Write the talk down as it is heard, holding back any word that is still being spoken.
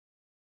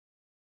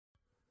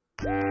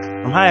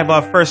From high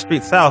above First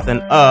Street South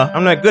in,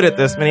 I'm not good at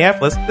this,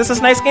 Minneapolis, this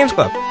is Nice Games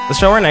Club, the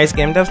show where nice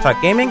game devs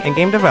talk gaming and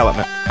game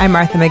development. I'm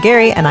Martha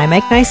McGarry, and I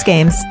make nice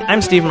games.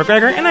 I'm Steve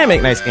McGregor, and I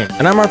make nice games.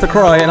 And I'm Arthur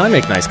Croy, and I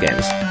make nice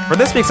games. For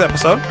this week's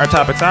episode, our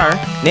topics are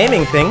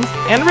naming things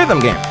and rhythm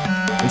games.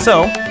 And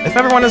so, if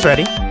everyone is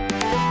ready,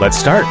 let's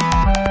start.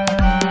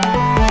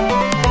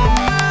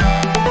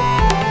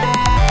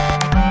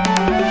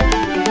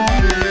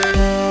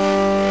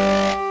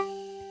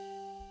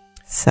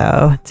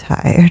 So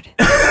tired.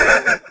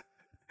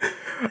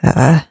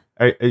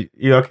 Are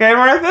you okay,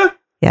 Martha?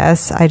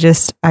 Yes,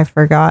 I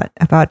forgot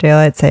about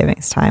daylight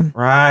savings time.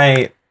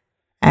 Right.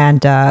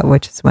 And,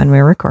 which is when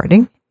we're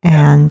recording.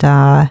 And,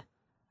 I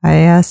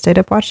stayed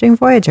up watching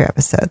Voyager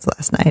episodes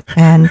last night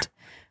and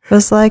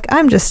was like,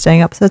 I'm just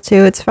staying up till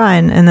 2, it's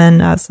fine. And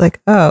then I was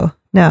like, oh,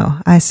 no,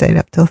 I stayed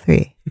up till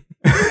 3.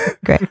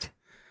 Great.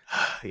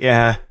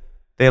 Yeah.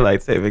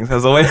 Daylight savings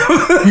has a way of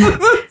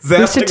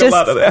zapping a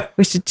lot of that.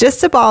 We should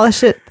just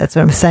abolish it. That's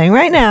what I'm saying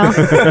right now.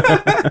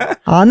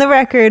 On the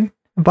record,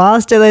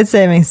 abolish daylight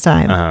savings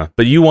time.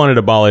 But you want it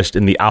abolished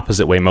in the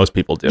opposite way most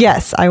people do.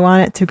 Yes, I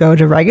want it to go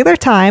to regular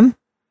time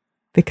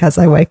because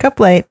I wake up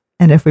late.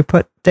 And if we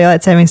put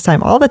daylight savings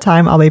time all the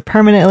time, I'll be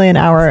permanently an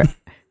hour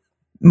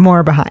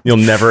more behind. You'll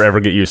never, ever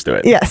get used to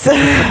it. Yes.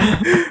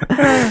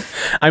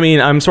 I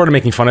mean, I'm sort of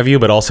making fun of you,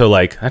 but also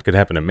like, that could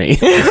happen to me.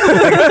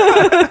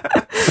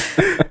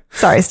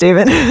 Sorry,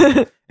 Steven.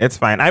 It's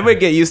fine. I would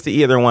get used to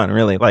either one,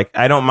 really. Like,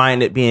 I don't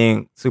mind it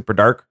being super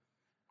dark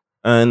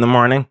in the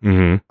morning.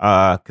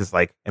 Because,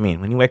 like, I mean,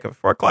 when you wake up at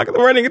 4 o'clock in the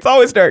morning, it's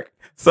always dark.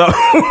 So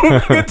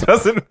it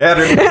doesn't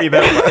matter to me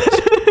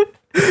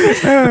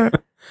that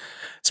much.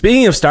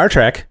 Speaking of Star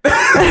Trek. Give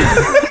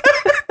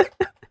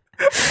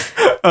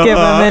him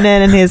a minute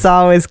and he's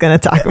always going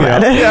to talk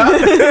about it. Yeah.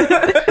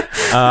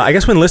 I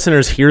guess when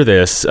listeners hear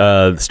this,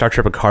 Star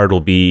Trek Picard will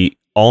be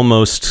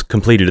almost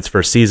completed its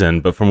first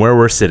season, but from where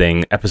we're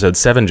sitting, episode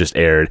 7 just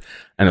aired,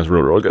 and it was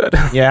real, real good.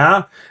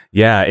 Yeah?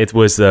 Yeah, it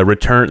was the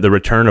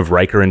return of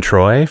Riker and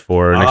Troy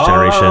for Next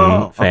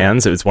Generation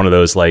fans. Okay. It was one of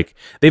those, like,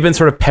 they've been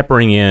sort of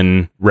peppering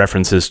in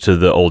references to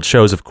the old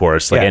shows, of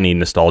course, like any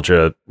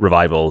nostalgia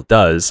revival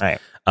does.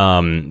 Right.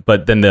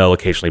 But then they'll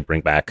occasionally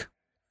bring back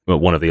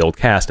one of the old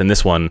cast, and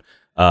this one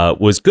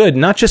was good,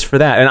 not just for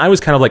that. And I was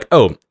kind of like,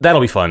 oh,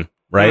 that'll be fun,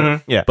 right?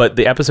 Mm-hmm. Yeah. But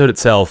the episode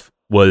itself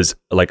was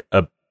like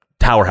a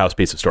powerhouse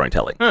piece of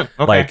storytelling. Okay.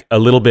 Like a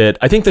little bit,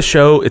 I think the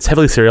show, it's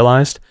heavily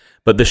serialized,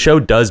 but the show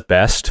does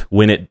best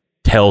when it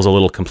tells a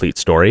little complete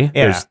story.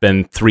 Yeah. There's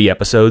been 3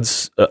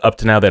 episodes up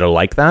to now that are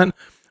like that,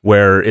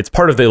 where it's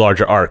part of the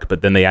larger arc,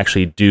 but then they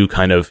actually do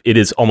kind of, it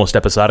is almost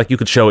episodic. You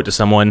could show it to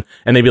someone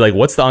and they'd be like,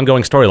 what's the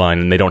ongoing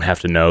storyline? And they don't have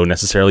to know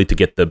necessarily to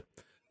get the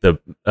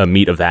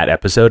meat of that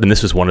episode. And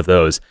this was one of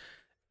those.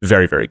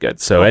 Very, very good.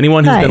 So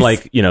anyone who's been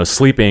like,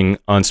 sleeping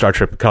on Star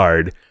Trek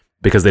Picard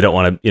because they don't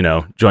want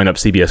to, join up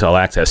CBS All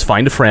Access,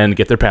 find a friend,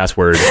 get their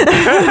password.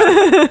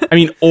 I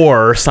mean,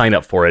 or sign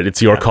up for it.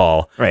 It's your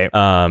call. Right.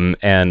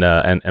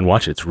 And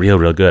watch it. It's real,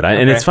 real good.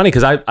 And it's funny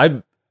because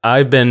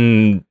I've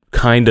been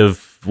kind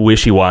of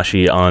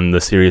wishy-washy on the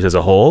series as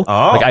a whole.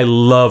 Oh. Like I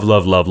love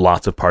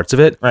lots of parts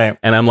of it. Right.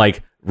 And I'm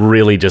like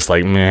really just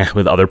like meh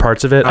with other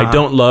parts of it. I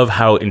don't love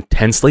how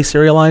intensely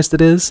serialized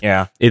it is.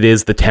 Yeah. It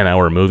is the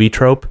 10-hour movie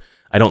trope.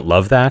 I don't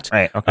love that.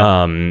 Right.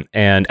 Okay.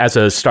 And as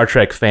a Star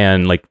Trek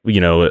fan, like,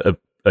 a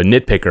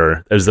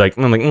nitpicker, I was like,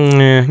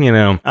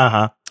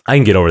 I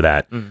can get over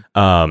that.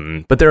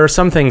 But there are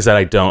some things that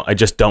I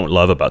just don't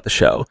love about the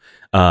show.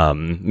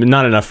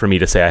 Not enough for me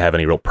to say I have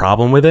any real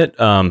problem with it.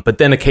 But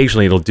then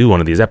occasionally it'll do one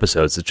of these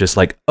episodes. It's just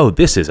like, oh,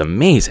 this is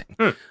amazing.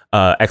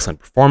 Excellent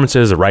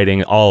performances, the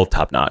writing, all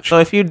top notch. So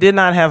if you did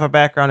not have a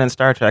background in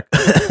Star Trek,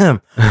 could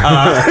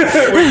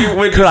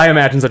I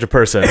imagine such a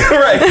person?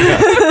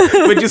 Right.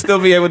 Would you still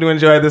be able to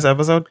enjoy this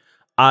episode?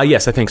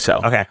 Yes, I think so.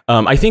 Okay.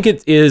 I think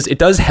it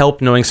does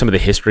help knowing some of the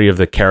history of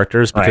the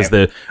characters because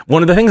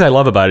one of the things I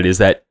love about it is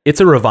that it's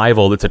a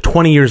revival that's a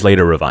 20 years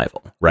later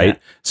revival, right?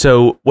 Yeah.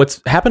 So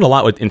what's happened a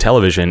lot in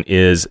television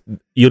is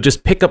you'll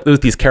just pick up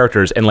these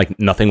characters and like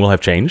nothing will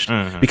have changed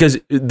because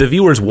the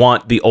viewers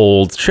want the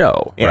old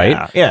show,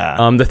 right?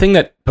 Yeah. The thing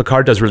that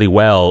Picard does really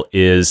well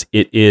is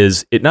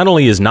it not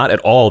only is not at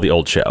all the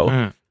old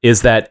show,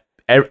 is that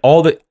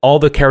all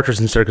the characters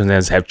and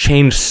circumstances have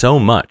changed so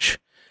much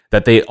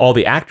that all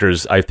the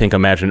actors, I think,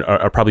 imagine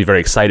are probably very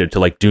excited to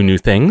like do new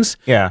things.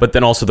 Yeah. But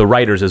then also the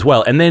writers as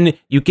well. And then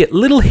you get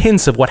little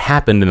hints of what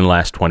happened in the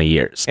last 20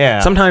 years.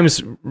 Yeah.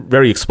 Sometimes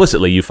very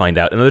explicitly you find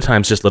out, and other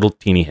times just little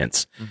teeny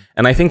hints.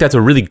 And I think that's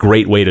a really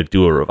great way to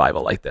do a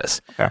revival like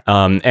this. Okay.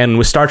 And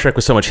with Star Trek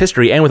with so much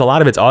history and with a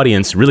lot of its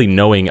audience really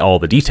knowing all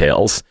the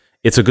details,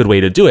 it's a good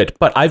way to do it.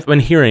 But I've been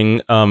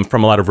hearing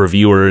from a lot of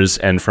reviewers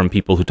and from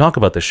people who talk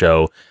about the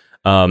show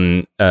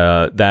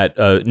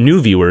that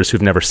new viewers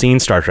who've never seen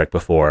Star Trek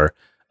before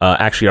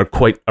actually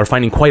are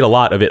finding quite a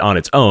lot of it on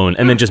its own,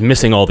 and then just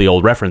missing all the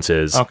old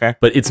references. Okay.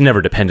 But it's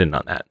never dependent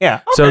on that. Yeah.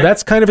 Okay. So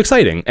that's kind of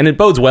exciting, and it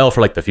bodes well for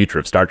like the future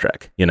of Star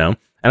Trek, you know.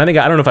 And I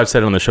don't know if I've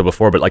said it on the show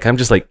before, but like I'm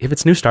just like, if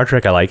it's new Star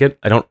Trek, I like it.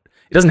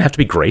 it doesn't have to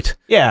be great.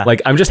 Yeah.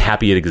 Like, I'm just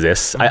happy it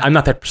exists. I'm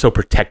not that so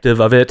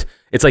protective of it.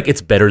 It's like,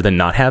 it's better than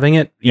not having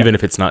it, even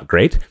if it's not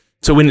great.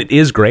 So when it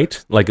is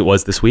great, like it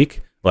was this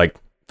week, like,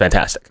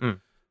 fantastic.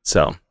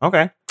 So.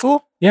 Okay,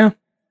 cool. Yeah.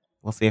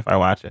 We'll see if I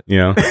watch it. You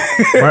know,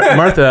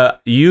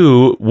 Martha,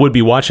 you would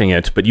be watching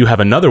it, but you have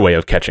another way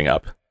of catching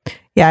up.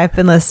 Yeah, I've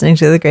been listening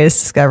to The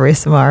Greatest Discovery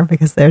some more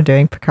because they're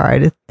doing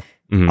Picard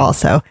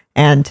also.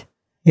 And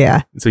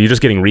yeah. So you're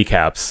just getting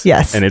recaps.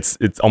 Yes. And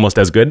it's almost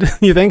as good,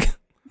 you think?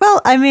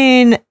 Well, I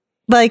mean,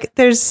 like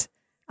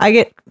I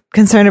get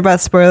concerned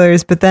about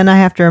spoilers, but then I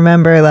have to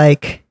remember,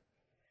 like,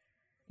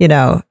 you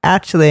know,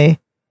 actually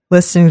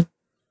listening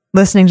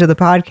to the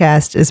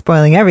podcast is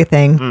spoiling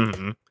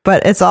everything.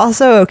 But it's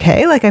also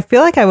okay. Like, I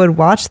feel like I would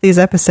watch these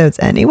episodes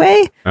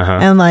anyway.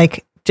 And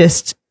like,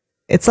 just,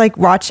 it's like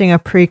watching a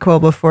prequel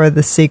before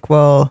the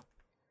sequel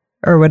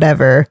or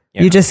whatever.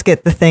 You just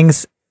get the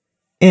things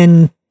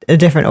in a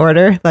different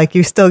order. Like,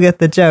 you still get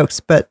the jokes,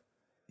 but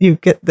you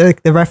get the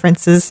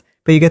references,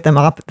 but you get them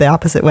the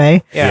opposite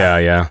way.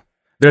 Yeah.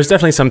 There's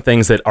definitely some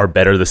things that are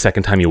better the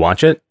second time you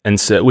watch it, and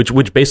so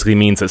which basically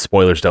means that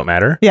spoilers don't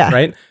matter. Yeah.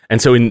 Right.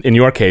 And so in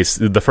your case,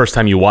 the first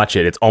time you watch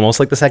it, it's almost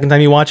like the second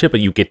time you watch it, but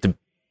you get to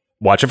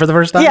watch it for the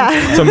first time.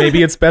 Yeah. So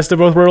maybe it's best of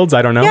both worlds.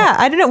 I don't know. Yeah,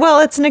 I don't know.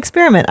 Well, it's an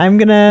experiment. I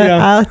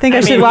think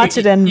I should mean, watch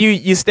it. And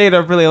you stayed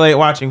up really late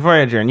watching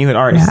Voyager, and you had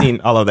already seen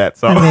all of that.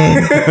 So I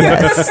mean,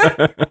 yes,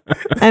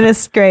 and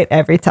it's great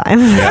every time.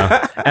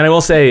 Yeah. And I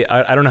will say,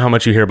 I don't know how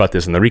much you hear about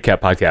this in the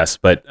recap podcast,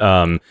 but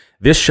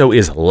this show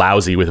is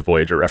lousy with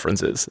Voyager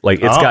references. Like,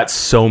 it's got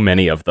so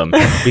many of them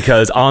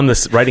because on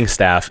the writing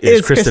staff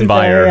is Kristen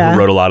Beyer, who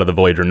wrote a lot of the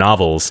Voyager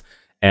novels,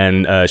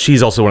 and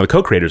she's also one of the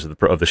co-creators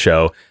of the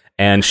show.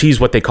 And she's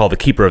what they call the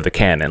keeper of the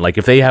canon. Like,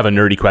 if they have a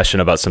nerdy question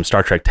about some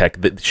Star Trek tech,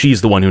 she's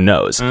the one who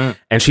knows.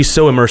 And she's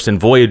so immersed in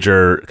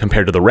Voyager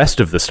compared to the rest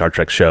of the Star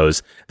Trek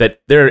shows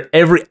that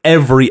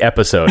every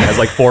episode has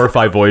like 4 or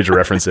 5 Voyager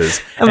references.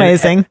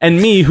 Amazing.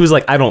 And me, who's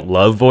like, I don't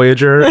love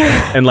Voyager,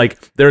 and like,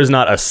 there is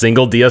not a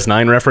single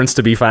DS9 reference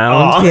to be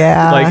found.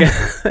 Yeah.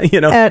 Like, you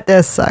know, it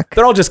does suck.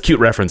 they're all just cute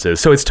references,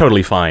 so it's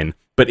totally fine.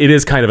 But it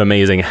is kind of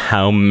amazing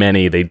how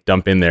many they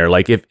dump in there.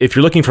 Like, if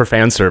you're looking for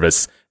fan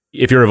service,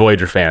 if you're a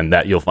Voyager fan,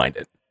 that you'll find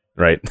it,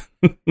 right?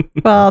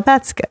 Well,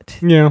 that's good.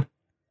 Yeah.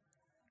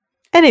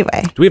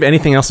 Anyway. Do we have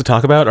anything else to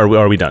talk about, or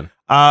are we done?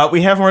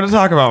 We have more to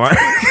talk about, Mark.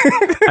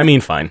 I mean,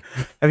 fine.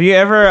 Have you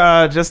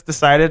ever just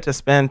decided to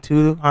spend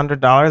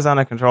 $200 on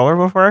a controller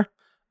before?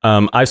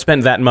 I've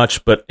spent that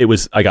much, but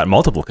I got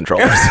multiple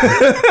controllers.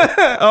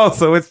 Oh,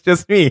 so it's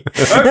just me.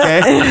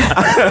 Okay.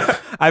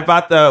 I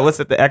bought the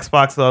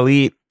Xbox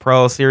Elite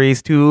Pro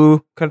Series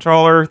 2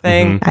 controller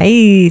thing.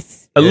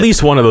 Nice. At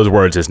least one of those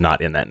words is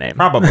not in that name.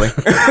 Probably.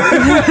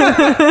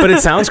 But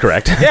it sounds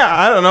correct. Yeah,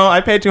 I don't know.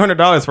 I paid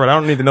 $200 for it. I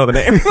don't need to know the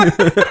name.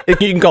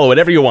 You can call it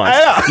whatever you want.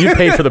 You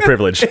paid for the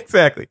privilege.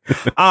 Exactly.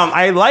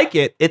 I like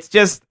it. It's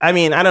just, I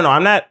mean, I don't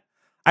know.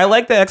 I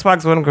like the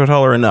Xbox One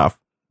controller enough,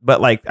 but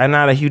like, I'm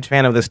not a huge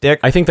fan of the stick.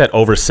 I think that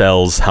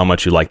oversells how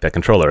much you like that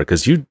controller,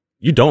 because you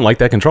don't like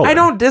that controller. I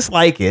don't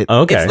dislike it.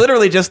 Oh, okay. It's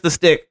literally just the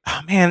stick. Oh,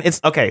 man, it's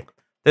okay.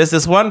 There's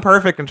this one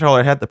perfect controller.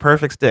 It had the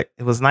perfect stick.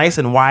 It was nice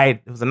and wide.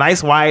 It was a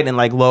nice wide and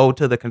like low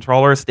to the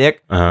controller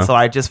stick. So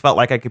I just felt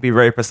like I could be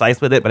very precise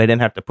with it, but I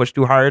didn't have to push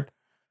too hard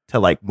to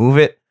like move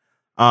it.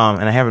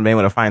 And I haven't been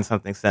able to find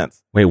something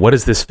since. Wait, what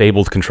is this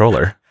fabled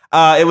controller?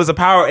 It was a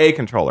Power A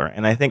controller,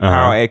 and I think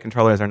Power A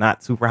controllers are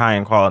not super high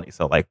in quality.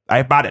 So like,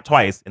 I bought it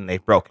twice, and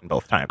they've broken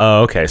both times.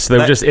 Oh, okay. So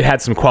it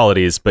had some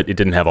qualities, but it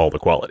didn't have all the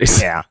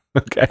qualities. Yeah.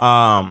 Okay.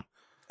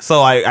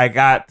 So I've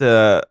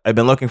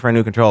been looking for a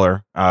new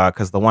controller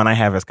because the one I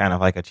have is kind of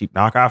like a cheap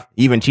knockoff,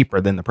 even cheaper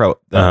than the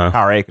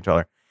Power A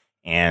controller,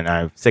 and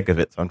I'm sick of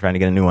it. So I'm trying to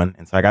get a new one,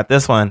 and so I got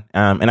this one,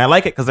 and I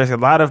like it because there's a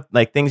lot of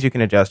like things you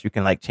can adjust. You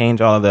can like change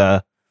all of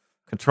the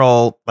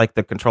control, like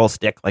the control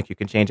stick, like you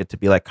can change it to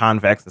be like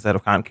convex instead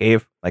of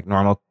concave, like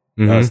normal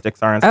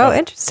sticks are and stuff. Oh,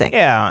 interesting.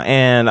 Yeah,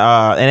 and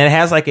it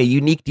has like a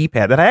unique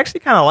D-pad that I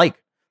actually kind of like.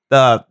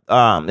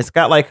 It's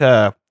got like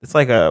a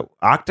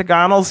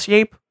octagonal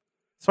shape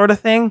sort of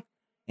thing,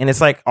 and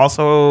it's like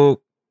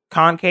also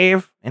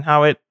concave in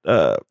how it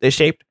is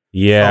shaped.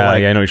 Yeah, so like, I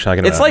know what you're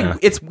talking it's about. like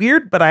it's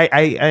weird, but I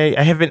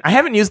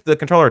haven't used the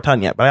controller a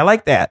ton yet, but I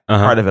like that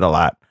part of it a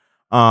lot.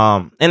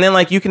 And then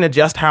like you can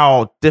adjust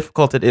how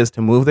difficult it is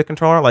to move the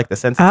controller, like the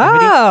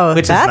sensitivity,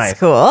 which that's is nice.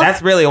 Cool.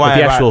 That's really why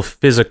the actual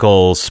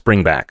physical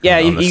spring back.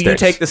 Yeah, on the you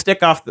take the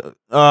stick off.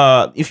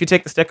 If you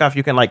take the stick off,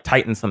 you can like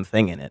tighten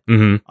something in it.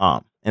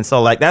 And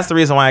so like that's the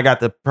reason why I got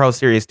the Pro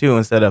Series 2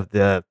 instead of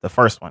the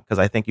first one, because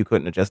I think you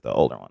couldn't adjust the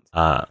older ones.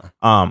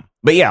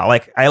 But yeah,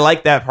 like I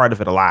like that part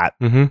of it a lot.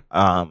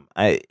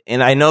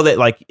 I know that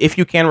like if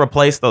you can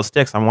replace those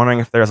sticks, I'm wondering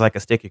if there's like a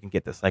stick you can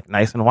get this like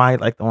nice and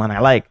wide, like the one I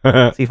like.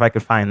 See if I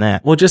could find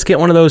that. Well, just get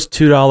one of those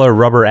 $2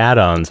 rubber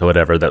add-ons or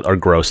whatever that are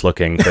gross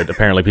looking, but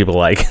apparently people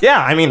like.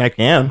 Yeah, I mean I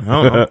can.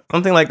 I don't know.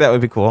 Something like that would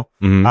be cool.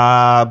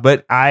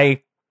 But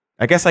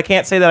I guess I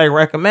can't say that I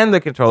recommend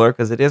the controller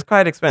because it is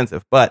quite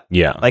expensive. But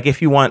yeah, like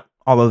if you want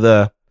all of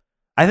the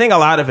I think a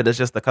lot of it is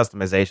just the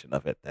customization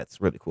of it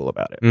that's really cool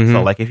about it. Mhm.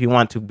 So like if you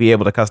want to be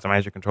able to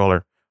customize your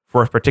controller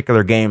for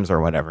particular games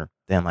or whatever,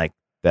 then like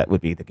that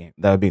would be the game.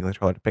 That would be the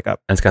controller to pick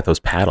up. And it's got those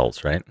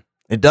paddles, right?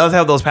 It does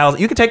have those paddles.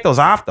 You can take those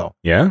off though.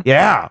 Yeah.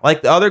 Yeah,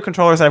 like the other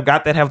controllers I've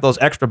got that have those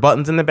extra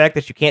buttons in the back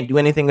that you can't do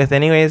anything with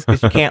anyways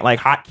because you can't like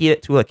hotkey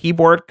it to a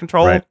keyboard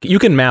control. Right. You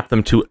can map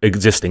them to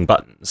existing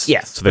buttons.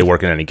 Yes. So they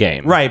work in any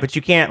game. Right, but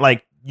you can't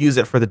like use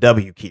it for the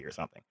W key or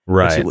something.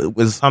 Right. Which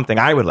was something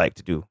I would like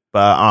to do.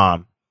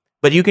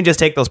 But you can just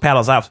take those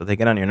paddles off so they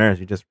get on your nerves.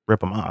 You just rip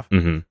them off.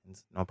 Mm-hmm.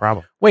 It's no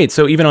problem. Wait,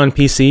 so even on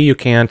PC, you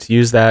can't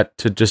use that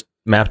to just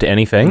map to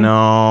anything?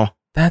 No.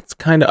 That's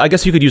kind of... I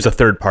guess you could use a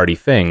third-party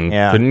thing,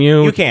 Yeah. couldn't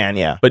you? You can,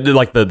 yeah. But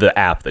like the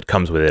app that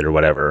comes with it or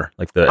whatever.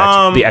 Like the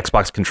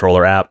Xbox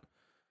controller app.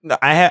 No,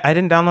 I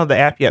didn't download the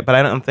app yet, but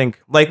I don't think...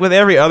 Like with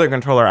every other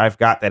controller I've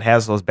got that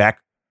has those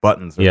back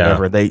buttons or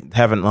whatever, they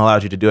haven't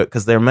allowed you to do it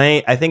because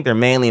I think they're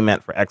mainly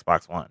meant for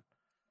Xbox One.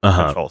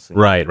 Uh-huh.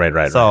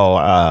 Right.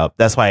 So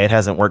that's why it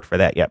hasn't worked for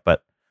that yet.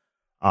 But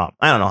I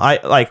don't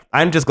know.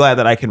 I'm just glad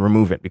that I can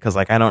remove it because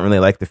like I don't really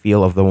like the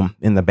feel of them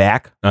in the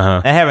back.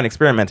 Uh-huh. I haven't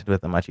experimented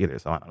with them much either,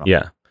 so I don't know.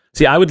 Yeah.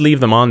 See, I would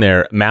leave them on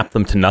there, map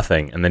them to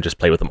nothing, and then just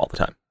play with them all the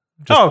time.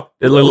 Just Oh,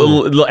 a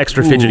little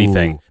extra fidgety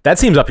thing. That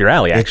seems up your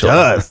alley, actually. It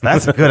does.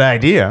 That's a good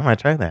idea. I might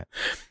try that.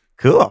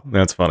 Cool.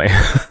 That's funny.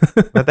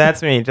 But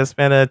that's me. Just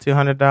spent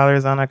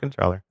 $200 on a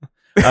controller.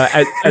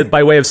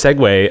 By way of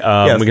segue,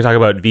 Yes. we can talk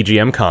about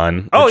VGM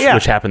Con,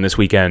 which happened this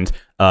weekend,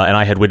 and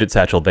I had Widget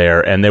Satchel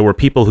there, and there were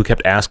people who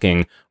kept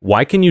asking,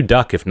 why can you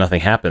duck if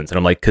nothing happens? And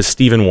I'm like, because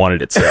Steven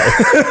wanted it so.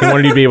 He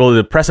wanted you to be able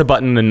to press a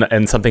button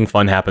and something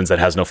fun happens that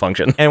has no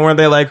function. And were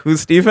they like,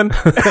 who's Steven?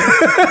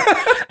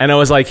 And I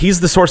was like,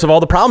 he's the source of all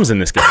the problems in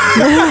this game.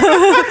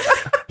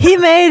 He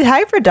made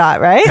Hyperdot,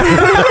 right?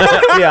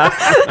 Yeah.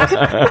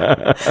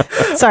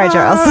 Sorry,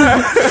 Charles.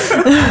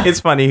 It's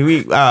funny.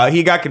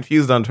 He got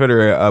confused on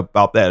Twitter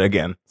about that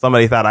again.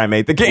 Somebody thought I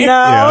made the game. No.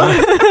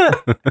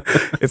 Yeah.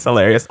 It's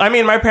hilarious. I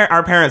mean,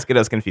 our parents get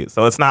us confused,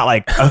 so it's not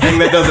like a thing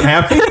that doesn't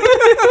happen.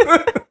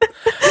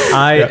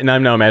 And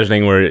I'm now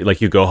imagining where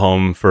like you go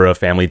home for a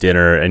family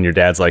dinner and your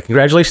dad's like,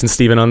 congratulations,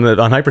 Steven, on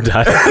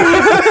Hyperdot.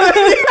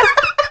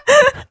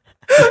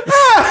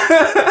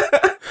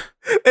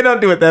 They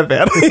don't do it that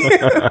badly,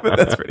 but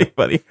that's pretty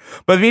funny.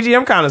 But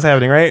VGM Con is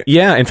happening, right?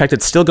 Yeah, in fact,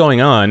 it's still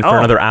going on for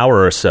another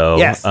hour or so.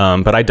 Yes.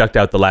 But I ducked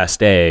out the last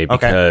day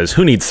because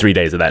who needs 3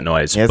 days of that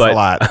noise? It's a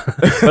lot.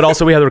 But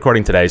also we had the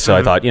recording today, so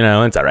I thought,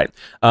 it's all right.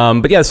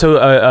 But yeah,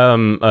 so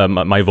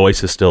my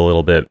voice is still a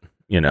little bit,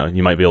 you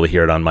might be able to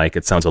hear it on mic.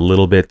 It sounds a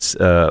little bit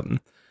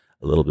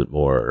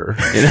more.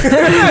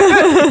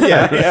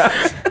 Yeah.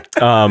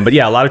 But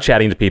yeah, a lot of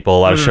chatting to people,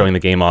 a lot of showing the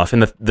game off.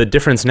 And the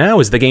difference now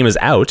is the game is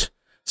out.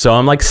 So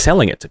I'm like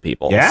selling it to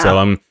people. Yeah.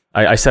 So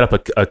I set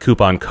up a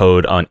coupon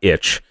code on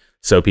itch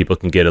so people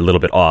can get a little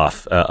bit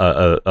off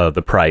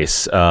the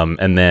price.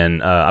 And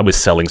then I was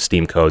selling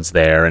Steam codes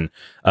there and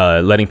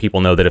letting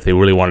people know that if they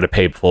really wanted to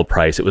pay full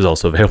price, it was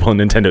also available in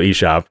Nintendo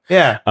eShop.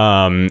 Yeah.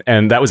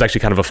 And that was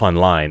actually kind of a fun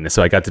line.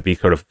 So I got to be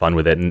sort of fun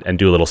with it and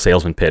do a little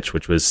salesman pitch,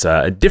 which was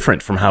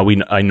different from how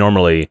I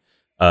normally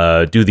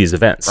do these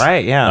events.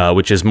 Right, yeah.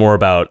 Which is more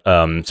about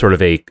sort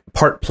of a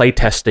part play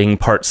testing,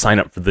 part sign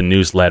up for the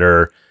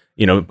newsletter,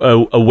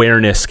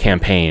 awareness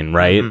campaign,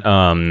 right?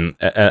 And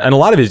a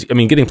lot of it is,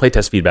 getting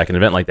playtest feedback in an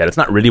event like that, it's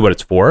not really what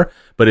it's for,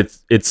 but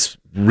it's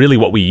really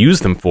what we use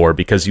them for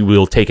because you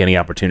will take any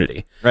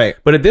opportunity. Right.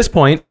 But at this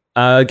point,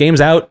 game's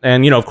out,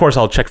 and of course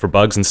I'll check for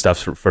bugs and stuff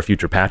for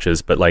future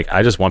patches, but like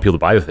I just want people to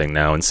buy the thing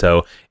now, and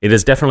so it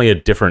is definitely a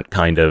different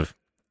kind of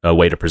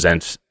way to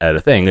present at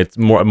a thing. It's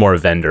more a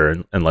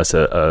vendor and less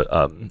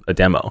a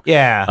demo.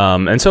 Yeah.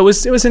 And so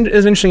it was an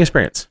interesting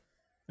experience.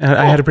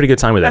 I had a pretty good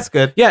time with it. That's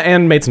good. Yeah,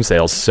 and made some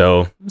sales,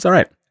 so it's all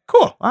right.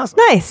 Cool. Awesome.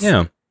 Nice.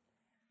 Yeah.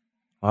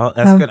 Well,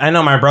 that's good. I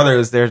know my brother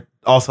is there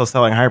also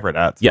selling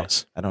Hyperdot. So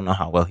Yes. I don't know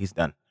how well he's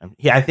done.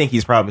 I think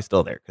he's probably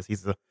still there because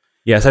he's the...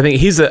 Yes, I think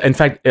he's in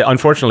fact,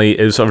 unfortunately,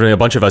 it was a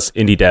bunch of us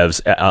indie devs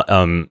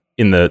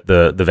in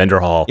the vendor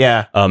hall.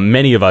 Yeah.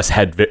 Many of us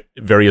had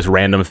various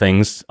random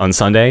things on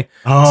Sunday.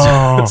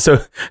 Oh.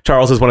 So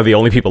Charles is one of the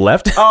only people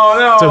left. Oh,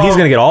 no. So he's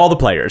going to get all the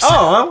players.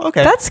 Oh, well,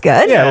 okay. That's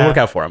good. Yeah, it'll work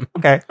out for him.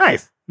 Okay,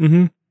 nice.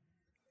 Mm-hmm.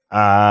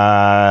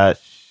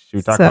 Should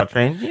we talk about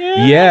train?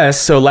 Yeah.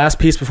 Yes. So last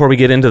piece before we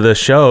get into the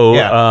show,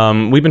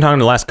 Yeah. We've been talking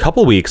the last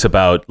couple weeks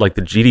about like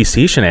the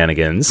GDC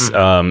shenanigans,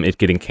 it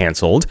getting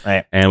canceled,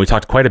 Right. and we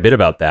talked quite a bit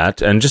about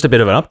that, and just a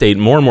bit of an update.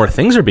 More and more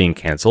things are being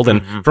canceled,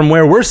 and from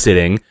where we're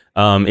sitting,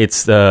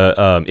 it's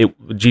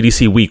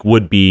GDC week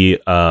would be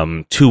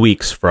 2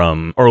 weeks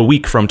from or a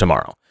week from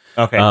tomorrow.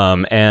 Okay.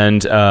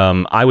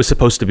 I was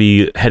supposed to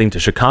be heading to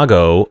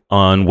Chicago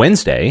on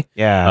Wednesday.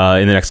 Yeah.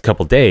 In the next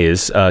couple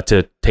days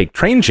to take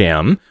Train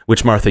Jam,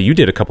 which Martha, you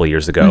did a couple of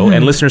years ago,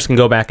 and listeners can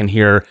go back and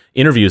hear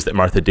interviews that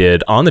Martha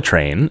did on the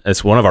train.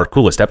 It's one of our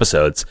coolest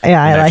episodes.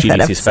 Yeah, I like GDC that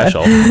episode.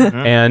 special.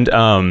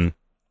 And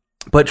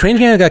But Train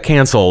Jam got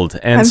canceled,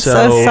 and I'm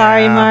so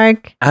sorry,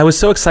 Mark. I was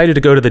so excited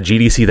to go to the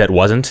GDC that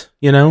wasn't,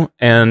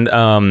 and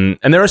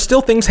there are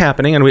still things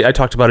happening, and I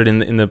talked about it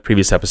in the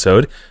previous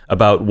episode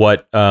about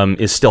what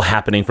is still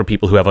happening for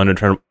people who have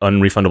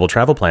unrefundable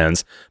travel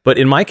plans. But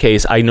in my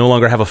case, I no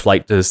longer have a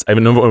flight I have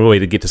no way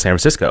to get to San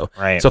Francisco.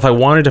 Right. So if I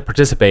wanted to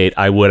participate,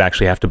 I would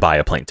actually have to buy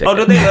a plane ticket. Oh,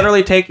 did they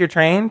literally take your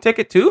train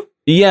ticket too?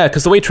 Yeah,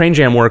 because the way Train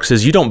Jam works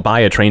is you don't buy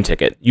a train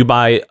ticket. You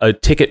buy a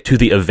ticket to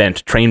the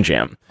event Train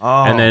Jam.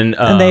 Oh. And then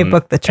And they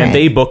book the train. And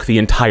they book the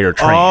entire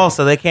train. Oh,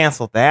 so they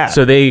canceled that.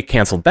 So they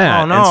canceled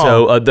that. Oh, no.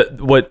 And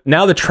so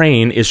now the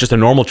train is just a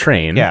normal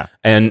train. Yeah.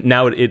 And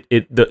now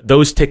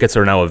those tickets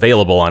are now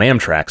available on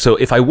Amtrak. So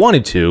if I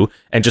wanted to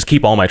and just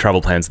keep all my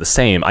travel plans the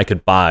same, I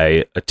could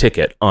buy a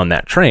ticket on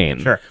that train.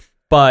 Sure.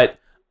 But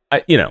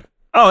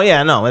Oh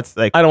yeah, no, it's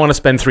like I don't want to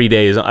spend 3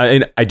 days.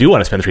 I do want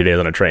to spend 3 days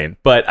on a train,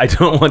 but I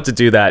don't want to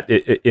do that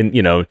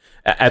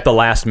at the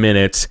last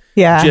minute,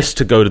 just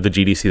to go to the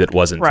GDC that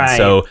wasn't. Right.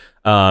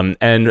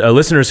 And so,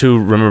 listeners who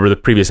remember the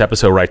previous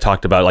episode where I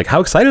talked about like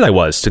how excited I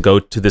was to go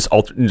to this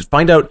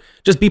find out,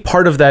 just be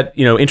part of that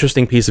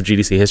interesting piece of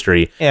GDC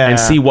history and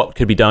see what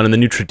could be done and the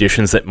new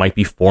traditions that might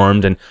be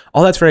formed and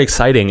all that's very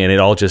exciting, and it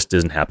all just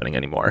isn't happening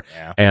anymore.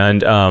 Yeah.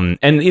 And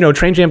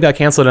Train Jam got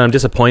canceled, and I'm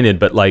disappointed,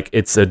 but like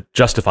it's a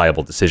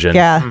justifiable decision.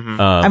 Yeah.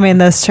 I mean,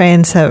 those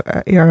trains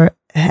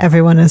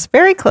everyone is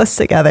very close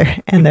together,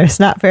 and there's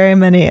not very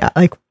many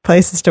like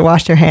places to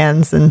wash your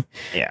hands and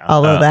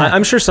all of that.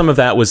 I'm sure some of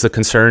that was the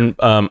concern.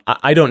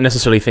 I don't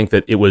necessarily think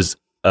that it was.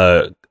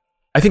 I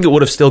think it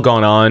would have still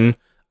gone on.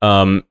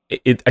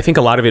 I think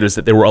a lot of it is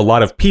that there were a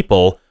lot of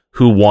people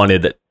who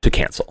wanted to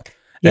cancel,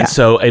 and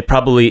so it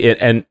probably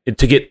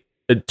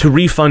to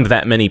refund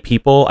that many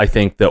people. I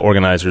think the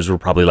organizers were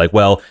probably like,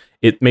 well,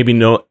 it maybe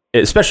no.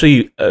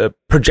 Especially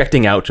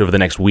projecting out over the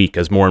next week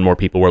as more and more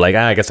people were like,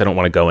 I guess I don't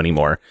want to go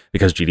anymore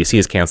because GDC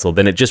is canceled,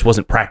 then it just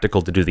wasn't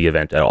practical to do the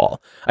event at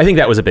all. I think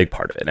that was a big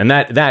part of it. And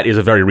that is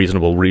a very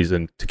reasonable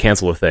reason to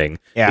cancel a thing.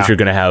 Yeah. If you're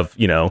going to have,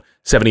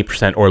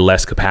 70% or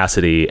less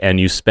capacity and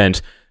you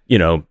spent,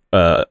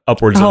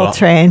 upwards of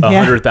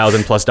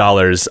 $100,000 plus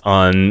dollars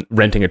on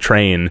renting a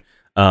train,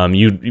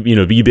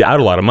 you'd be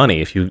out a lot of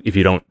money if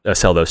you don't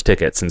sell those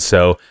tickets. And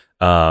so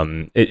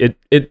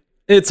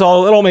it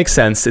all makes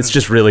sense.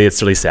 It's really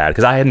sad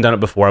because I hadn't done it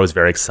before. I was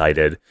very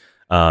excited.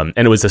 And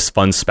it was this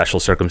fun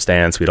special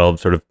circumstance. We'd all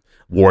sort of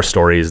war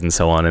stories and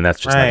so on, and that's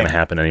just not going to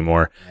happen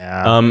anymore.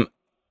 Yeah.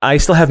 I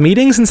still have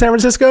meetings in San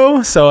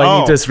Francisco, so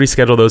I need to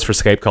reschedule those for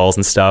Skype calls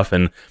and stuff.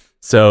 And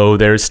so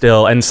there's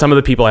still, and some of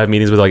the people I have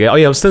meetings with are like, oh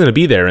yeah, I'm still going to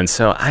be there. And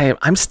so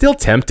I'm still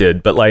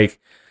tempted, but like,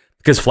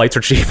 because flights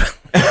are cheap.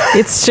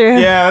 It's true.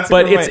 Yeah,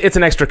 but it's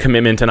an extra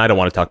commitment, and I don't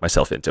want to talk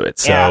myself into it.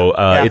 So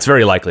it's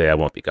very likely I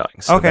won't be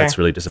going. So that's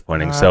really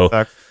disappointing. So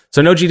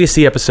no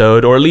GDC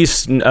episode, or at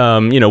least there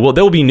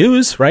will be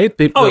news, right?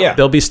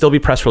 There'll still be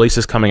press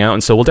releases coming out,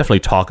 and so we'll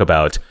definitely talk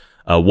about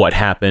what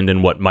happened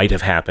and what might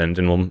have happened,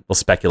 and we'll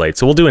speculate.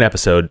 So we'll do an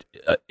episode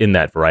in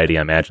that variety,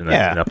 I imagine,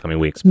 in upcoming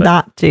weeks. But,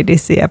 not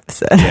GDC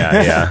episode.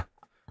 Yeah.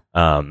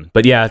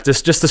 But yeah,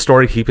 just the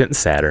story, keep it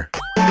sadder.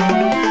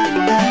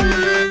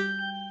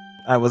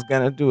 I was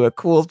gonna do a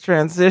cool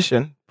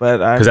transition, but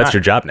because that's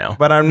your job now.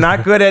 But I'm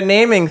not good at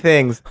naming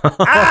things.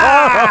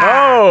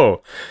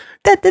 Oh,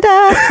 da, da,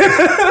 da.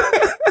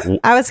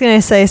 I was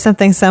gonna say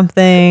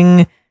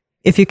something.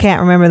 If you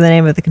can't remember the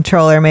name of the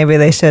controller, maybe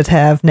they should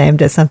have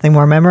named it something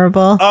more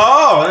memorable.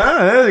 Oh,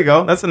 there you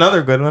go. That's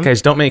another good one.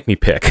 Guys, don't make me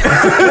pick.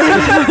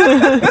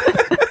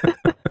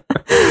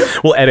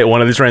 We'll edit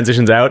one of the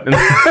transitions out.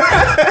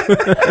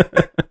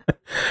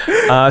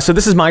 So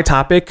this is my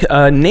topic,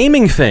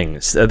 naming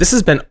things. This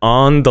has been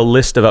on the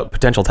list of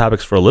potential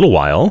topics for a little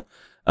while.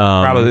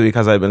 Probably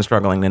because I've been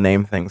struggling to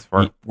name things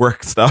for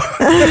work stuff.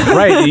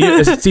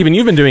 Right. Stephen,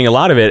 you've been doing a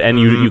lot of it, and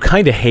you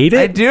kind of hate it.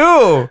 I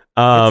do.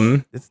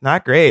 It's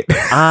not great.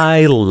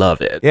 I love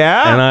it.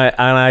 Yeah. And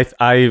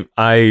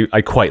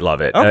I quite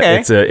love it.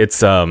 Okay.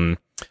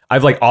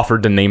 I've like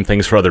offered to name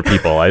things for other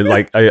people.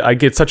 I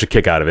get such a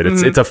kick out of it.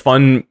 It's a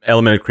fun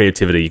element of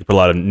creativity you can put a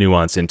lot of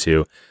nuance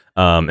into.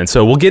 And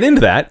so we'll get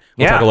into that.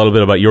 We'll talk a little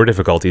bit about your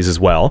difficulties as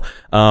well.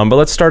 But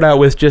let's start out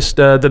with just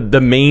the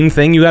main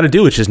thing you got to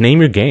do, which is name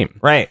your game.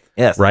 Right.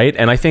 Yes. Right.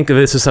 And I think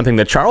this is something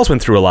that Charles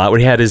went through a lot, where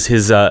he had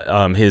his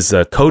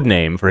code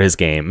name for his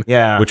game.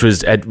 Yeah. Which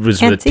was a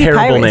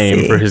terrible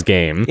name for his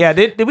game. Yeah.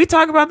 Did we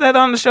talk about that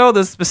on the show?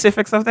 The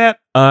specifics of that?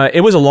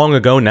 It was a long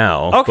ago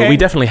now. Okay. But we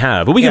definitely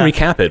have. But we can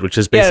recap it, which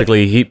is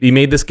basically he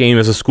made this game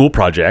as a school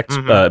project,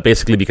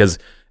 basically because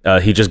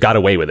he just got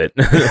away with it.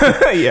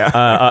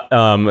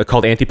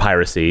 Called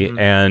Anti-Piracy,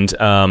 and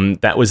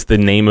that was the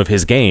name of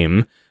his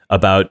game,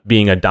 about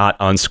being a dot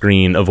on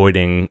screen,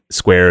 avoiding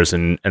squares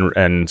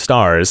and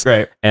stars.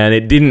 Right. And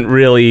it didn't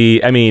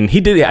really. I mean, he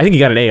did. I think he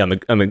got an A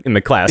in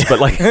the class, but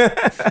like,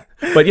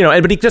 but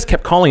he just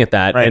kept calling it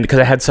that, and because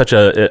it had such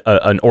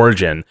an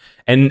origin.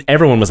 And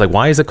everyone was like,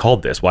 why is it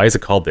called this? Why is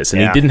it called this?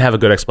 And Yeah. he didn't have a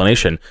good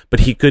explanation, but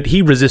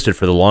he resisted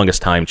for the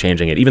longest time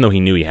changing it, even though he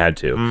knew he had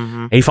to.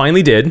 And he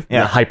finally did,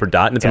 Yeah.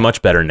 Hyperdot, and it's a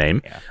much better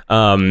name.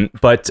 Yeah.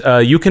 But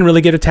you can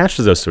really get attached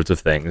to those sorts of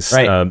things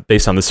Right.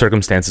 based on the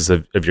circumstances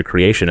of your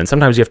creation. And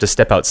sometimes you have to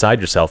step outside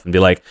yourself and be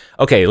like,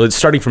 okay,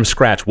 starting from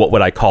scratch, what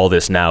would I call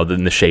this now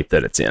in the shape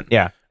that it's in?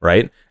 Yeah.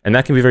 Right? And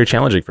that can be very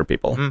challenging for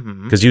people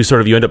because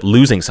you end up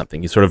losing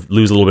something. You sort of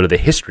lose a little bit of the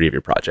history of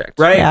your project.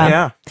 Right. Yeah.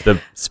 Yeah.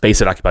 The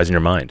space it occupies in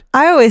your mind.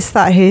 I always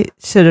thought he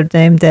should have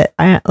named it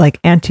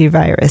like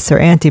antivirus or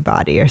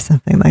antibody or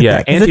something like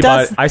that. 'Cause it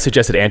Antibody. does- I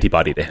suggested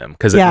antibody to him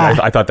because Yeah.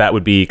 I thought that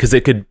would be because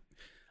it could.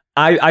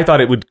 I thought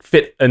it would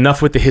fit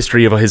enough with the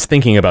history of his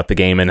thinking about the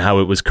game and how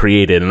it was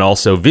created, and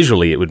also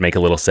visually it would make a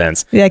little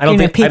sense. like I don't in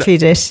a think- I don't- petri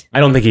dish.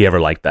 I don't think he ever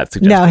liked that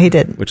suggestion. No, he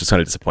didn't. Which is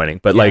kind of disappointing.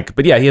 But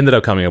yeah, he ended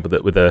up coming up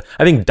with a.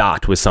 I think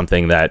dot was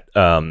something that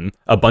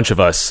a bunch of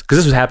us, because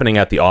this was happening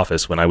at the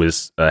office when I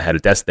was had a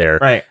desk there,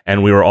 Right.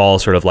 and we were all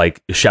sort of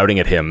like shouting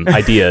at him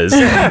ideas,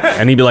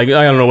 and he'd be like,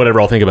 I don't know,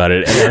 whatever, I'll think about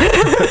it.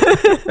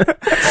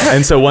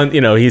 And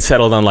so he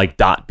settled on like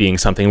dot being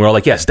something. We're all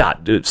like, yes,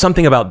 dot,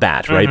 something about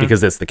that, right?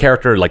 Because it's the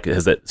character, like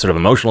has that sort of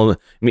emotional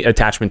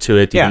attachment to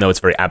it, even though it's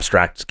a very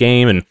abstract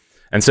game,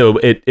 and so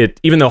it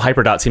even though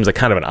Hyperdot seems like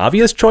kind of an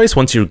obvious choice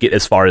once you get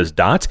as far as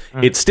dot,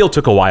 it still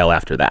took a while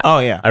after that. Oh,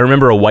 yeah. I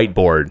remember a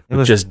whiteboard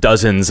with just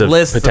dozens of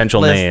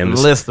potential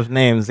names. List of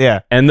names,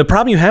 yeah. And the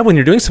problem you have when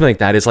you're doing something like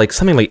that is like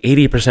something like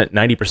 80%,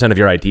 90% of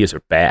your ideas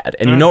are bad,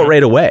 and you know it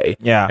right away.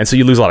 Yeah. And so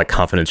you lose a lot of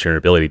confidence in your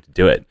ability to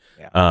do it.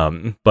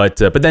 But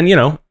then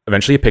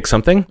eventually you pick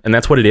something, and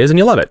that's what it is, and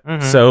you love it.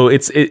 So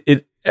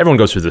it everyone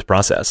goes through this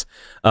process.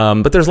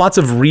 But there's lots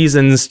of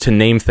reasons to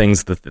name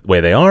things the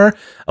way they are.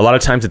 A lot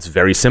of times it's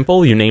very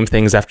simple. You name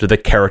things after the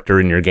character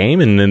in your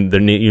game, and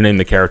then you name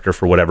the character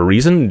for whatever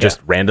reason,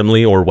 just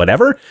randomly or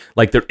whatever.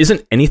 Like there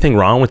isn't anything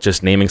wrong with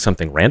just naming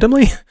something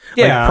randomly.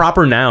 Yeah. Like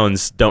proper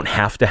nouns don't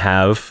have to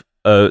have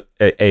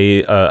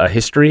a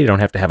history. They don't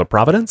have to have a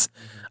provenance.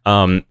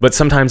 But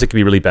sometimes it can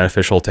be really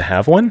beneficial to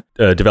have one.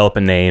 Develop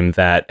a name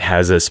that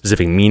has a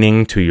specific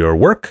meaning to your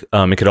work.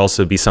 It could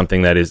also be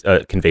something that is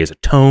conveys a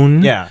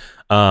tone. Yeah.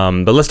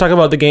 But let's talk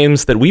about the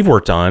games that we've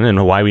worked on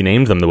and why we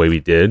named them the way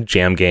we did.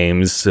 Jam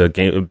games,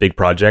 big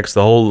projects,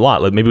 the whole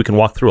lot. Maybe we can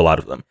walk through a lot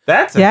of them.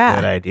 That's a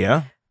good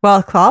idea.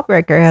 Well,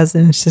 Clawbreaker has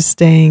an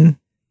interesting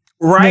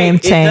name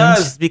It change.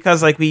 does,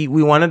 because like we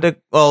wanted to,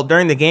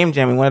 during the game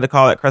jam, we wanted to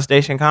call it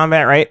Crustacean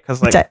Combat, right?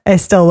 Because like Which I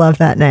still love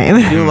that name.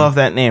 I do love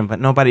that name, but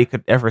nobody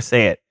could ever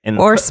say it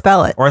or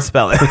spell it. or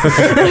spell it.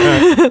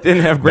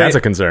 Didn't have great. That's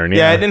a concern.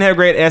 Yeah, it didn't have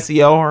great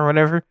SEO or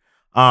whatever.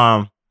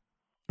 And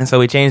so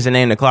we changed the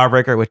name to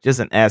Clawbreaker, which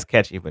isn't as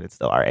catchy, but it's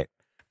still all right.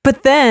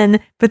 But then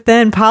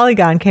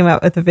Polygon came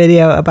out with a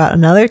video about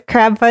another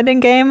crab fighting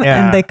game,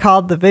 Yeah. and they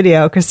called the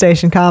video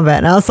Crustacean Combat,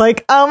 and I was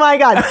like, oh my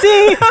god,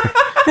 see?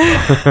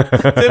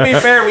 To be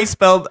fair, we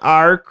spelled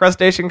our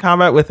Crustacean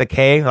Combat with a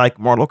K, like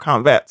Mortal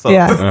Kombat, so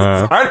Yeah.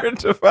 it's harder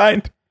to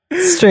find.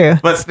 It's true.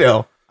 But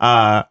still,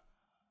 I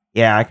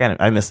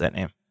miss that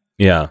name.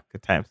 Yeah.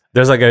 Good times.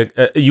 There's like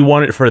you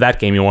wanted for that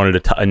game, you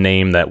wanted a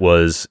name that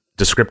was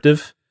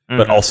descriptive,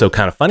 but also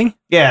kind of funny.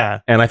 Yeah.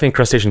 And I think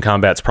Crustacean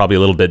Combat's probably a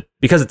little bit,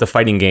 because it's a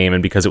fighting game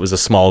and because it was a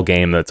small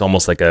game that's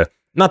almost like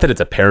not that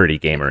it's a parody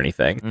game or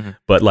anything,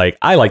 but like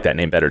I like that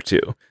name better too.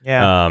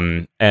 Yeah.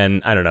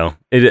 And I don't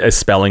know,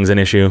 spelling's an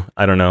issue.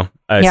 I don't know.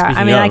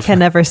 I can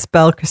never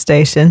spell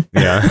crustacean.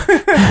 Yeah.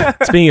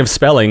 Speaking of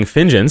spelling,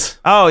 Fingens.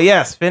 Oh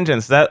yes,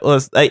 Vengeance. That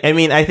was. I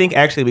mean, I think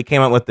actually we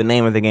came up with the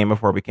name of the game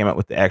before we came up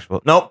with the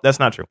actual. Nope, that's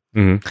not true.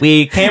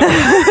 We came.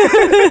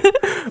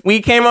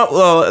 We came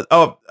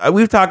up.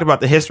 We've talked about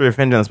the history of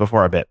Vengeance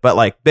before a bit, but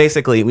like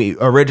basically, we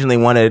originally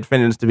wanted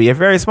Vengeance to be a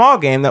very small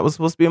game that was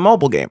supposed to be a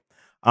mobile game.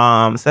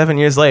 7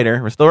 years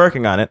later, we're still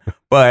working on it,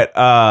 but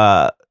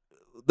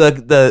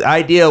the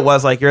idea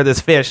was like you're this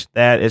fish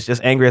that is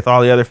just angry with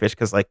all the other fish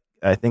because like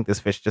I think this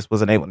fish just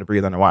wasn't able to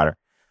breathe underwater,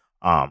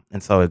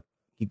 and so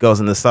he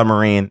goes in the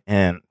submarine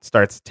and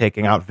starts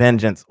taking out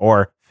vengeance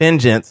or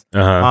vengeance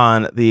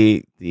on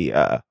the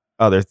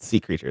other sea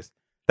creatures.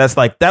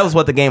 That was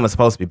what the game was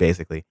supposed to be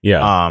basically.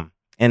 Yeah.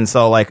 And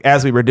so like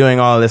as we were doing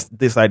all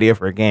this idea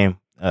for a game,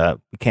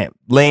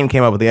 Lane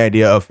came up with the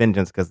idea of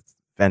vengeance because it's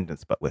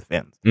vengeance but with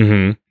fins.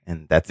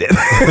 And that's it.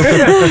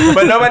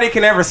 But nobody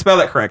can ever spell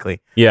it correctly.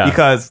 Yeah.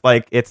 Because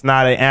like it's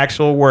not an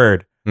actual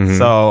word.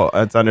 So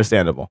it's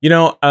understandable.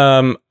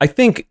 I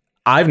think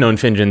I've known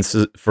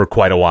Fingens for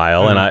quite a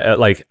while, and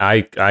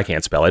I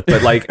can't spell it,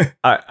 but like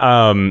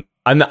I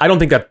don't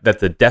think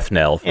that's a death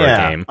knell for a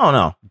game. Oh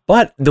no.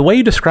 But the way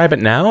you describe it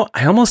now,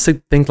 I almost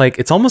think like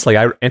it's almost like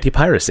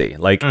anti-piracy.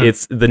 Like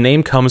it's the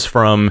name comes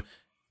from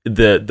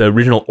the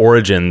original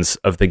origins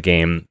of the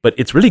game, but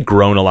it's really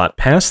grown a lot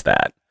past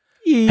that.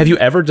 Have you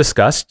ever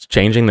discussed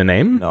changing the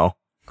name? No.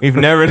 We've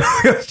never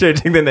discussed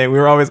changing the name.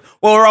 We're always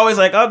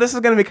like, oh, this is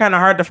going to be kind of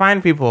hard to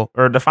find people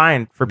or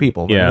define for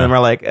people. Yeah. And then we're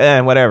like,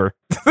 whatever.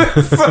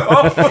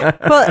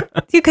 Well,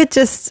 you could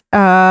just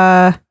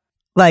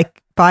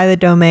like buy the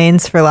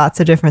domains for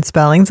lots of different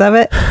spellings of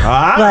it.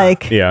 Ah.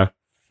 Like Yeah.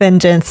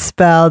 vengeance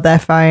spelled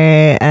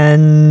FIA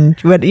and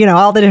what,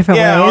 all the different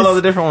ways. Yeah, all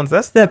the different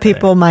ones. That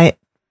people might,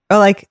 or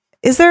like,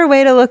 is there a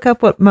way to look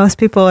up what most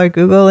people are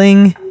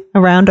Googling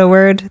around a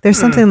word? There's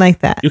something like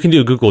that. You can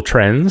do Google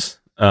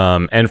Trends.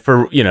 And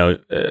for,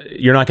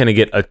 you're not going to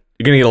get a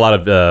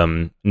lot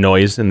of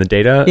noise in the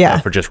data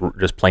for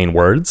just plain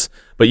words,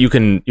 but you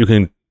can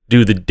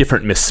do the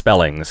different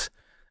misspellings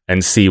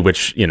and see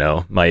which,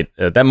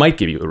 that might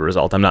give you a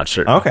result. I'm not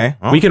sure. Okay.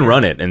 We can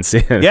run it and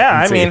see.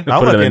 Yeah.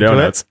 I'll look into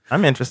notes. it.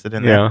 I'm interested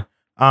in that.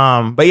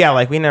 But yeah,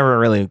 like we never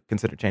really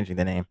considered changing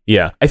the name.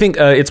 Yeah. I think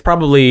it's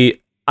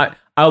probably,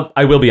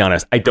 I will be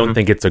honest. I don't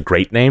think it's a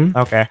great name.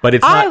 Okay. But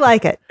it's I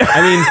like it.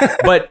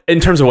 But in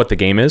terms of what the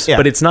game is,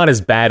 but it's not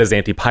as bad as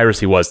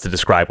Anti-Piracy was to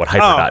describe what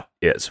Hyperdot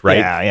is, right?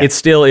 Yeah. It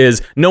still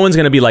is. No one's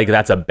going to be like,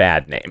 that's a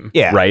bad name.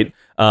 Yeah. Right?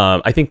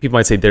 I think people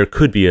might say there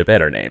could be a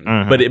better name,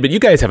 but you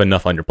guys have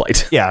enough on your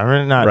plate. Yeah,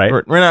 we're not right?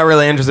 we're not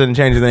really interested in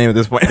changing the name at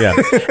this point. Yeah.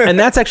 And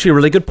that's actually a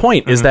really good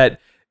point, is that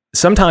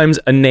sometimes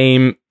a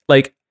name,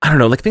 like, I don't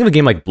know, like think of a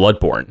game like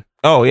Bloodborne.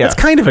 Oh, yeah. It's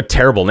kind of a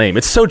terrible name.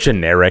 It's so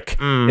generic.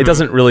 It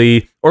doesn't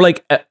really, or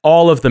like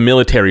all of the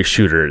military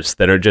shooters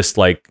that are just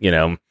like,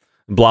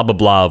 blah, blah,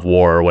 blah of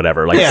war or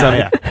whatever. Like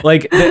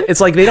like it's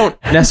like they don't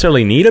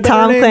necessarily need a better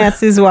Tom name.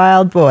 Clancy's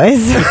Wild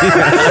Boys.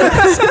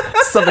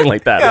 Something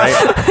like that,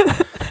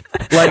 right?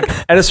 Like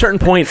at a certain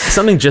point,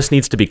 something just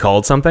needs to be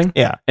called something.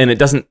 Yeah. And it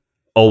doesn't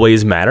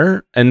always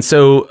matter. And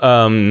so,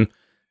 I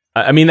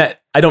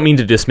don't mean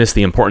to dismiss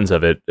the importance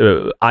of it.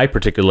 I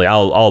particularly,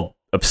 I'll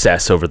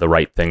obsess over the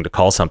right thing to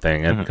call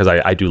something, and because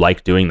I do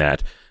like doing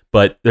that,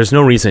 but there's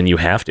no reason you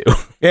have to.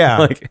 Yeah.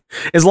 Like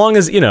as long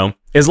as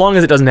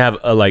it doesn't have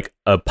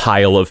a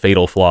pile of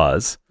fatal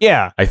flaws.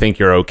 Yeah. I think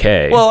you're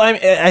okay. Well,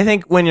 I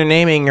think when you're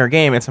naming your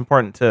game, it's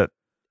important to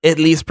at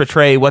least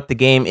portray what the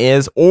game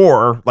is,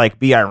 or like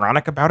be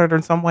ironic about it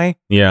in some way.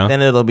 Yeah.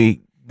 Then it'll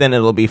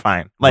be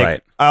fine.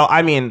 Like,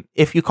 right.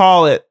 If you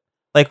call it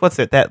like, what's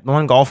it, that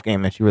one golf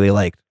game that you really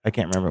liked? I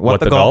can't remember. What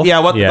the Golf? Yeah,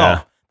 What the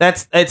Golf.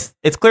 That's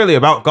it's clearly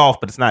about golf,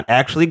 but it's not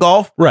actually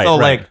golf. Right. So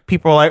right. like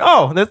people are like,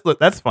 oh,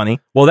 that's funny.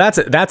 Well, that's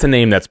a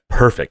name that's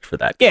perfect for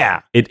that.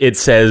 Yeah. It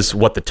says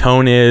what the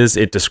tone is.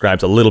 It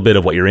describes a little bit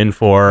of what you're in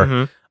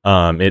for.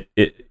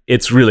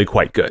 It's really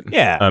quite good.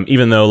 Yeah.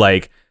 Even though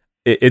like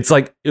it was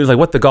like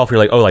what the golf, you're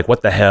like, oh, like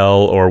what the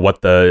hell, or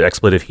what the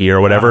expletive here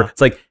or whatever. It's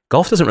like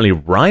golf doesn't really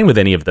rhyme with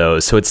any of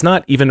those, so it's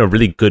not even a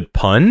really good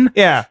pun.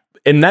 Yeah.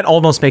 And that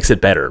almost makes it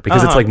better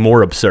because it's like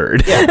more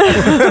absurd.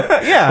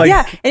 Yeah.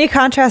 Yeah. And you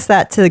contrast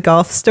that to the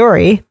Golf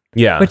Story,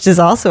 which is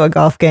also a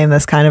golf game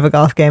that's kind of a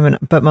golf game,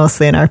 but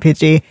mostly an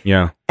RPG.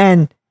 Yeah.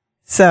 And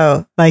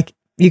so, like,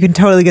 you can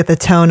totally get the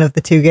tone of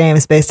the two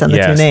games based on the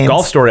two names.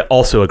 Golf Story,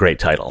 also a great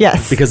title.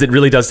 Yes. Because it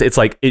really does, it's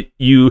like,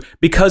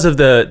 because of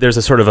there's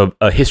a sort of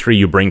a history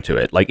you bring to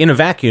it. Like, in a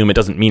vacuum, it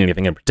doesn't mean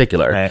anything in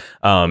particular.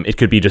 Right. It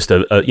could be just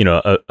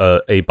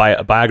a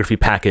biography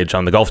package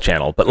on the Golf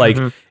Channel, but like,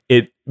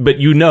 but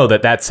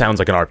that sounds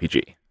like an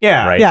RPG.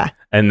 Yeah. Right? Yeah.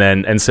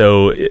 And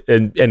so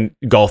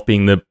golf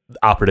being the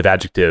operative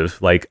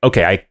adjective, like,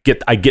 okay,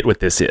 I get what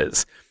this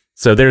is.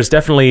 So there's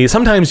definitely,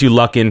 sometimes you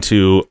luck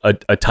into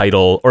a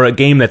title or a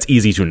game that's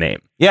easy to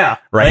name. Yeah.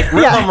 Right. Like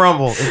Rhythm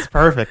Rumble. It's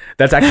perfect.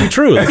 That's actually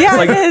true. Yeah,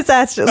 like, it is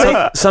actually.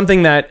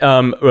 Something that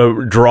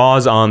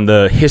draws on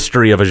the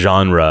history of a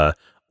genre,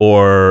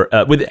 or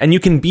and you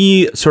can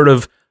be sort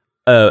of,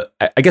 I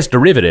guess,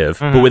 derivative,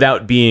 but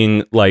without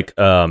being like,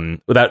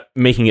 without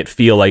making it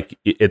feel like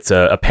it's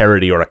a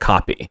parody or a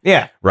copy.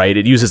 Yeah. Right.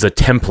 It uses a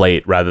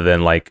template rather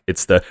than like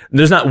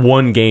there's not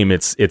one game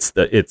it's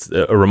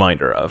a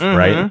reminder of,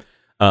 right?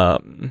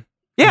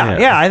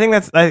 Yeah. I think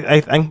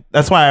I think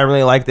that's why I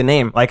really like the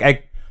name.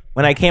 Like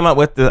when I came up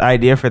with the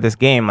idea for this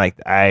game, like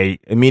I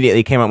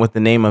immediately came up with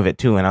the name of it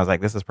too, and I was like,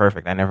 this is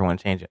perfect. I never want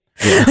to change it.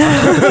 Yeah.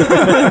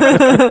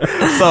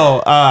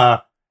 So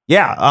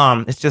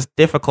it's just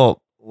difficult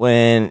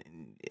when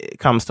it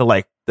comes to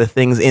like the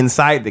things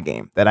inside the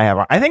game that I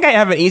have. I think I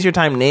have an easier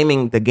time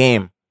naming the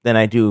game than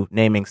I do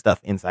naming stuff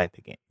inside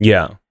the game.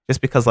 Yeah.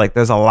 Just because like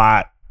there's a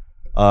lot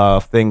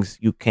of things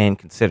you can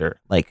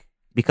consider, like,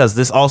 because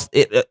this also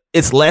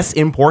it's less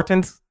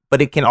important,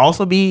 but it can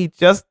also be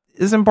just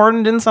as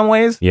important in some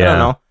ways. Yeah. I don't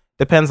know.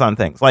 Depends on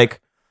things.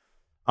 Like,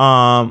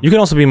 you can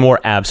also be more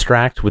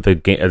abstract with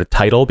the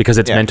title because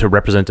it's meant to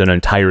represent an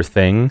entire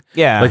thing.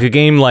 Yeah. Like a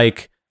game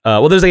like,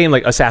 there's a game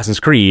like Assassin's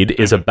Creed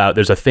is about,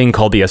 there's a thing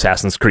called the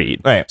Assassin's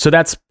Creed. Right. So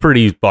that's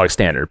pretty bog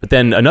standard. But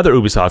then another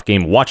Ubisoft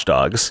game, Watch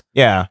Dogs.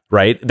 Yeah.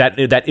 Right.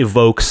 That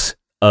evokes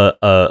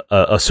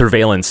a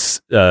surveillance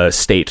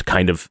state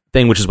kind of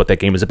thing, which is what that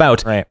game is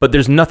about. Right. But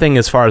there's nothing,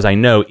 as far as I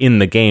know, in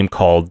the game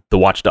called the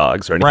Watch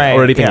Dogs or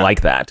anything,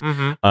 like that.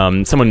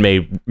 Someone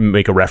may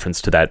make a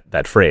reference to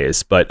that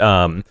phrase, but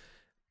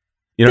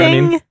you know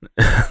Ding. what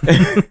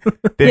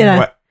I mean?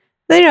 What?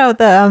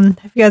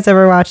 Have you guys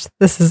ever watched?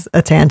 This is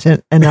a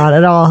tangent and not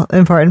at all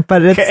important,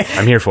 but it's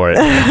I'm here for it.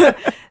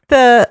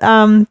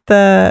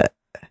 the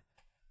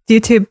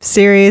YouTube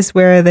series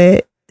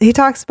where he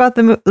talks about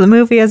the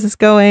movie as it's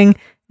going.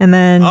 and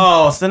then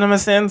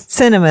CinemaSins.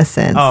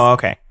 CinemaSins. Oh,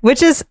 okay.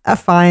 Which is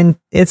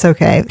it's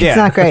okay. It's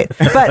not great.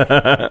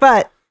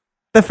 But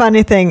the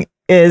funny thing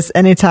is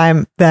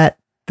anytime that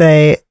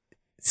they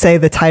say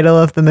the title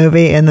of the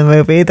movie in the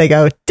movie, they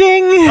go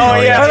ding.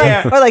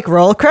 Or like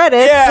roll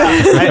credits.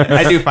 Yeah.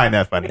 I do find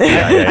that funny.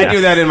 I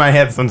do that in my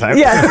head sometimes.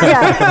 Yes,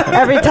 yeah.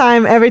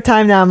 Every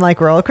time now I'm like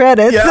roll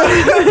credits. Yeah.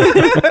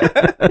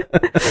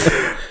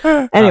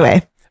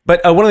 Anyway. But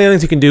one of the other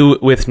things you can do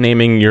with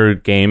naming your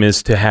game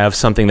is to have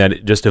something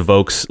that just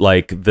evokes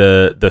like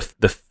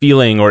the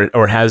feeling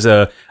or has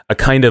a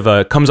kind of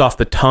a comes off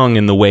the tongue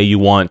in the way you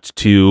want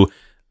to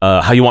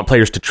how you want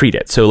players to treat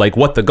it. So like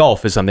What the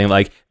Golf is something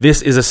like,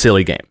 this is a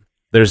silly game.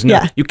 There's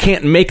no, you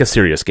can't make a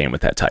serious game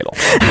with that title,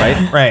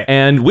 right? Right.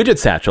 And Widget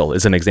Satchel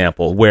is an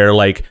example where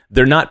like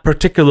they're not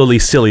particularly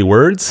silly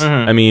words.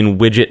 Mm-hmm. I mean,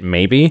 widget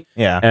maybe,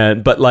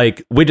 but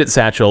like Widget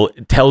Satchel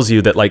tells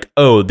you that like,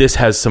 oh, this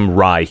has some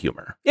wry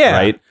humor,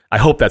 right? I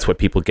hope that's what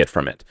people get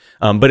from it.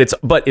 But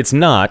it's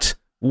not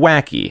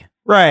wacky,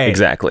 right?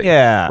 Exactly,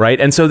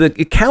 right. And so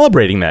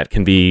calibrating that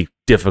can be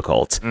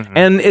difficult,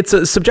 and it's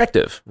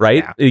subjective,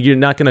 right? Yeah. You're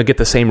not going to get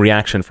the same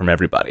reaction from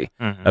everybody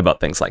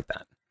about things like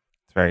that.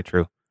 It's very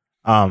true.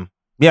 But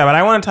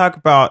I want to talk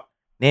about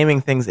naming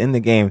things in the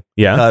game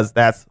because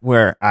that's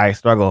where I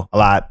struggle a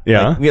lot.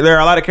 Like, there are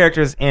a lot of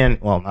characters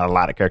not a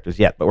lot of characters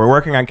yet, but we're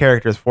working on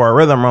characters for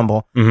Rhythm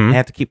Rumble. I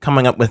have to keep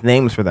coming up with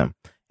names for them,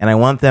 and I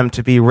want them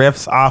to be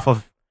riffs off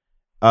of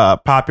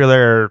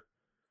popular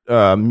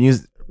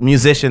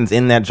musicians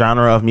in that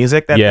genre of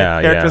music that the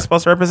character is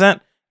supposed to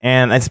represent.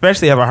 And I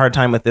especially have a hard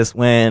time with this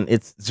when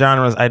it's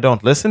genres I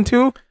don't listen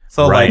to.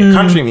 So like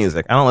country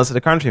music, I don't listen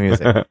to country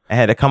music. I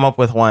had to come up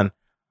with one.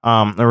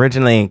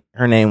 Originally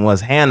her name was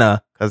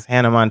Hannah because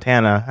Hannah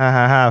Montana, ha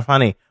ha ha,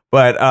 funny.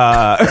 But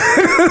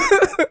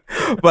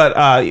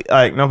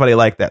like nobody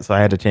liked that, so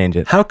I had to change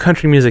it. How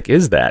country music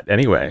is that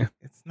anyway?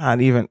 It's not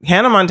even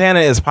Hannah Montana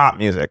is pop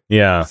music.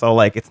 Yeah. So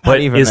like it's not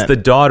even. It's the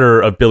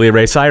daughter of Billy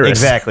Ray Cyrus.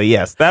 Exactly.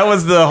 Yes, that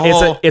was the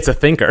whole. It's a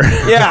thinker.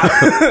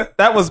 Yeah,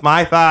 that was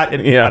my thought.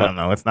 And I don't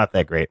know. It's not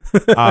that great.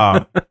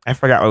 I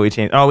forgot what we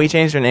changed. Oh, we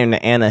changed her name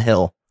to Anna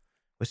Hill,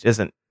 which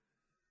isn't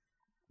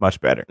much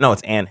better. No,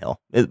 it's Ann Hill.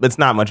 It's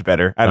not much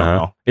better. I don't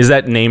know. Is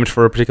that named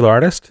for a particular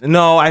artist?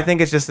 No, I think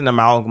it's just an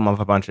amalgam of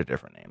a bunch of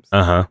different names.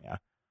 Yeah,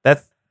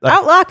 that's like,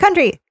 Outlaw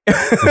Country.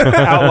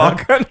 Outlaw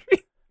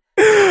Country.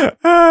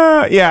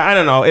 I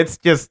don't know. It's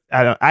just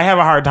I have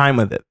a hard time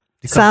with it.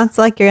 Sounds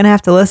like you're gonna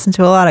have to listen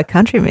to a lot of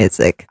country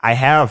music. I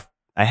have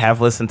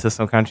listened to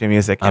some country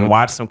music and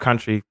watched some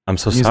country. I'm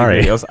so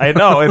sorry. Videos. I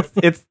know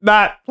it's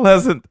not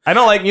pleasant. I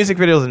don't like music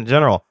videos in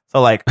general.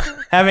 So like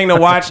having to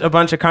watch a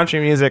bunch of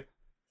country music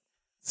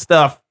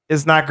stuff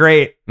is not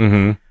great.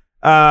 Could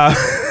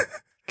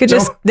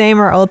just name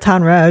her Old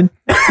Town Road.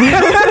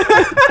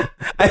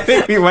 I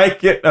think we might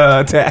get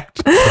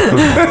attacked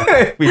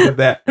if we did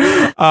that.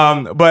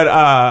 I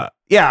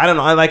don't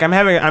know.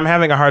 I'm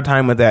having a hard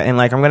time with that, and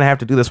like I'm gonna have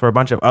to do this for a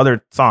bunch of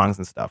other songs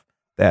and stuff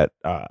that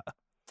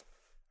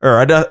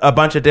or a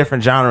bunch of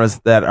different genres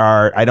that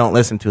I don't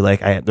listen to.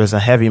 Like there's a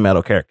heavy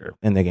metal character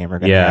in the game. We're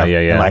gonna have,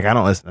 and like I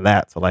don't listen to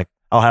that, so like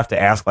I'll have to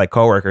ask like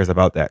coworkers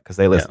about that because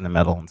they listen to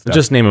metal and stuff.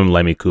 Just name him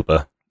Lemmy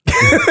Koopa.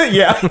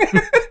 Yeah.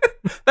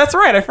 That's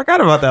right. I forgot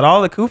about that.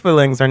 All the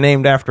Koopalings are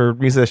named after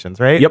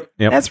musicians, right? Yep.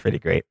 That's pretty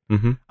great.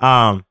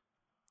 But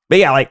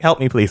yeah, like help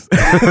me, please.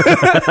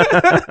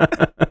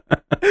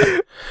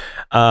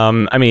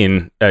 I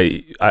mean,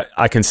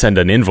 I can send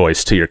an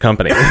invoice to your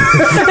company. Well,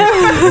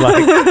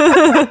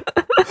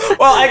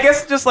 I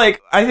guess just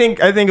like I think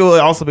it will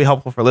also be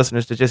helpful for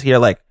listeners to just hear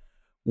like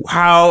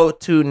how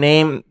to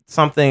name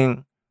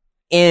something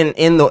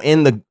in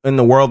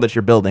the world that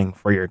you're building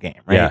for your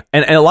game, right? Yeah,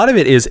 and a lot of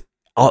it is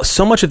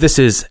so much of this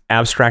is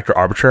abstract or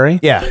arbitrary.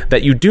 Yeah,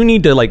 that you do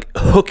need to like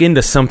hook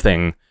into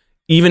something,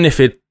 even if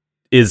it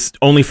is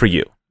only for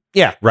you.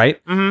 Yeah. Right.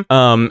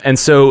 And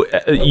so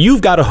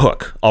you've got a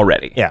hook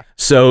already. Yeah.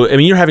 So I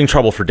mean, you're having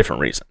trouble for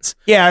different reasons.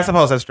 Yeah, I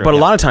suppose that's true. But a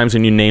lot of times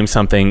when you name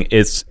something,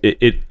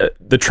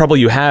 the trouble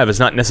you have is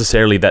not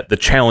necessarily that the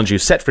challenge you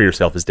set for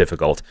yourself is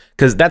difficult,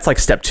 because that's like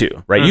step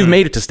 2, right? You've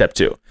made it to step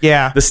 2.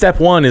 Yeah. The step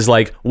 1 is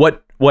like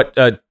what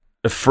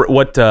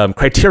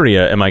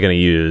criteria am I going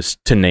to use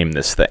to name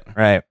this thing?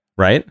 Right.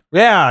 Right.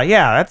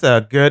 Yeah. That's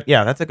a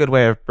good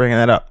way of bringing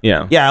that up.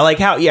 Yeah. Yeah. Like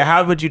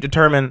how would you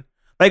determine?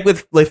 Like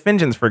with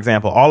Fingens, for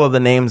example, all of the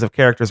names of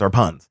characters are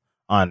puns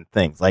on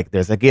things. Like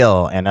there's a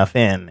Gil and a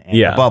Finn and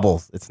a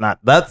Bubbles. It's not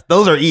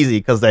those are easy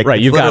because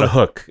like you've got a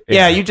hook.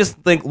 Yeah, you just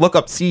look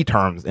up sea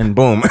terms and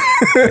boom.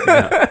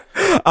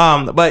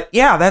 But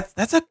yeah,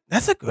 that's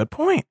a good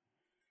point.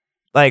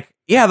 Like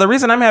the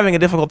reason I'm having a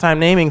difficult time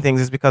naming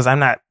things is because I'm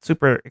not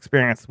super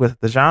experienced with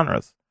the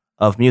genres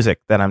of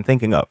music that I'm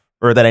thinking of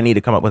or that I need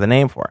to come up with a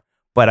name for.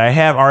 But I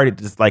have already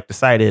just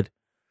decided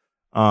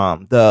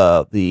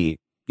the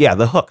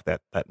hook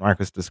that Mark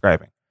was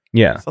describing.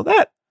 Yeah. So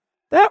that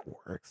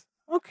works.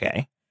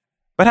 Okay.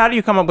 But how do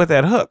you come up with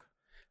that hook?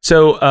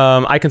 So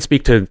I can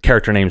speak to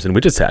character names in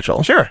Widget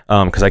Satchel. Sure.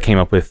 Because I came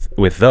up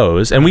with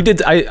those, and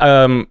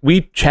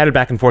we chatted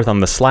back and forth on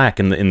the Slack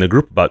in the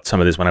group about some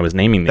of this when I was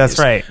naming these. That's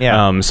right.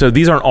 Yeah. So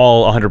these aren't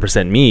all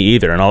 100% me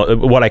either,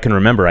 and what I can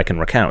remember I can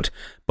recount.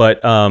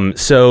 But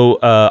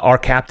our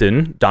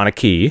captain Donna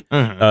Key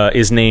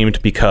is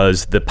named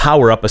because the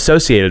power up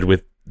associated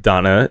with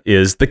Donna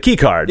is the key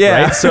card.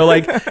 Yeah. Right. So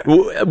like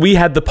we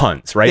had the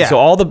puns. Right. Yeah. So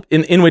all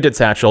in Widget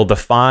Satchel, the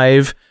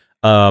 5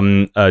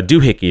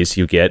 doohickeys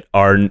you get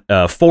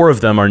are 4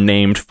 of them are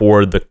named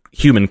for the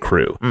human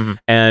crew,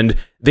 and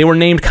they were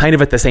named kind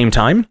of at the same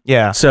time.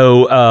 Yeah.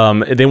 So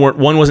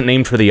one wasn't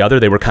named for the other;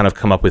 they were kind of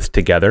come up with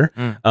together.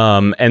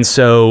 And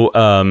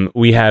so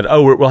we had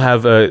we'll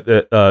have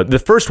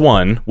the first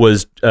one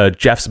was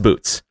Jeff's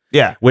Boots.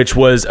 Yeah. Which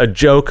was a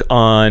joke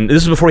on.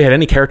 This was before we had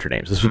any character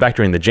names. This was back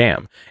during the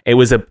jam. It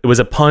was a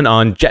pun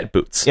on jet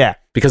boots. Yeah.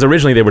 Because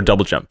originally they were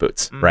double jump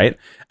boots, right?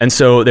 And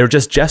so they were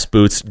just Jeff's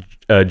Boots,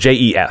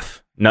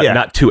 JEF,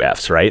 not 2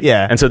 Fs, right?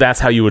 Yeah. And so that's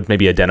how you would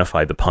maybe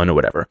identify the pun or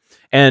whatever.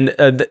 And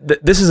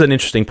this is an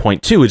interesting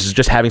point too, which is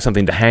just having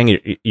something to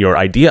hang your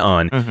idea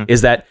on.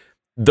 Is that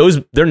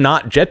they're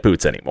not jet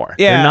boots anymore.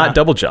 Yeah. They're not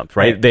double jump,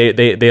 right?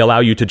 They allow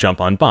you to jump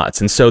on bots.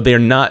 And so they're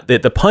not,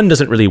 the pun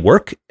doesn't really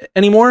work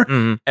anymore.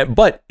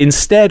 But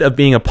instead of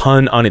being a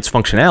pun on its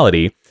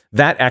functionality,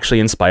 that actually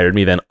inspired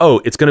me then,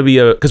 it's going to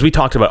be because we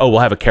talked about, we'll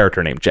have a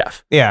character named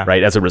Jeff. Yeah.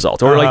 Right, as a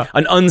result. Or like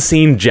an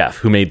unseen Jeff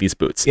who made these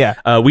boots. Yeah.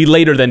 We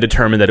later then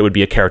determined that it would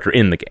be a character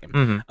in the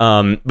game.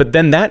 But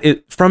then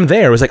from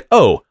there, it was like,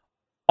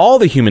 all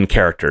the human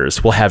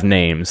characters will have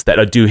names that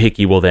a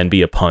doohickey will then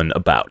be a pun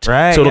about.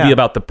 Right, so it'll be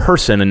about the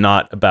person and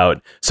not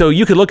about... So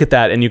you could look at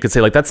that and you could say,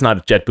 like, that's not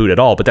a jet boot at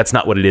all, but that's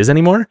not what it is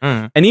anymore.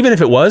 And even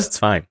if it was, it's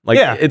fine. Like,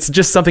 it's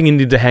just something you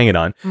need to hang it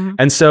on.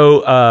 And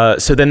so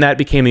then that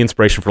became the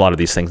inspiration for a lot of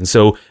these things. And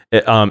so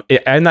I'm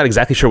not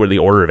exactly sure what the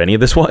order of any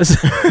of this was,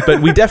 but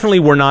we definitely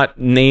were not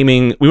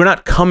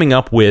coming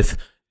up with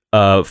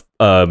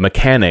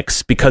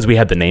mechanics because we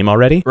had the name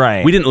already.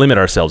 Right. We didn't limit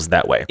ourselves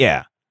that way.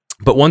 Yeah.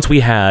 But once we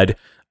had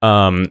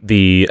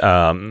the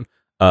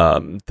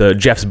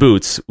Jeff's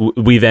Boots,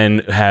 we then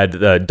had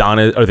the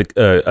Donna or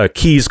the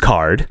keys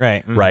card,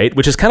 right,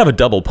 which is kind of a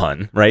double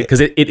pun, right? Because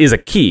it is a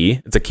key,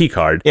 it's a key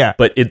card,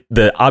 but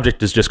the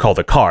object is just called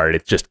a card.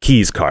 It's just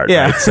keys card,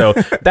 right? So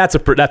that's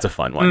a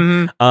fun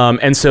one.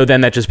 And so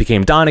then that just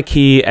became Donna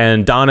Key,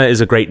 and Donna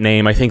is a great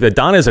name. I think that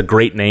Donna is a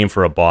great name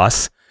for a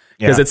boss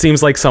because it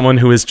seems like someone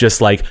who is just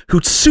like who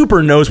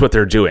super knows what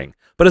they're doing,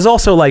 but it's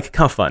also like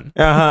kind of fun,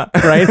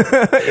 right?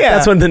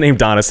 That's what the name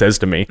Donna says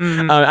to me.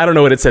 I don't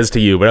know what it says to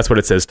you, but that's what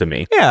it says to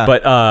me. Yeah.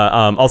 But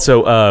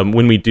also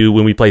when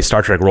we play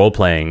Star Trek role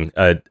playing,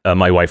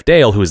 my wife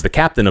Dale, who is the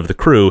captain of the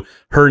crew,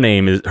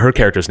 her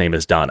character's name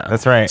is Donna.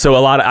 That's right. So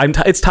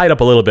it's tied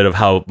up a little bit of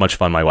how much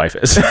fun my wife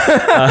is,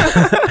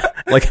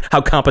 like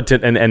how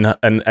competent and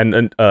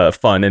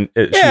fun and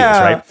she is,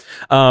 right?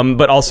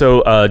 But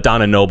also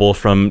Donna Noble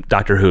from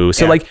Doctor Who.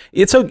 So like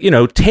it's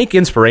take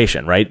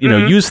inspiration, right?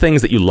 Use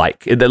things that you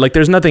like. Like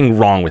there's nothing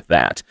wrong with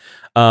that.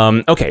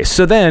 Okay,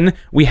 so then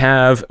we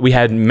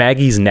had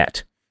Maggie's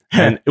Net,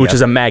 which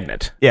is a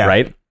magnet,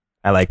 right?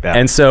 I like that.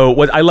 And so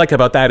what I like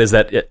about that is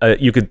that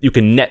you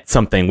can net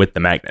something with the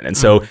magnet, and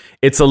so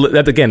it's a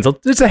bit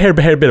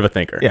of a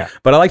thinker. Yeah.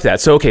 But I like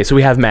that. So okay, so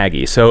we have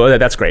Maggie. So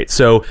that's great.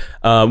 So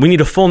we need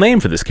a full name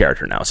for this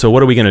character now. So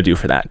what are we going to do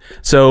for that?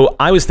 So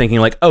I was thinking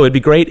like, it'd be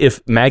great if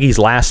Maggie's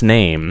last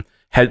name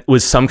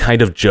was some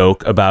kind of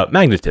joke about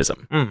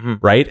magnetism,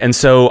 right? And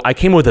so I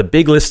came up with a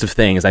big list of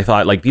things. I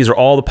thought, like, these are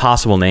all the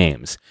possible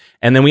names.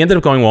 And then we ended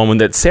up going one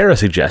that Sarah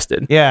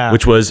suggested,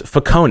 which was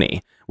Feconi,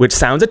 which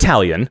sounds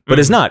Italian, but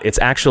is not. It's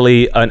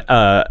actually it's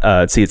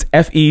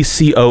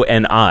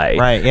Feconi.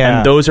 Right, yeah.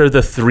 And those are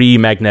the 3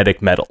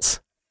 magnetic metals.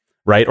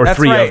 Right? Or That's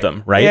 3 right. of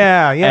them, right?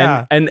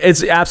 Yeah. And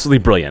it's absolutely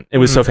brilliant. It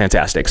was so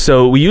fantastic.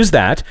 So we used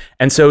that.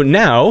 And so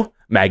now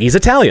Maggie's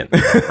Italian,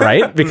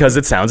 right? Because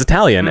it sounds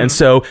Italian. And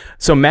so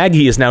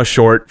Maggie is now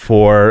short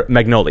for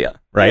Magnolia,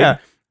 right? Yeah.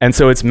 And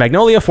so it's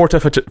Magnolia Forte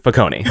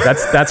Feconi.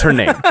 That's her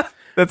name.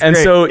 That's and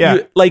great. So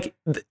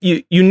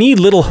you need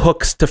little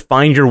hooks to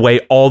find your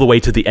way all the way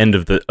to the end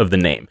of the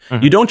name.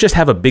 You don't just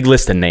have a big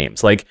list of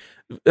names. Like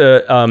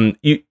I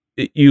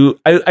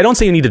don't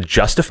say you need to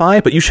justify,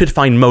 but you should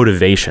find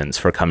motivations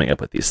for coming up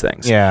with these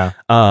things. Yeah.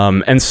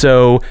 And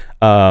so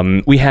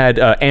we had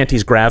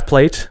Auntie's Grav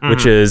Plate,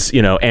 which is,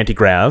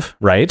 anti-grav,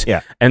 right?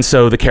 Yeah. And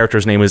so the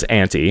character's name was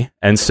Auntie.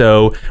 And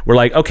so we're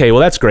like, okay,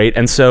 well, that's great.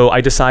 And so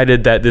I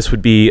decided that this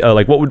would be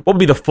what would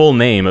be the full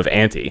name of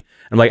Auntie?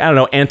 I'm like, I don't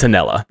know,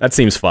 Antonella. That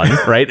seems fun,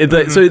 right?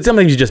 So it's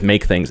sometimes you just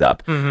make things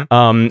up.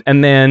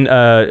 And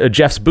then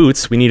Jeff's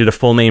Boots, we needed a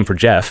full name for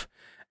Jeff.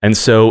 And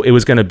so it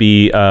was going to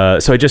be,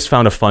 so I just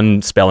found a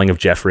fun spelling of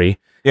Jeffrey.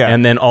 Yeah.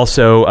 And then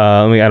also,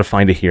 we got to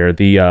find it here.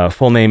 The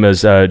full name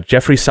is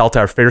Jeffrey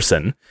Saltar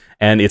Ferson,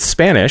 and it's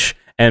Spanish,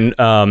 and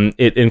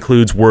it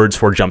includes words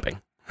for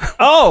jumping.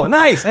 Oh,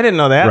 nice. I didn't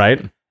know that.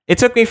 Right? It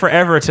took me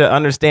forever to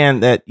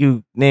understand that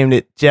you named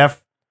it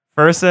Jeff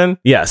Ferson.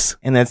 Yes.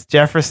 And that's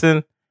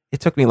Jefferson. It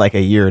took me like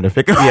a year to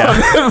pick up on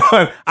this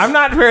one. I'm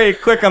not very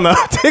quick on the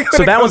uptake.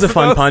 So that was a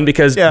fun pun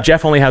because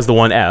Jeff only has the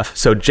one F.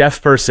 So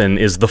Jefferson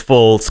is the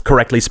full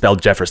correctly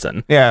spelled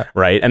Jefferson. Yeah.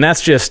 Right. And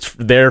that's just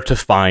there to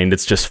find.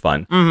 It's just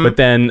fun. But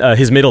then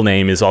his middle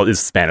name is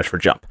Spanish for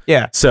jump.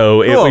 Yeah.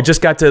 So we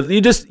just got to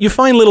you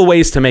find little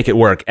ways to make it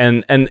work.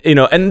 And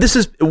this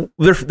is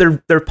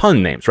they're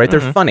pun names, right?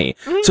 They're funny.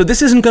 So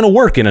this isn't going to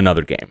work in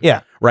another game.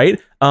 Yeah.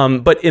 Right.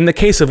 But in the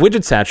case of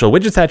Widget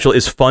Satchel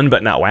is fun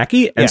but not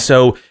wacky. And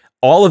so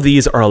all of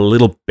these are a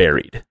little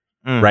buried,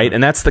 right?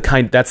 And that's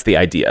the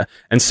idea.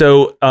 And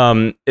so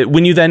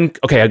when you then,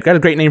 okay, I've got a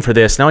great name for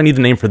this. Now I need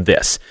the name for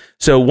this.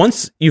 So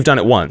once you've done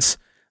it once,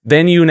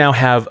 then you now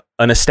have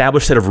an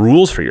established set of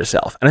rules for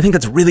yourself. And I think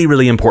that's really,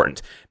 really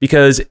important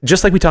because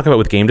just like we talk about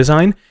with game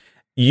design,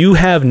 you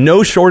have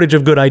no shortage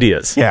of good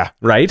ideas. Yeah.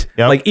 Right?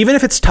 Yep. Like, even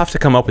if it's tough to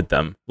come up with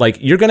them, like,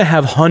 you're going to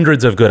have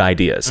hundreds of good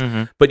ideas,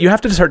 but you have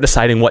to start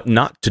deciding what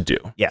not to do.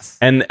 Yes.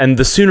 And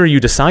the sooner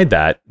you decide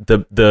that,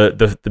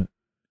 the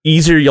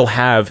easier you'll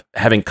have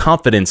having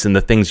confidence in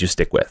the things you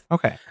stick with.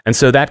 Okay. And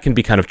so that can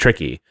be kind of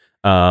tricky.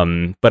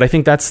 But I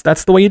think that's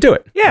the way you do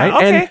it. Yeah. Right?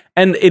 Okay.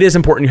 And it is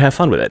important you have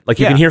fun with it. Like,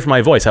 you can hear from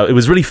my voice how it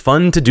was really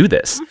fun to do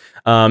this.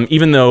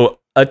 Even though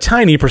a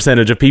tiny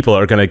percentage of people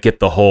are going to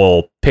get the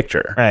whole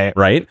picture.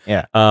 Right.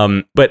 Yeah.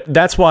 But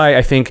that's why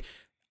I think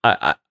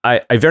I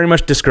very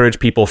much discourage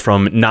people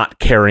from not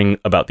caring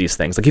about these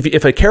things. Like,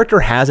 if a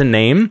character has a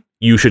name,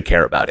 you should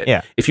care about it.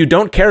 Yeah. If you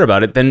don't care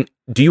about it, then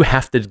do you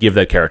have to give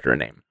that character a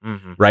name?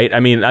 Right? I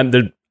mean,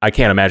 I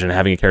can't imagine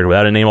having a character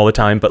without a name all the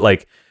time, but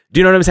like, do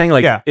you know what I'm saying?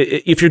 Like,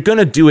 if you're going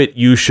to do it,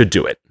 you should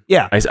do it.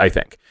 Yeah. I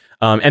think.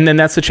 And then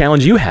that's the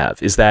challenge you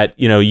have, is that,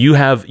 you've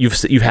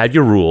had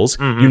your rules,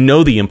 you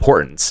know the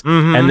importance,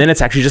 and then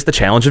it's actually just the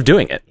challenge of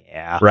doing it.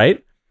 Yeah.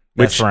 Right?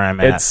 That's where I'm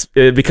at. It's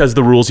because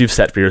the rules you've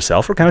set for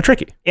yourself are kind of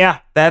tricky. Yeah,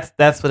 that's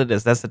what it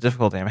is. That's the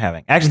difficulty I'm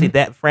having. Actually,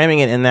 that framing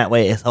it in that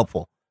way is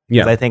helpful.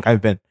 Yeah. I think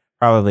I've been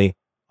probably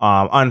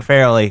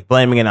unfairly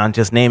blaming it on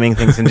just naming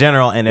things in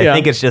general, and I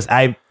think it's just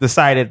I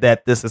decided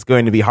that this is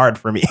going to be hard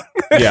for me.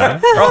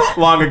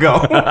 Long ago,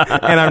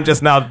 and I'm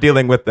just now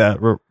dealing with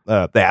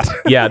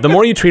that. Yeah, the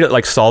more you treat it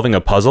like solving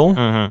a puzzle,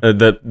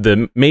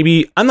 the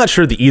maybe, I'm not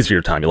sure the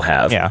easier time you'll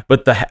have. Yeah.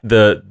 But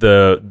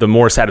the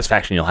more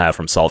satisfaction you'll have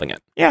from solving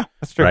it. Yeah,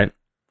 that's true. Right.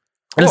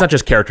 And it's not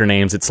just character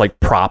names; it's like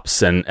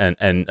props and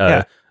in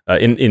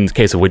the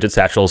case of Widget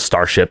Satchel,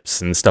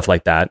 starships and stuff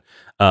like that.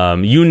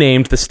 You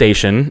named the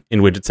station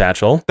in Widget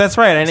Satchel. That's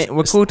right. I named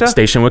Wakuta.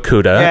 Station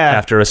Wakuta,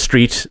 after a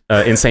street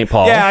in St.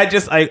 Paul. Yeah,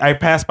 I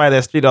pass by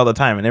that street all the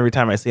time, and every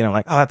time I see it, I'm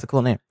like, oh, that's a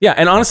cool name. Yeah,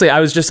 and honestly, I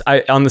was just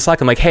on the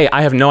Slack, I'm like, hey,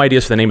 I have no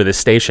ideas for the name of this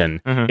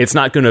station. It's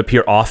not going to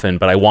appear often,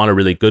 but I want a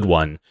really good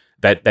one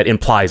that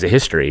implies a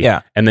history.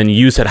 Yeah. And then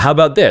you said, how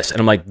about this? And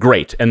I'm like,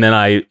 great. And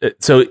then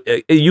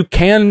you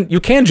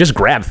can just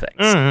grab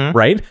things,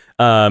 right?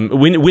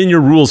 When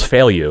your rules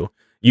fail you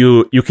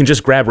can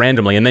just grab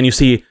randomly, and then you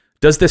see,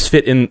 does this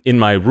fit in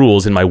my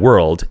rules, in my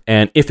world?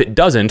 And if it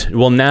doesn't,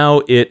 well,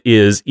 now it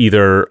is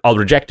either I'll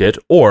reject it,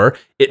 or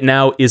it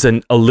now is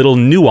a little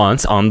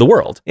nuance on the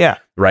world. Yeah.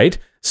 Right?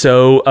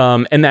 So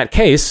in that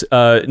case,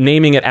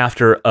 naming it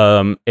after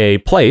a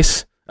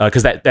place,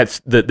 because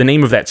that's the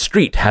name of that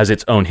street has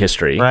its own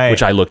history,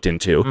 which I looked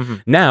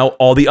into. Now,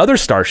 all the other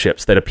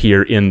starships that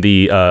appear in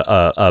the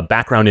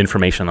background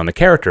information on the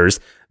characters,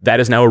 that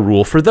is now a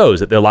rule for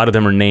those. A lot of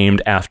them are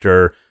named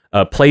after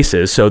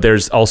places. So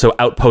there's also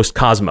Outpost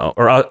Cosmo,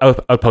 or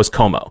Outpost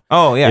Como.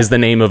 Oh, yeah. Is the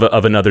name of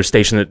another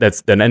station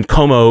and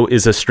Como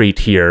is a street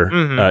here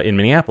in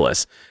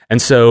Minneapolis.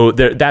 And so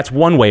that's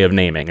one way of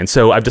naming. And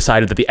so I've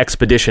decided that the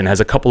expedition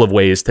has a couple of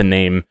ways to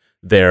name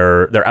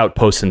their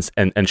outposts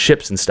and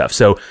ships and stuff.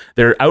 So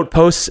their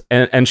outposts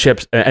and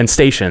ships and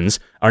stations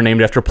are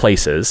named after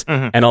places,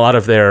 and a lot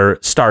of their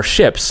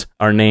starships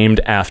are named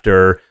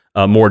after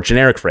more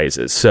generic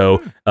phrases.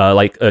 So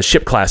like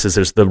ship classes,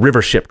 there's the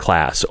River Ship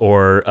class,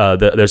 or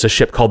there's a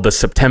ship called the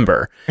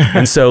September.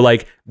 And so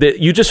like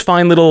you just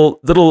find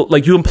little,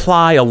 like, you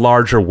imply a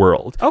larger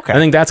world. Okay. I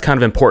think that's kind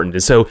of important.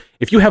 And so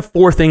if you have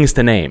 4 things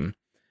to name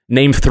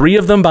 3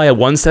 of them by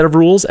one set of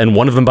rules and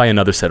 1 of them by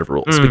another set of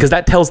rules, because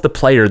that tells the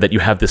player that you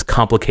have this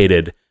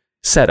complicated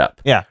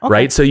setup. Yeah. Okay.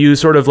 Right. So you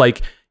sort of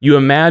like, you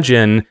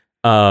imagine,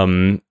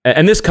 and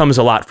this comes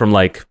a lot from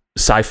like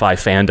sci-fi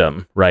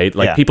fandom, right?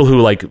 Like people who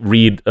like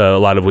read a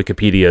lot of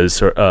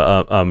Wikipedias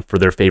or for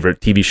their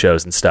favorite TV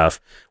shows and stuff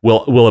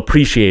will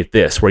appreciate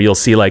this, where you'll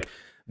see like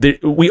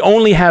we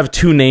only have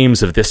 2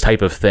 names of this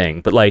type of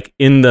thing, but like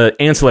in the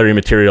ancillary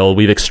material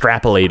we've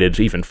extrapolated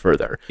even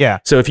further. Yeah.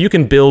 So if you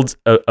can build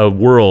a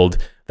world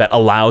that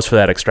allows for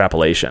that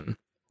extrapolation,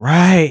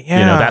 right?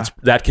 Yeah.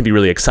 That can be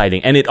really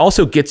exciting, and it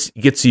also gets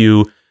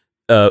you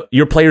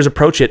your players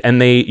approach it,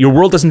 and your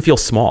world doesn't feel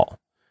small.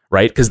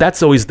 Right? Because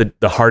that's always the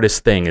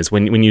hardest thing, is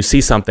when you see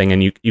something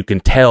and you can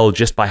tell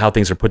just by how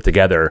things are put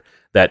together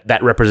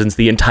that represents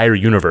the entire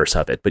universe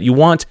of it. But you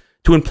want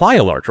to imply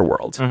a larger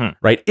world,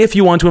 right? If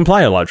you want to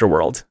imply a larger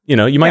world, you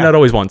might not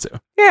always want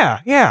to. Yeah.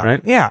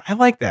 Right? Yeah. I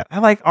like that. I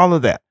like all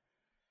of that.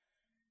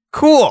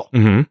 Cool.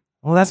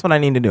 Well, that's what I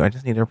need to do. I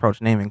just need to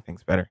approach naming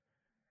things better.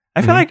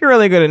 I feel like you're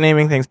really good at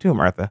naming things too,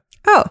 Martha.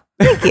 Oh,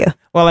 thank you.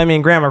 Well, I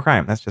mean, Grammar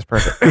Crime. That's just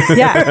perfect.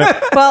 Yeah.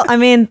 Well, I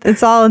mean,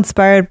 it's all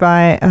inspired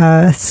by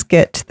a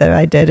skit that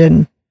I did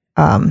in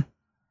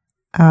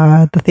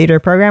the theater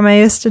program I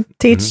used to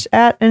teach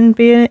at and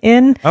be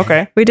in.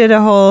 Okay. We did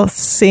a whole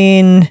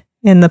scene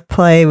in the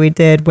play we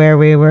did where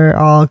we were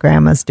all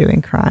grandmas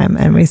doing crime,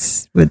 and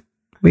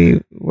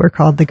we were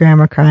called the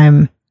Grammar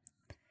Crime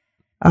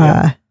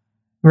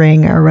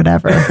ring or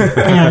whatever.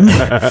 And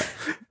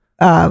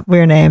we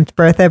were named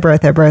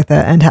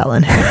Bertha, and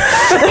Helen.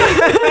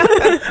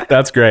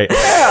 That's great.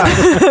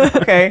 Yeah.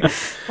 Okay.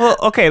 Well,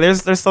 okay.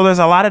 There's a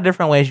lot of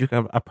different ways you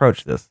can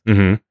approach this.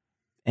 Mm-hmm.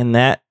 And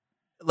that,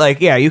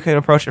 like, yeah, you can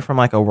approach it from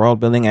like a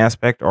world building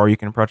aspect, or you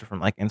can approach it from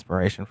like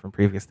inspiration from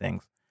previous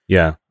things.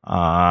 Yeah.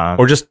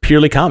 Or just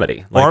purely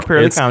comedy. Or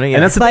purely comedy. Yeah.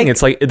 And that's the thing.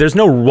 It's like there's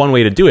no one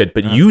way to do it,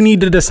 but you need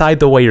to decide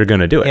the way you're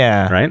going to do it.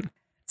 Yeah. Right?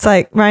 It's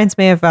like, reminds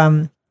me of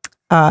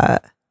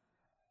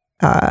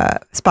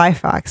Spy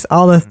Fox.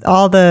 All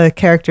the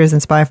characters in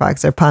Spy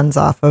Fox are puns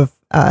off of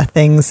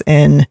things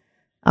in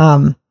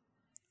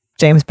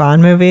James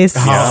Bond movies.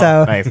 Oh,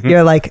 so nice.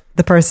 you're like,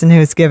 the person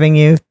who's giving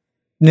you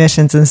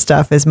missions and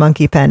stuff is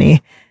Monkey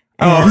Penny.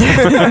 And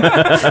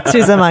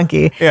she's a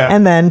monkey. Yeah.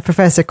 And then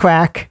Professor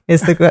Quack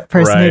is the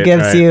person who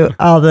gives you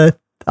all the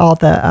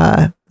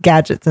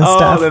gadgets and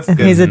stuff. That's and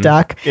good. he's a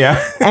duck. Yeah.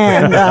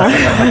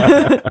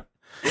 And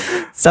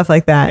stuff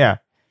like that. Yeah.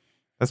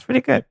 That's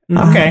pretty good.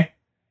 Mhm. Okay.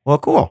 Well,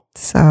 cool.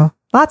 So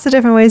lots of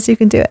different ways you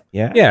can do it.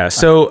 Yeah. Yeah.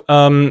 So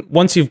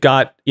once you've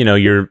got,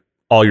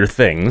 all your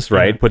things,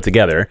 right, put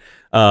together,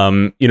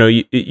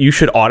 you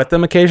should audit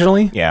them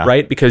occasionally. Yeah.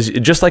 Right. Because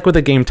just like with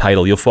a game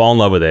title, you'll fall in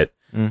love with it.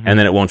 Mhm. And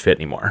then it won't fit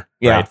anymore,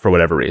 Yeah. right? For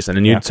whatever reason,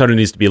 and you sort of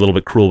needs to be a little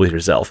bit cruel with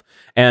yourself.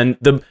 And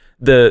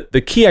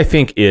the key, I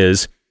think,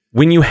 is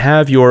when you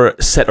have your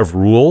set of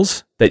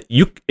rules that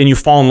you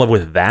fall in love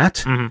with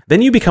that,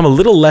 then you become a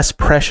little less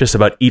precious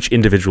about each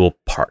individual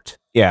part,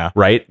 Yeah.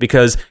 right?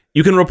 Because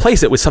you can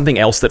replace it with something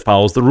else that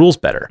follows the rules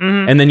better,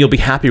 and then you'll be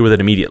happy with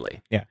it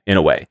immediately. Yeah. In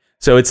a way.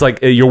 So it's like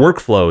your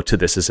workflow to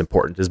this is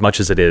important as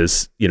much as it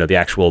is, the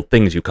actual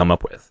things you come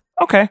up with,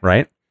 Okay.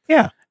 right?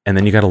 Yeah. And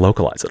then you got to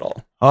localize it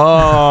all.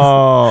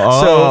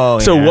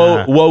 So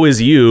yeah. woe is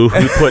you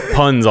who put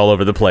puns all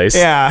over the place.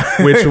 Yeah.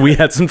 Which we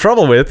had some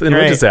trouble with in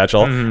Right. Witch's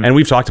Satchel, Mhm. and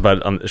we've talked about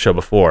it on the show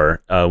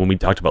before when we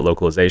talked about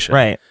localization.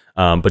 Right.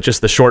 But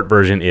just the short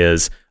version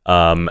is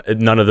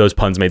none of those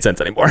puns made sense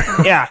anymore.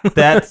 Yeah.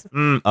 That's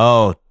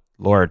oh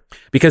Lord.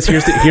 Because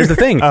here's the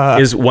thing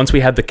is once we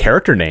had the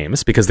character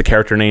names, because the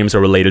character names are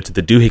related to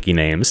the doohickey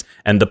names,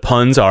 and the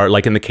puns are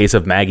like in the case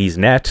of Maggie's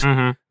Net,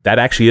 that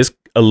actually is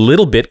a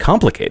little bit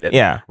complicated.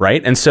 Yeah.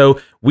 Right. And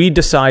so we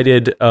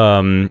decided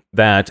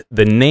that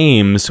the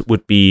names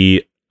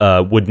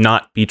would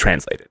not be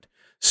translated.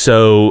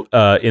 So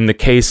in the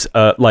case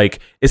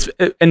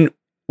and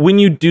when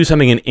you do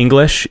something in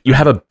English, you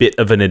have a bit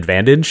of an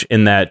advantage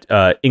in that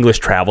English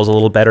travels a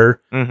little better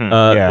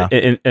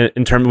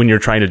in terms when you're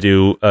trying to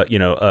do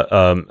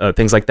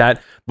things like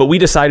that. But we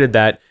decided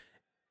that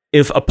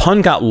if a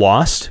pun got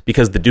lost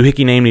because the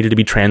doohickey name needed to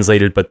be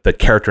translated, but the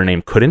character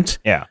name couldn't,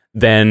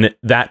 then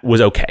that was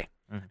okay.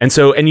 And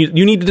so, and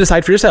you need to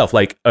decide for yourself,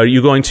 like, are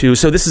you going to?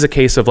 So this is a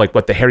case of like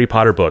what the Harry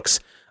Potter books.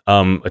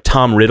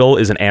 Tom Riddle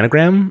is an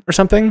anagram or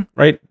something,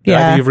 right?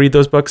 Yeah. Either you've read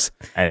those books.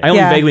 I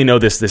only vaguely know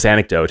this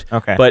anecdote.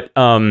 Okay. But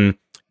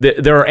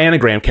there are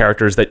anagram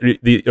characters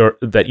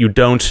that you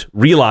don't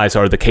realize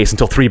are the case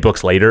until 3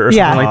 books later or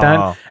something like Oh.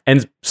 that.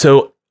 And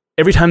so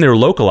every time they were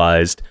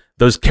localized,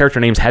 those character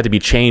names had to be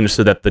changed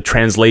so that the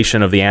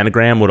translation of the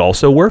anagram would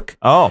also work.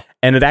 Oh.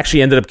 And it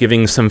actually ended up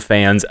giving some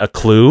fans a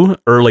clue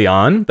early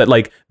on that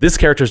like this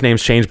character's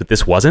name's changed, but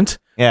this wasn't.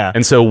 Yeah.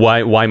 And so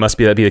why must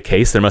that be the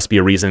case? There must be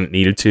a reason it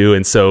needed to.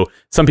 And so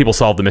some people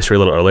solved the mystery a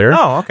little earlier.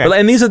 Oh, okay.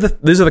 And these are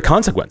the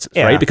consequences,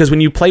 Yeah. right? Because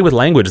when you play with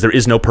language, there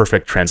is no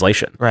perfect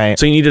translation. Right.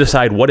 So you need to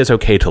decide what is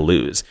okay to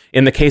lose.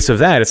 In the case of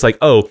that, it's like,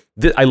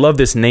 I love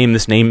this name.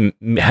 This name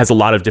has a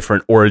lot of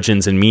different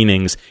origins and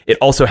meanings. It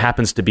also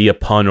happens to be a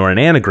pun or an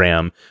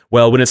anagram.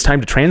 Well, when it's time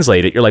to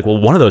translate it, you're like, well,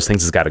 one of those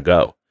things has got to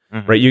go.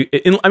 Right.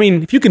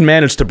 If you can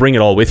manage to bring it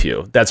all with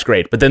you, that's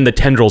great. But then the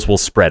tendrils will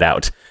spread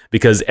out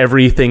because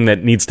everything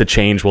that needs to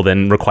change will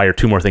then require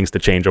 2 more things to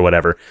change or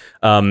whatever.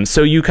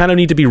 So you kind of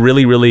need to be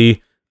really,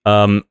 really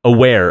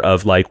aware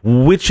of like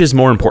which is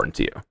more important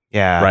to you.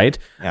 Yeah. Right.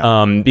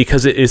 Yeah.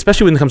 Because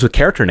especially when it comes with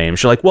character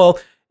names, you're like, well,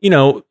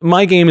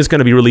 my game is going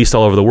to be released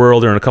all over the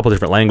world or in a couple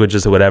different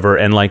languages or whatever.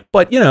 And like,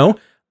 but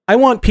I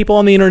want people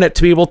on the internet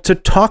to be able to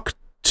talk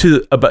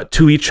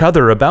to each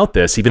other about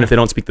this, even if they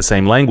don't speak the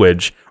same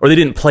language or they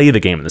didn't play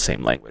the game in the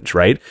same language,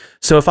 right?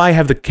 So if I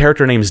have the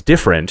character names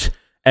different,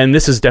 and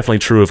this is definitely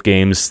true of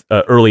games,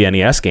 early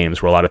NES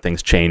games, where a lot of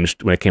things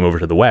changed when it came over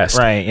to the West.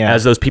 Right, yeah.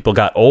 As those people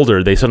got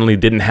older, they suddenly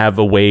didn't have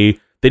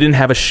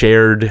a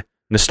shared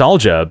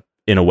nostalgia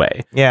in a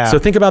way. Yeah. So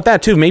think about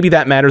that too. Maybe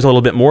that matters a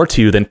little bit more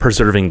to you than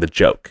preserving the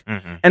joke.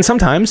 And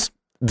sometimes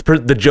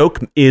the joke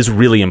is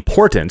really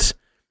important,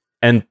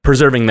 and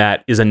preserving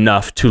that is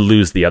enough to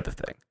lose the other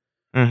thing.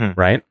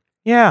 Right?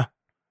 Yeah.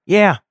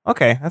 Yeah.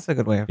 Okay. That's a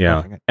good way of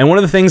putting it. And one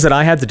of the things that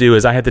I had to do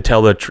is I had to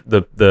tell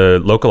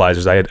the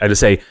localizers, I had to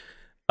say,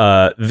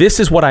 this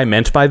is what I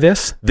meant by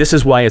this. This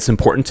is why it's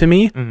important to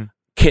me.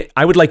 Mm-hmm.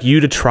 I would like you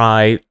to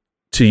try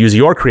to use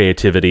your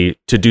creativity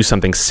to do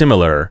something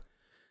similar.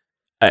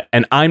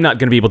 And I'm not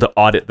going to be able to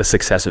audit the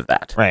success of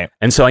that. Right.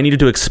 And so I needed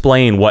to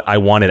explain what I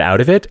wanted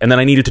out of it. And then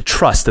I needed to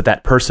trust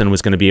that person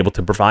was going to be able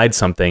to provide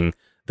something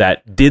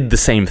that did the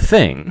same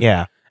thing.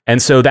 Yeah.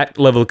 And so that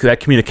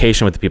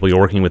communication with the people you're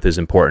working with is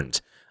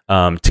important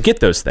to get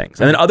those things.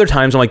 And then other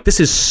times I'm like,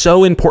 this is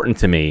so important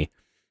to me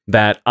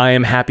that I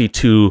am happy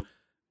to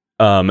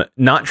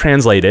not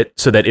translate it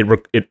so that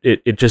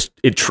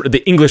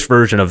the English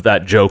version of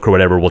that joke or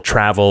whatever will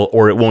travel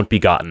or it won't be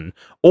gotten,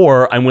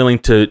 or I'm willing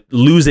to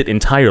lose it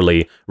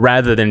entirely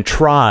rather than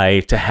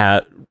try to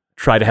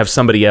have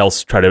somebody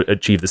else try to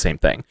achieve the same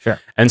thing. Sure.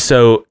 And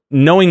so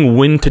knowing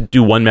when to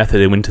do one method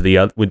and when to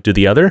do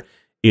the other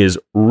is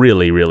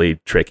really, really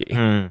tricky,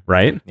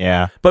 right?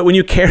 Yeah. But when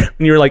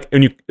you're like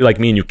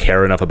me and you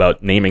care enough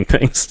about naming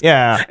things,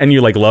 yeah, and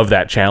you like love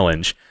that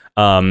challenge.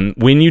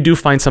 When you do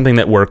find something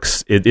that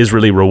works, it is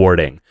really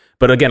rewarding.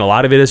 But again, a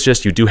lot of it is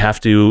just you do have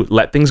to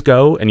let things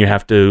go, and you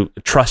have to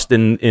trust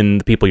in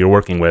the people you're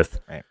working with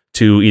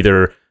to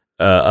either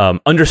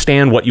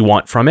understand what you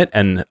want from it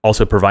and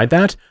also provide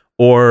that,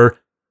 or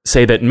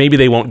say that maybe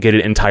they won't get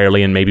it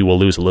entirely, and maybe we'll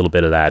lose a little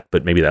bit of that,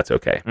 but maybe that's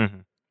okay,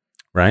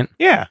 right?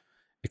 Yeah,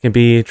 it can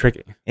be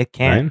tricky. It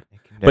can.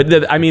 Right? But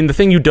the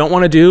thing you don't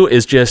want to do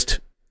is just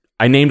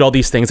I named all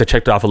these things, I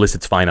checked off a list,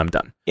 it's fine, I'm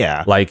done.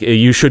 Yeah, like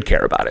you should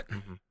care about it.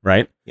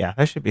 Right? Yeah,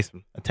 there should be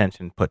some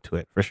attention put to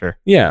it for sure.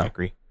 Yeah, I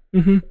agree.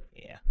 Mm-hmm.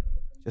 Yeah,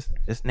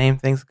 just name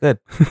things good.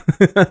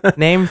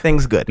 Name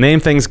things good. Name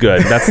things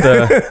good. That's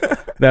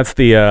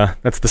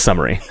the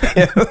summary.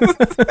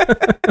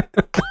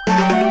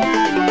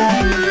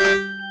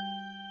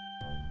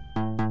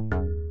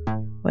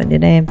 When you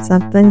name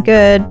something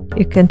good,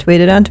 you can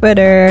tweet it on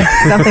Twitter.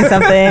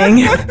 something.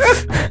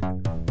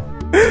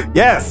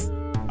 Yes.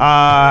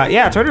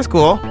 Yeah, Twitter's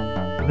cool.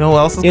 You know what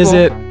else is cool?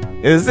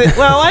 Is it?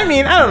 Well, I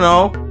mean, I don't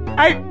know.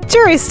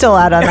 Jury's still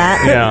out on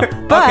that. Yeah.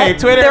 But okay,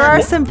 Twitter. There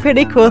are some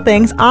pretty cool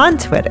things on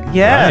Twitter.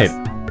 Yes.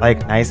 Right.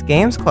 Like Nice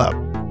Games Club,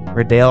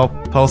 where Dale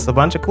posts a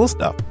bunch of cool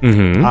stuff.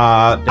 Mm-hmm.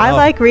 I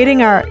like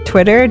reading our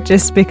Twitter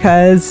just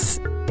because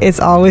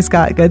it's always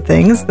got good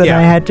things that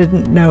I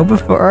didn't know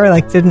before,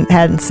 like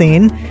hadn't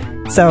seen.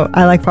 So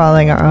I like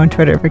following our own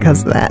Twitter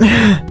because of that.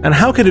 And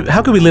how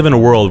could we live in a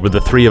world where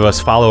the three of us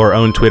follow our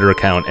own Twitter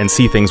account and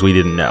see things we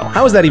didn't know?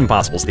 How is that even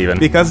possible, Steven?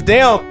 Because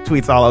Dale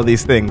tweets all of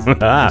these things.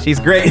 She's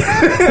great.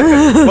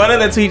 One of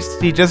the tweets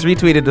she just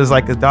retweeted was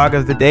like a dog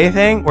of the day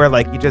thing, where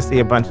like you just see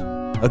a bunch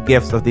of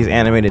GIFs of these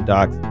animated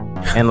dogs.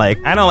 And like,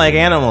 I don't like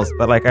animals,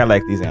 but like I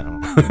like these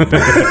animals.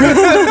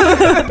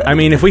 I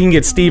mean, if we can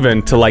get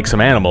Steven to like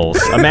some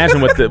animals,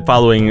 imagine what the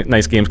following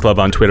Nice Games Club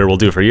on Twitter will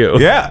do for you.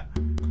 Yeah.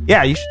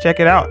 Yeah, you should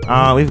check it out.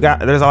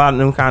 There's a lot of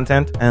new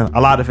content, and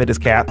a lot of it is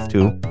cats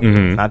too,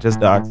 not just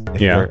dogs. If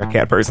you're a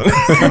cat person.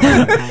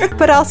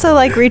 But also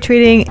like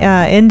retweeting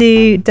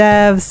indie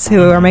devs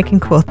who are making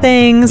cool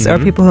things, or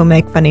people who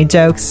make funny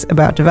jokes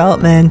about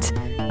development.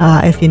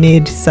 If you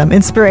need some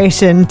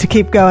inspiration to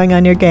keep going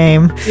on your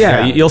game.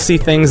 Yeah, you'll see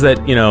things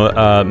that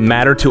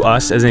matter to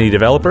us as indie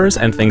developers,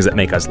 and things that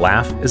make us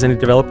laugh as indie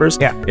developers.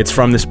 Yeah, it's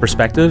from this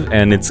perspective,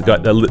 and it's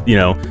got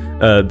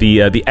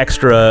the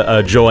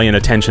extra joy and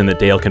attention that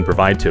Dale can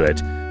provide to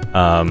it.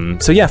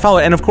 So yeah, follow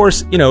it, and of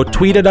course,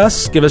 tweet at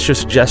us, give us your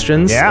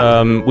suggestions.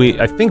 Yeah.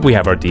 I think we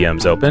have our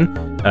DMs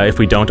open. If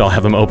we don't, I'll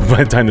have them open by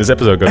the time this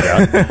episode goes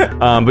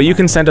out. But you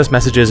can send us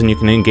messages, and you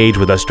can engage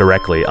with us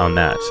directly on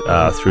that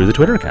through the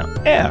Twitter account.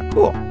 Yeah,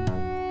 cool.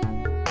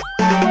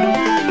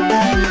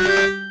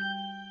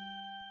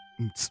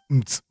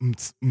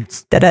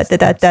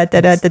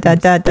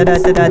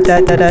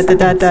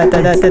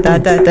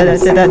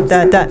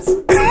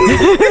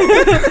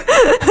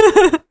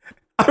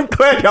 I'm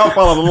glad y'all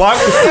followed along.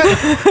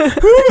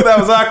 Whew, that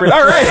was awkward.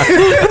 All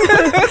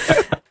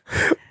right.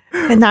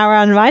 And now we're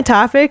on my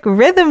topic,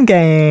 rhythm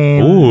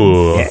games.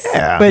 Ooh.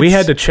 Yeah. We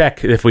had to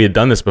check if we had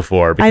done this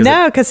before. I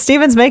know, because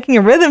Steven's making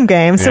a rhythm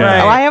game. So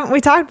why haven't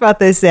we talked about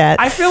this yet?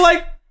 I feel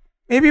like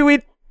maybe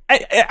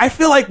I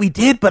feel like we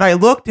did, but I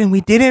looked and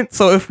we didn't.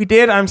 So if we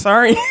did, I'm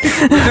sorry.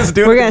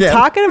 We're going to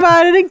talking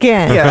about it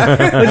again.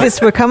 Yeah.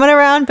 we're coming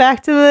around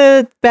back to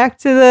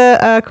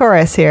the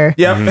chorus here.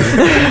 Yep.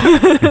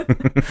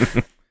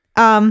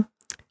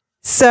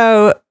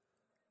 So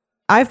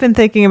I've been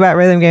thinking about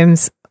rhythm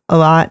games a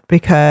lot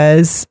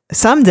because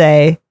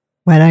someday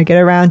when I get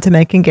around to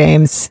making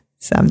games,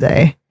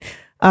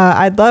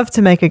 I'd love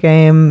to make a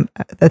game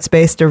that's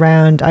based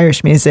around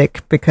Irish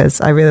music because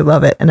I really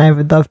love it, and I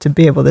would love to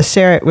be able to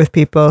share it with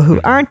people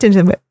who aren't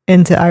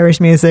into Irish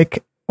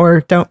music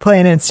or don't play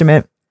an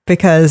instrument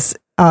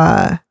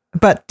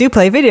but do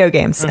play video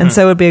games, and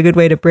so it would be a good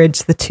way to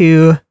bridge the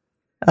two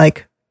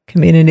like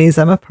communities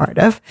I'm a part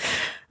of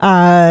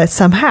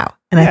somehow,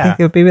 and I think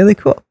it would be really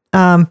cool.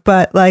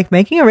 But like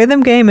making a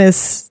rhythm game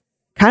is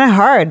kind of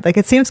hard. Like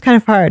it seems kind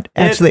of hard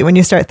actually when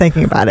you start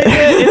thinking about it.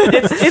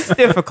 It's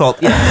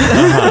difficult, yeah.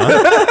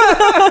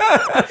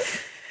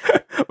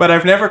 But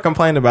I've never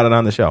complained about it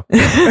on the show.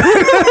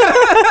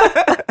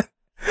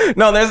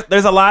 No,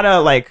 there's a lot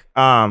of like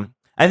I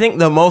think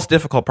the most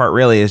difficult part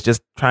really is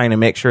just trying to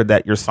make sure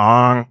that your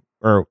song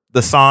or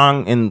the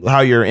song and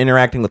how you're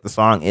interacting with the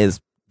song is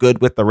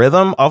good with the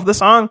rhythm of the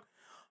song.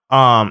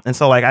 And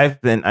so like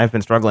I've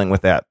been struggling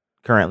with that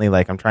currently.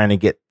 Like I'm trying to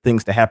get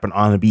things to happen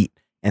on the beat,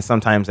 and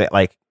sometimes it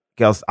like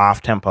goes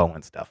off tempo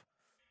and stuff.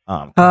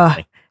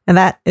 And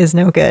that is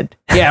no good.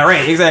 Yeah,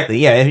 right. Exactly.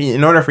 Yeah.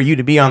 In order for you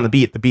to be on the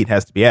beat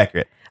has to be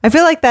accurate. I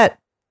feel like that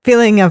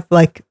feeling of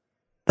like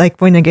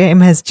when a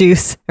game has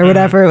juice or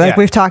whatever, like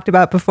we've talked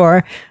about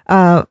before,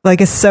 like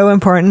is so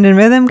important in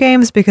rhythm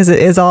games because it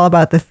is all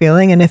about the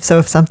feeling. And if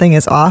something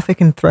is off, it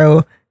can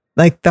throw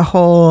like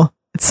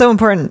it's so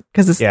important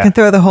because it can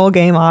throw the whole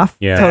game off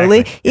totally.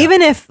 Exactly.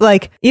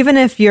 Yeah. Even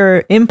if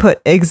your input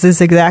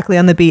is exactly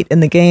on the beat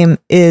and the game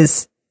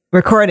is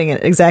recording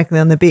it exactly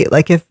on the beat,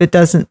 like if it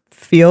doesn't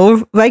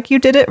feel like you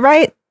did it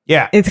right,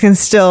 it can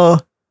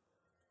still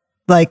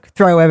like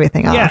throw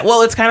everything off. Yeah,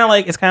 well, it's kind of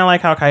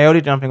like how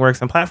coyote jumping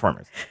works in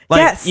platformers.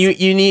 Like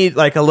you need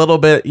like a little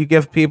bit. You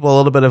give people a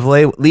little bit of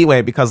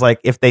leeway because like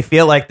if they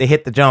feel like they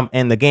hit the jump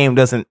and the game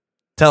doesn't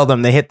tell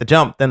them they hit the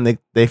jump, then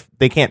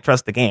they can't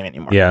trust the game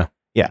anymore. Yeah.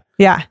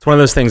 It's one of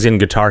those things in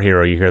Guitar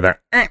Hero. You hear that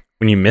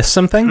when you miss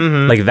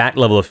something, like that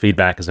level of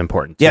feedback is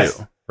important too.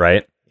 Yes.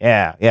 Right.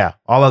 Yeah.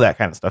 All of that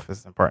kind of stuff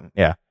is important.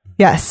 Yeah.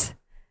 Yes.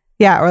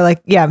 Yeah. Or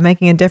like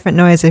making a different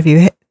noise if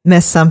you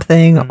miss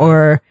something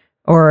or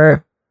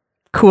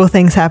cool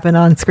things happen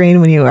on screen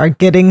when you are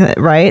getting it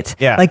right.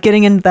 Yeah. Like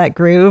getting into that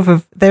groove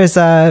of, there's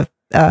a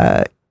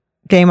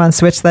game on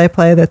Switch that I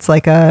play that's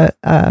like a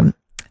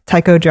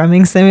taiko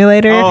drumming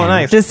simulator. Oh,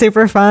 nice. Just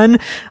super fun.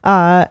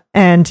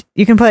 And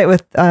you can play it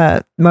with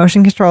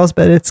motion controls,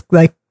 but it's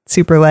like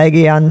super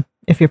laggy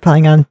if you're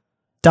playing on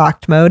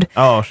docked mode.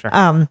 Oh,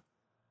 sure.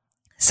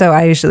 So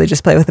I usually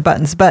just play with the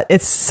buttons, but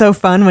it's so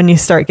fun when you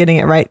start getting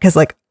it right because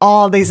like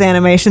all these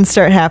animations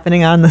start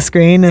happening on the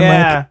screen and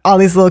like all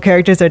these little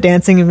characters are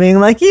dancing and being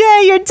like,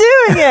 yeah, you're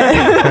doing it.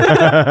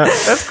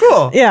 That's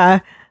cool. Yeah.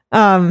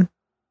 So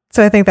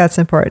I think that's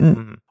important.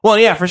 Mm-hmm. Well,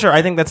 yeah, for sure.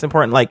 I think that's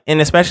important. Like,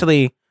 and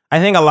especially, I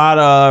think a lot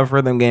of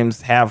rhythm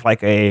games have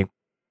like a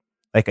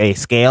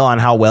scale on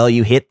how well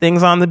you hit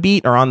things on the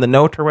beat or on the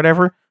note or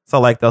whatever.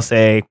 So like they'll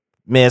say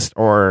missed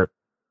or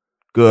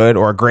good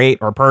or great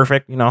or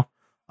perfect, you know.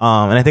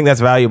 And I think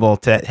that's valuable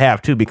to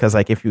have too, because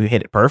like if you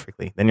hit it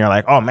perfectly, then you're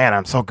like, oh man,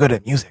 I'm so good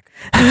at music.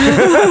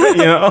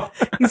 You know?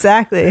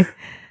 Exactly.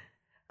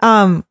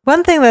 One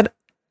thing that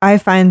I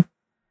find,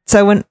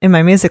 so when in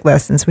my music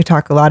lessons, we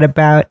talk a lot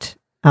about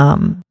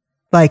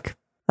like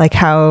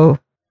how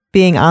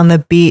being on the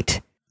beat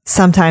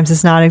sometimes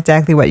is not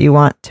exactly what you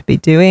want to be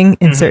doing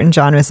in certain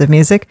genres of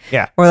music.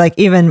 Yeah. Or like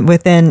even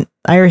within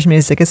Irish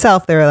music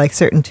itself, there are like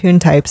certain tune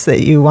types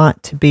that you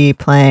want to be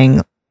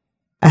playing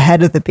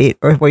ahead of the beat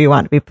or where you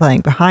want to be playing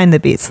behind the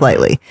beat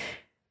slightly.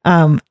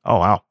 Oh,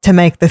 wow. To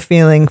make the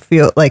feeling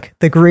feel like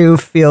the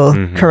groove feel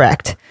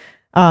correct.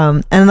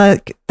 And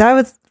like that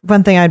was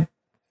one thing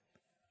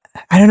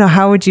I don't know,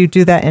 how would you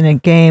do that in a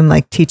game?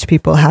 Like teach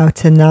people how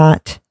to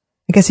not,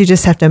 I guess you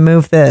just have to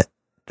move the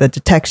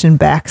detection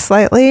back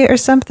slightly or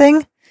something.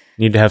 You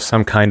need to have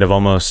some kind of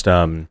almost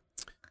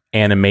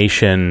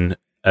animation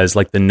as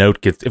like the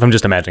note gets, if I'm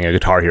just imagining a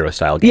Guitar Hero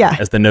style game,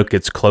 as the note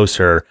gets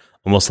closer,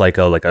 almost like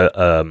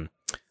when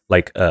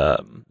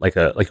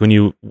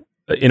you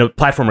in a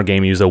platformer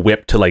game you use a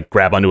whip to like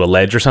grab onto a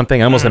ledge or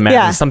something. I almost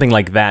imagine something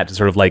like that, to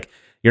sort of like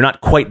you're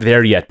not quite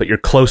there yet, but you're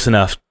close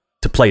enough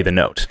to play the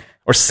note,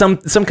 or some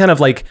kind of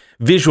like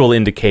visual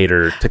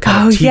indicator to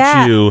kind of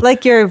teach you,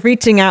 like you're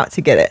reaching out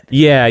to get it.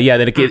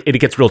 Then it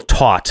gets real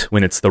taut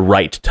when it's the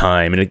right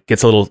time, and it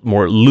gets a little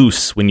more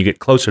loose when you get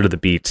closer to the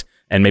beat,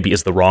 and maybe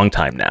it's the wrong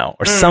time now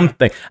or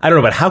something. I don't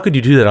know, but how could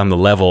you do that on the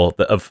level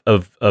of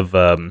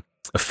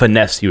a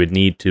finesse you would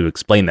need to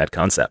explain that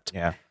concept?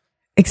 Yeah,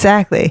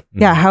 exactly.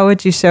 Yeah, how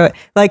would you show it?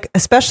 Like,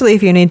 especially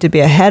if you need to be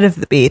ahead of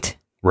the beat,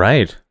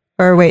 right?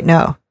 Or wait,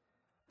 no,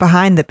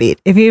 behind the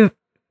beat. If you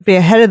be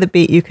ahead of the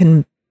beat, you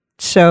can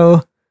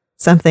show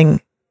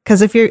something,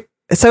 because if you're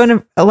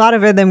in a lot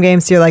of rhythm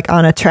games, you're like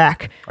on a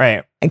track,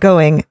 right,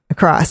 going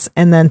across,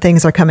 and then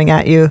things are coming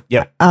at you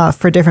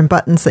for different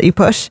buttons that you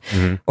push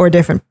or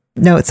different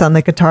notes on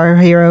the Guitar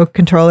Hero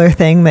controller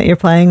thing that you're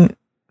playing,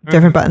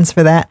 different buttons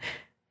for that.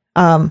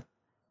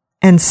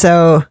 And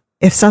so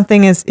if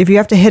you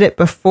have to hit it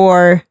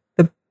before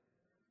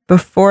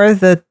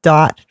the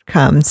dot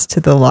comes to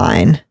the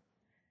line,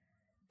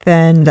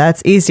 then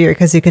that's easier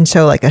because you can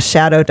show like a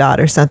shadow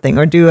dot or something,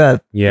 or do a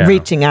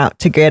reaching out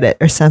to get it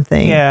or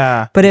something.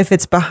 Yeah. But if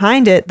it's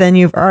behind it, then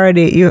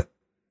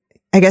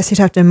I guess you'd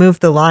have to move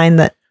the line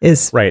that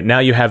is... Right. Now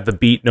you have the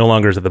beat no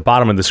longer is at the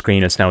bottom of the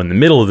screen. It's now in the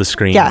middle of the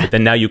screen. Yeah. But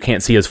then now you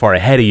can't see as far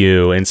ahead of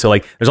you. And so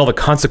like there's all the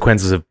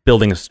consequences of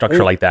building a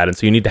structure like that. And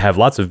so you need to have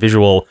lots of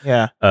visual...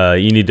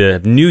 you need to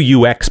have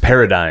new UX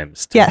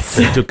paradigms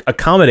to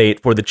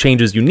accommodate for the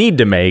changes you need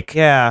to make.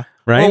 Yeah.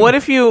 right? Well, what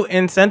if you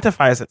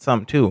incentivize it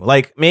some too?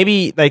 Like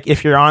maybe like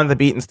if you're on the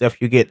beat and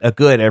stuff, you get a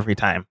good every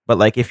time. But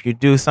like if you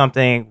do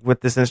something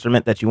with this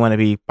instrument that you want to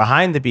be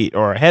behind the beat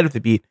or ahead of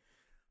the beat,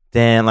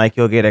 then like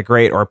you'll get a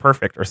great or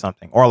perfect or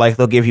something. Or like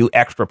they'll give you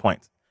extra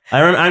points.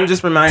 I'm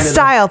just reminded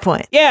Style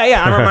point.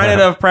 Yeah. I'm reminded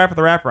of Parappa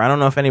the Rapper. I don't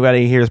know if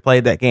anybody here has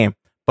played that game,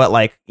 but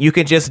like you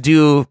could just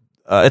do.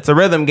 It's a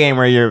rhythm game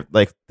where you're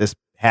like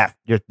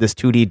you're this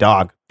 2D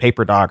dog,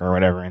 paper dog or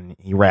whatever, and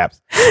he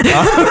raps.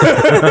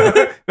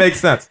 Makes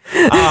sense.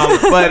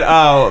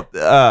 But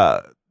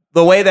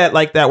the way that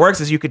like that works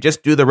is you could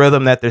just do the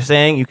rhythm that they're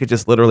saying. You could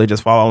just literally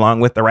just follow along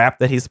with the rap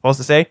that he's supposed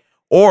to say,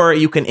 or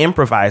you can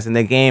improvise, and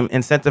the game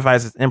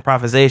incentivizes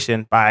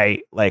improvisation by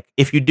like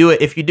if you do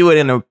it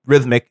in a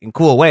rhythmic and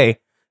cool way,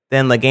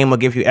 then the game will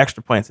give you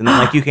extra points, and then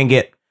like you can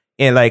get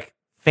a like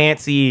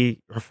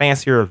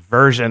fancier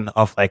version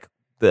of like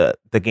the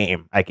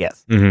game, I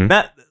guess.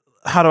 Not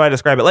how do I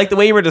describe it? Like the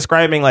way you were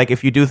describing, like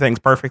if you do things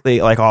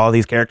perfectly, like all of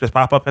these characters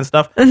pop up and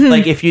stuff.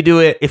 Like if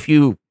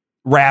you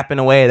rap in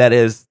a way that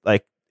is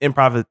like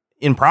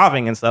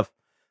improving and stuff,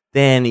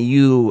 then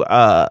you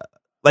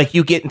like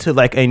you get into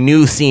like a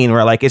new scene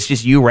where like it's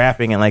just you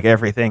rapping and like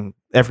everything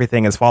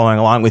is following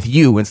along with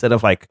you instead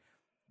of like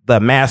the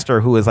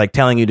master who is like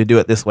telling you to do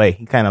it this way.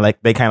 They kind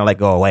of like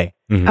go away.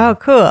 Oh,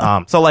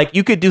 cool. So like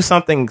you could do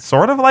something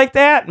sort of like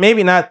that,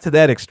 maybe not to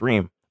that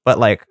extreme, but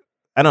like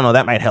I don't know,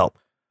 that might help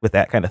with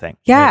that kind of thing.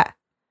 Yeah. Right?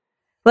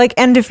 Like,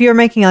 and if you're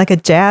making like a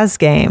jazz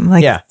game,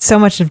 like so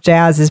much of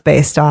jazz is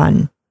based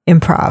on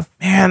improv.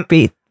 Man,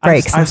 beat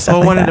breaks. I've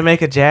so wanted to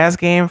make a jazz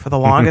game for the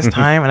longest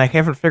time, and I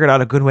haven't figured out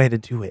a good way to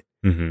do it.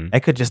 I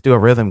could just do a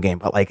rhythm game,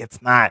 but like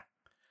it's not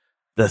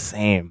the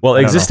same. Well,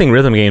 existing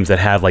rhythm games that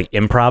have like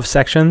improv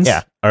sections,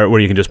 or where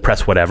you can just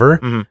press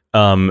whatever.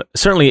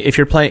 Certainly, if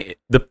you're playing,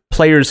 the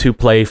players who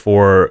play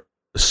for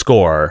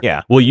score,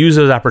 will use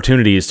those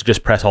opportunities to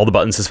just press all the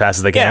buttons as fast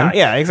as they can.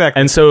 Yeah, exactly.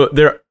 And so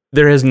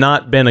there has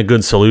not been a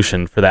good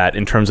solution for that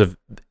in terms of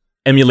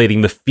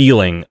emulating the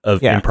feeling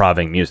of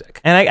improving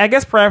music. And I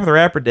guess Parappa the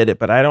Rapper did it,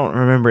 but I don't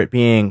remember it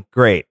being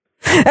great.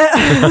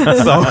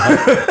 So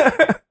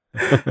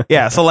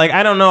so like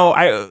I don't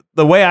know.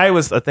 The way I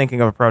was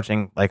thinking of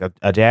approaching like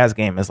a jazz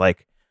game is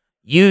like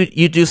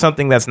you do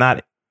something that's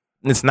not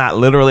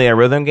literally a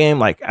rhythm game.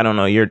 Like I don't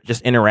know, you're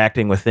just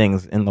interacting with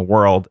things in the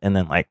world, and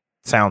then like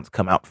sounds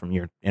come out from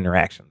your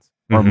interactions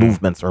or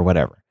movements or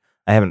whatever.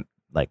 I haven't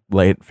like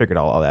figured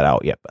all that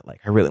out yet, but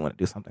like I really want to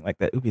do something like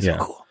that. It would be so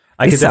cool.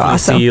 I could definitely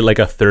see like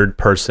a third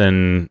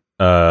person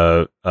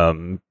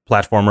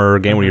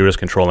platformer game where you're just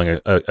controlling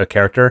a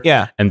character.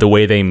 And the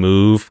way they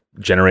move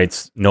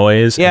generates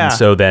noise. And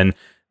so then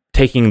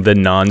taking the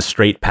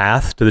non-straight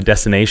path to the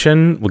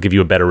destination will give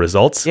you a better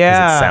results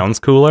because it sounds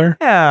cooler.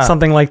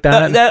 Something like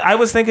that. I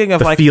was thinking of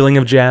the like feeling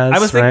of jazz. I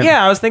was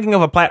thinking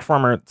of a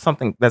platformer,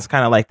 something that's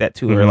kind of like that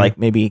too, or like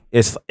maybe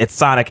it's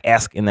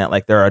Sonic-esque in that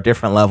like there are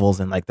different levels,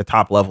 and like the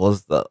top level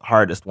is the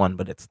hardest one,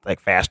 but it's like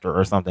faster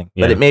or something.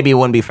 But it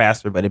wouldn't be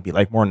faster, but it'd be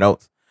like more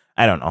notes.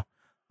 I don't know.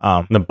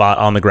 On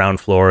the ground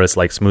floor is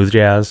like smooth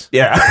jazz.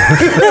 Yeah.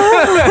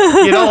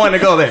 You don't want to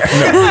go there.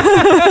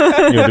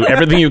 No. You'll do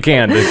everything you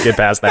can to get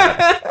past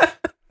that.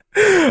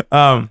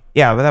 But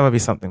that would be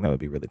something that would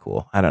be really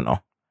cool. I don't know.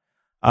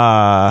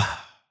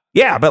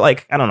 But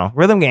like I don't know.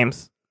 Rhythm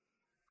games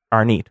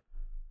are neat.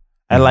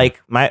 I like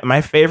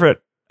my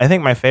favorite. I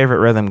think my favorite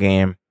rhythm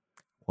game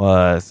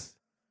was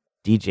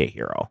DJ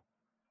Hero.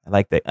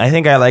 I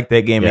think I like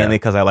that game mainly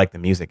because I like the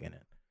music in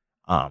it.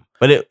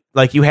 But it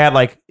like you had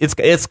like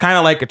it's kind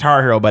of like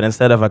Guitar Hero, but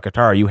instead of a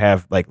guitar, you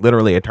have like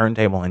literally a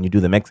turntable and you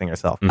do the mixing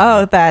yourself.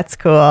 Oh, that's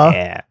cool.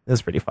 Yeah, it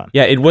was pretty fun.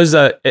 Yeah, it was.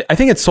 I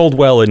think it sold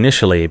well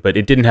initially, but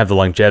it didn't have the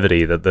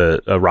longevity that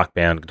the Rock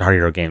Band Guitar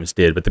Hero games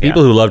did. But the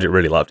people who loved it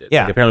really loved it.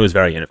 Yeah, like, apparently it was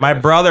very innovative. My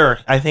brother,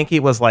 I think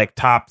he was like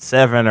top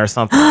 7 or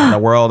something in the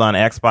world on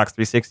Xbox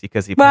 360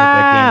 because he played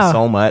that game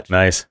so much.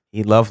 Nice.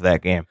 He loved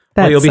that game.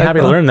 Well, you'll be happy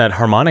to learn that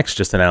Harmonix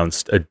just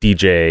announced a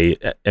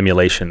DJ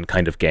emulation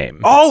kind of game.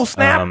 Oh,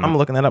 snap. I'm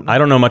looking that up now. I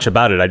don't know much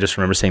about it. I just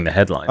remember seeing the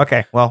headline.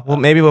 Okay, well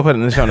maybe we'll put it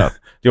in the show notes.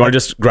 Do you want to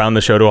just ground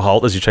the show to a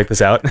halt as you check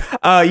this out?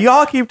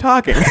 Y'all keep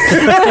talking. One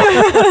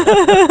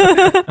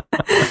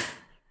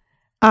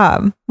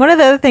of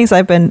the other things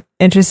I've been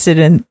interested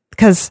in,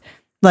 because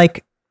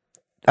like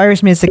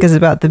Irish music is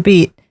about the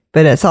beat,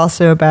 but it's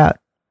also about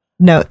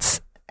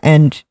notes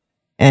and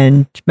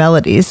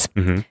melodies.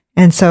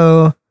 And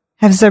so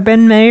has there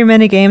been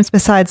many games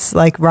besides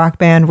like Rock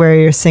Band where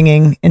you're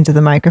singing into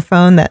the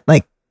microphone that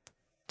like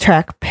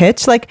track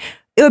pitch? Like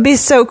it would be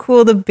so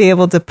cool to be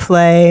able to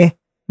play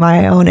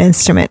my own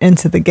instrument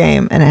into the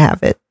game and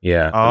have it.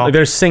 Yeah. Like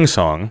there's Sing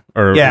Song,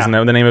 or isn't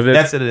that the name of it?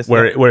 That's it.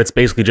 Where it's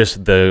basically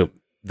just the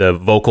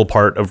vocal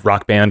part of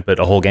Rock Band, but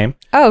a whole game.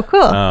 Oh,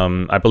 cool.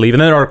 I believe.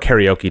 And there are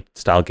karaoke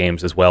style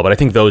games as well, but I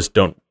think those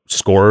don't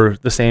score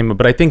the same,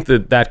 but I think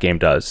that game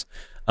does.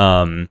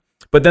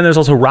 But then there's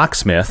also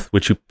Rocksmith,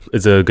 which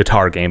is a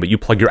guitar game, but you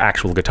plug your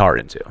actual guitar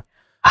into.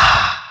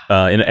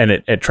 and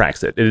it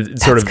tracks it.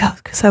 It's sort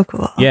of so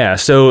cool. Yeah,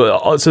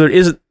 so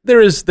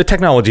there is the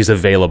technology is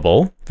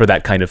available for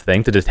that kind of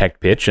thing to detect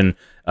pitch, and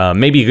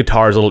maybe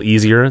guitar is a little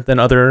easier than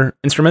other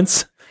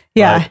instruments.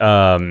 Yeah,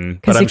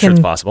 but I'm sure it's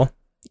possible.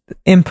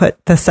 Input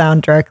the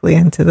sound directly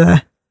into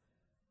the.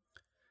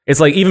 It's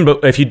like even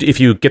if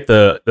you get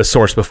the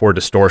source before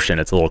distortion,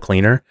 it's a little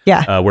cleaner.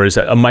 Yeah. Whereas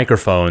a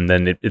microphone,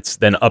 then it's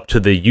then up to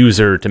the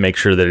user to make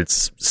sure that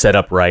it's set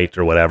up right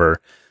or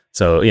whatever.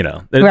 So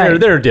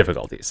there are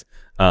difficulties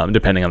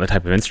depending on the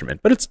type of instrument,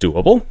 but it's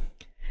doable.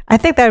 I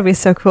think that would be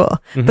so cool.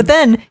 Mm-hmm. But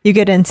then you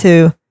get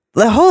into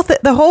the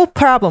whole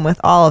problem with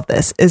all of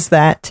this is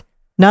that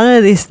none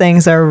of these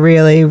things are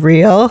really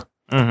real.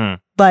 Mm-hmm.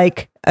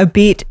 Like a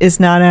beat is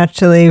not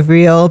actually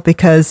real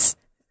because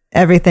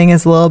everything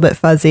is a little bit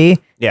fuzzy.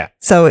 Yeah.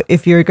 So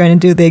if you're going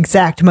to do the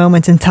exact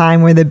moment in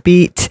time where the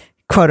beat,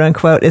 quote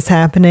unquote, is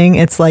happening,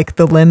 it's like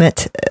the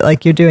limit,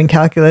 like you're doing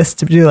calculus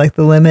to do like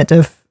the limit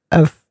of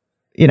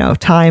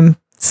time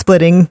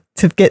splitting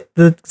to get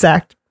the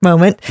exact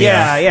moment.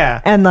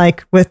 Yeah. And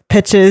like with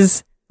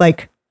pitches,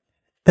 like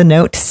the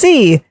note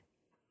C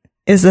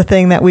is the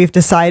thing that we've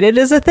decided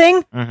is a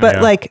thing,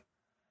 but like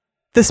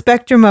the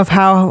spectrum of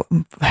how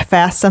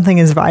fast something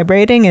is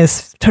vibrating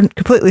is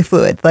completely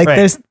fluid.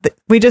 Like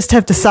we just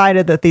have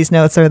decided that these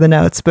notes are the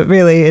notes, but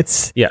really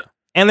it's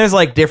And there's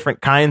like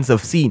different kinds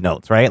of C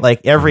notes, right?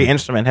 Like every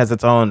instrument has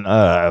its own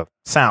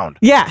sound.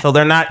 Yeah. So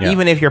they're not,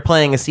 even if you're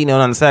playing a C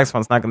note on the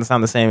saxophone, it's not going to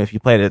sound the same if you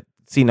played a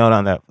C note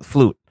on the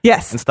flute.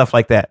 Yes. And stuff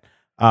like that.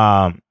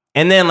 And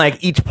then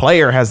like each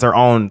player has their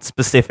own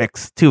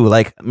specifics too.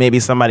 Like maybe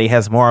somebody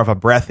has more of a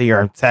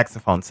breathier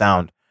saxophone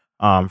sound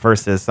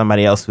versus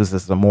somebody else who's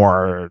just a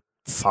more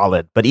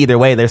solid. But either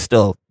way,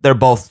 they're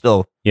both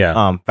still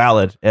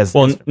valid as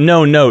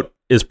no note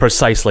is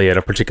precisely at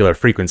a particular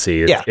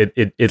frequency.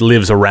 It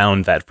lives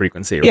around that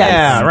frequency. Right?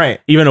 Yeah, right.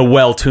 Even a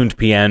well-tuned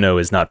piano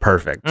is not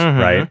perfect,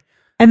 right?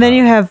 And then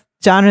you have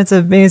genres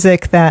of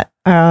music that,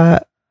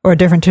 or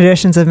different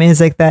traditions of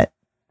music that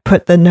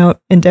put the note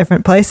in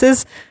different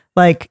places.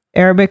 Like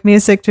Arabic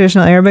music,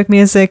 traditional Arabic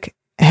music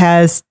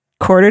has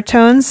quarter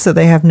tones, so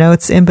they have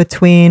notes in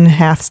between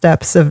half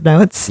steps of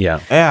notes.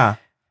 Yeah.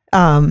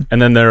 And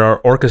then there are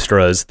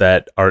orchestras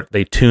that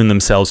they tune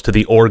themselves to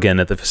the organ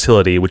at the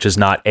facility, which is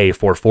not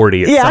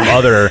A440, it's some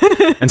other.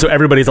 And so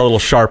everybody's a little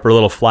sharp or a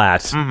little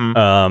flat.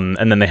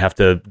 And then they have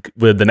to,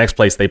 with the next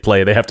place they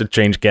play, they have to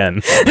change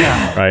again.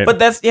 Right. But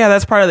that's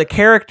part of the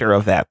character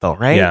of that though,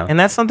 right? Yeah. And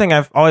that's something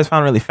I've always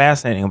found really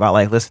fascinating about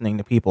like listening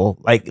to people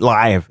like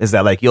live is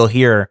that like you'll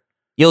hear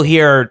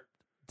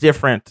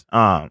different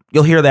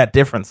you'll hear that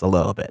difference a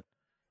little bit.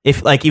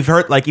 If like you've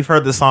heard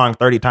the song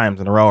 30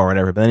 times in a row or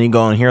whatever, but then you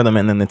go and hear them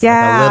and then it's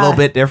like a little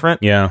bit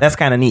different. Yeah. That's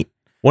kind of neat.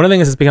 One of the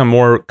things that's become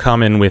more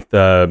common with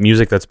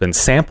music that's been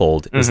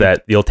sampled is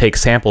that you'll take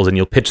samples and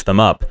you'll pitch them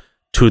up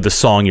to the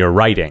song you're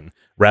writing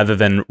rather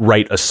than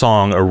write a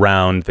song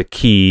around the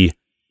key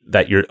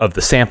that of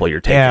the sample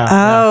you're taking.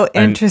 Oh,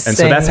 interesting. And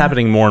so that's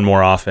happening more and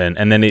more often.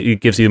 And then it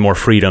gives you more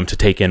freedom to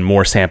take in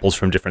more samples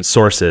from different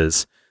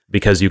sources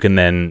because you can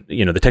then,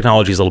 the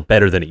technology is a little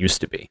better than it used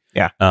to be.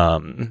 Yeah.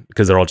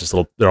 Because they're all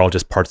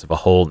just parts of a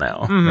whole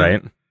now,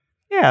 right?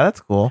 Yeah,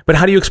 that's cool. But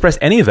how do you express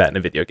any of that in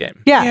a video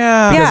game?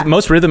 Yeah. Because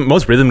most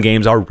rhythm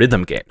games are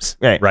rhythm games,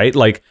 right?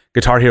 Like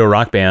Guitar Hero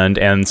Rock Band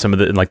and some of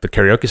the like the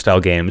karaoke style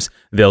games,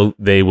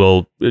 they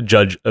will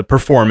judge a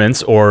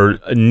performance or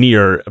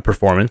near a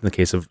performance in the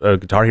case of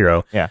Guitar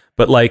Hero. Yeah.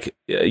 But like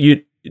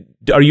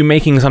are you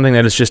making something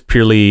that is just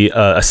purely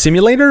a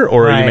simulator,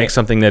 or are you make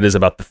something that is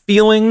about the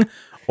feeling?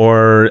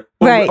 Or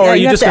are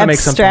you just going to make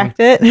something?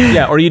 It.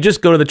 Yeah, or you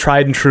just go to the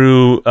tried and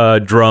true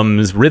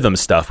drums rhythm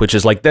stuff, which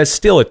is like there's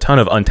still a ton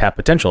of untapped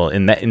potential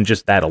in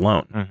just that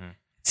alone.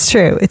 It's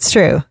true.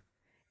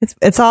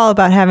 It's all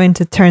about having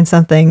to turn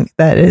something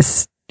that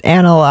is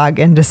analog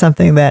into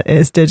something that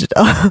is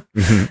digital,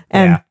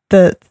 and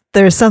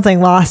there's something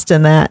lost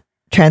in that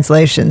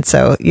translation.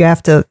 So you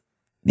have to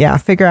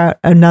figure out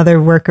another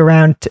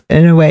workaround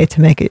in a way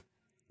to make it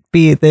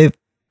be the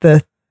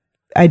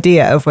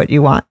idea of what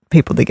you want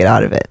people to get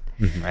out of it.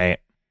 Right.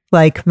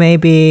 Like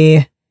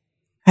maybe,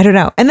 I don't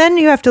know. And then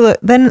you have to look,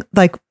 then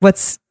like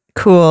what's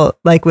cool,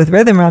 like with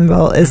Rhythm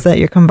Rumble is that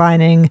you're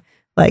combining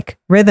like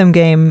rhythm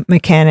game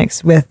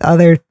mechanics with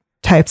other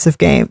types of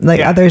game, like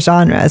other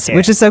genres,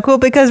 which is so cool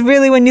because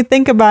really when you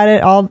think about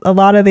it, a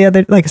lot of the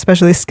other, like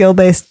especially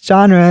skill-based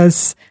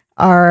genres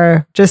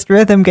are just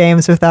rhythm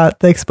games without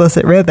the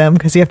explicit rhythm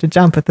because you have to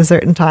jump at a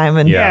certain time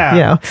and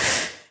Yeah,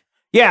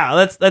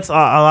 that's a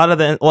lot of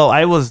the. Well,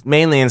 I was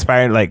mainly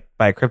inspired like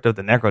by Crypt of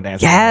the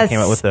Necrodancer. Yes, came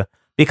up with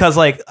because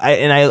like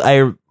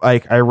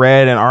I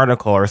read an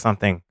article or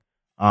something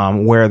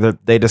where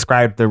they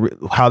described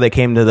how they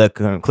came to the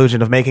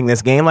conclusion of making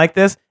this game like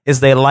this is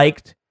they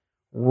liked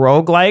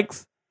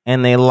roguelikes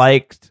and they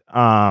liked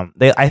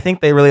I think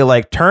they really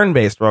liked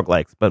turn-based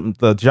roguelikes, but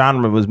the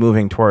genre was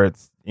moving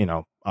towards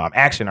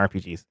action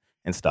RPGs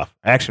and stuff,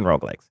 action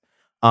roguelikes.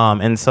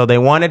 And so they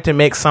wanted to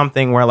make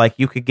something where like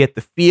you could get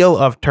the feel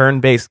of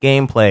turn-based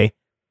gameplay,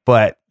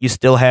 but you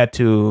still had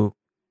to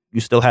you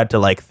still had to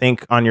like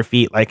think on your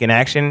feet like an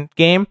action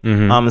game.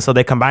 So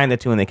they combined the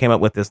two and they came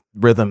up with this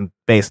rhythm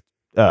based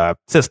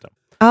system.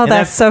 Oh, And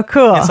that's so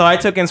cool. And so I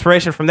took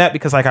inspiration from that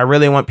because like I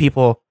really want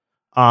people.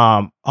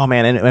 Oh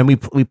man, and we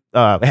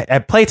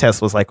at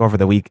playtest was like over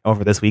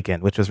this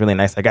weekend, which was really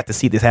nice. I got to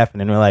see this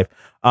happen in real life.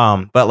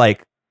 But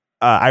like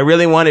I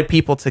really wanted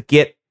people to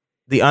get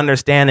the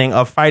understanding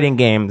of fighting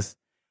games.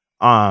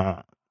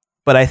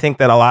 But I think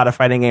that a lot of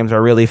fighting games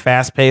are really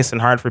fast paced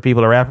and hard for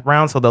people to wrap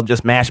around. So they'll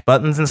just mash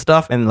buttons and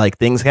stuff, and like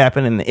things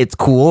happen, and it's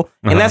cool,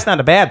 and that's not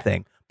a bad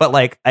thing. But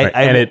like,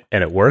 and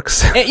it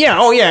works. and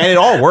it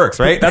all works,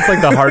 right? That's like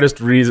the hardest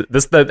reason.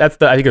 That's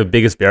I think the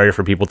biggest barrier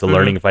for people to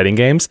learning fighting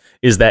games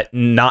is that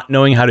not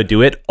knowing how to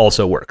do it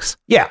also works.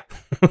 Yeah.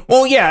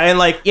 Well, yeah, and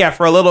like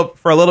for a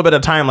little bit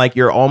of time, like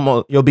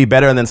you'll be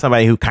better than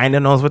somebody who kind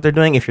of knows what they're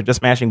doing if you're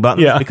just mashing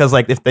buttons. Yeah. Because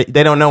like if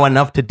they don't know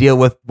enough to deal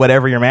with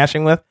whatever you're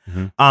mashing with.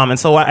 And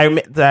so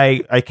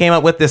I came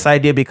up with this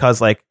idea because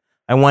like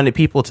I wanted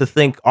people to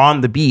think on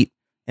the beat.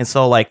 And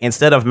so, like,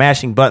 instead of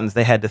mashing buttons,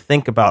 they had to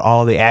think about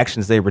all the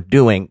actions they were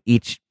doing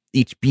each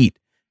beat.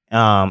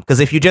 Because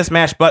if you just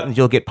mash buttons,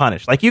 you'll get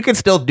punished. Like, you can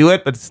still do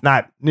it, but it's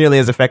not nearly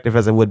as effective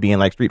as it would be in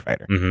like Street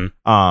Fighter.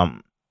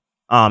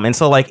 And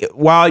so, like,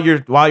 while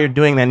you're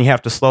doing that, and you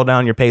have to slow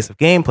down your pace of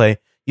gameplay.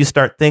 You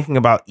start thinking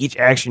about each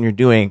action you're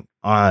doing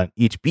on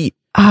each beat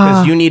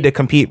because you need to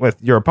compete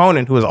with your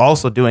opponent who is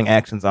also doing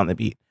actions on the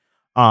beat.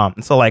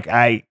 And so, like,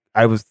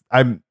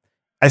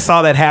 I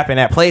saw that happen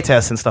at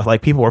playtests and stuff.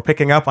 Like people were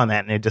picking up on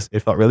that, and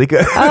it felt really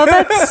good. Oh,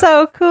 that's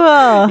so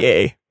cool!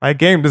 Yay! My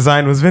game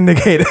design was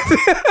vindicated.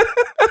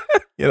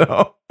 You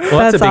know, well,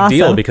 that's a big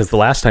deal because the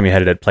last time you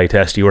had it at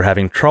playtest, you were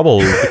having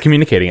trouble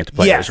communicating it to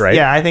players, right?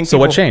 Yeah, I think so.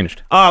 What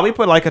changed? We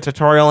put like a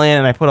tutorial in,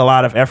 and I put a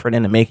lot of effort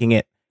into making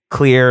it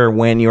clear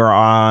when you're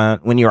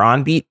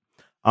on beat.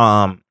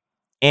 And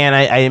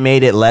I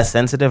made it less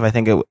sensitive. I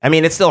think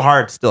it's still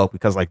hard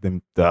because like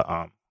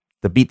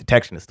the beat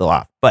detection is still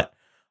off, but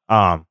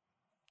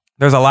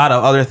there's a lot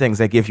of other things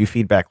that give you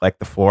feedback, like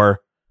the 4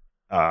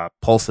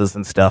 pulses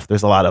and stuff.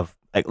 There's a lot of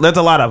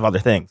other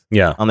things,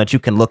 that you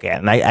can look at.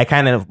 And I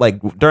kind of like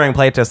during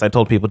playtest, I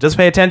told people just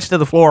pay attention to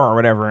the floor or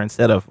whatever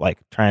instead of like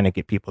trying to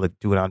get people to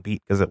do it on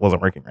beat because it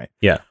wasn't working right.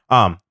 Yeah.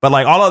 But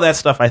like all of that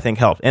stuff, I think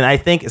helped, and I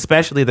think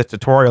especially the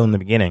tutorial in the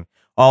beginning.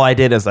 All I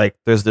did is like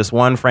there's this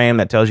one frame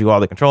that tells you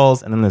all the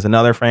controls, and then there's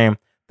another frame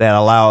that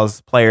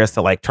allows players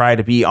to like try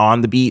to be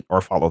on the beat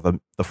or follow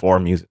the floor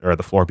music or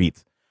the floor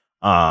beats.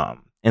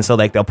 And so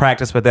like they'll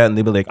practice with that and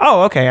they'll be like,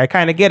 oh, okay, I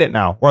kind of get it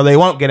now. Or they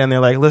won't get it and they're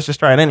like, let's just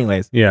try it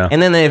anyways. Yeah.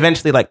 And then they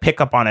eventually like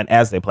pick up on it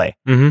as they play.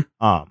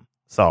 Mm-hmm.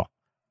 So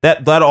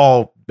that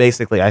all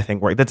basically I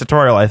think worked. The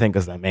tutorial I think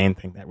is the main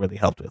thing that really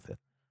helped with it.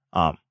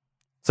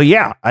 So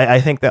yeah, I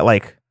think that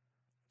like,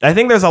 I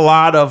think there's a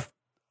lot of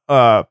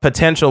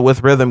potential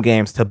with rhythm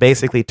games to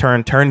basically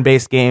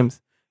turn-based games,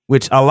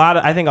 which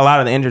I think a lot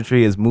of the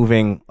industry is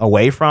moving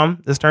away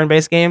from this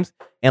turn-based games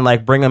and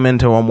like bring them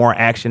into a more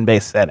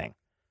action-based setting.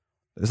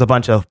 There's a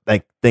bunch of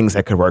like things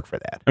that could work for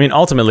that. I mean,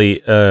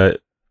 ultimately,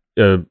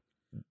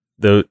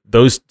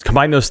 those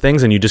combine those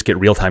things, and you just get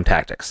real time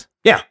tactics.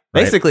 Yeah,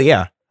 basically,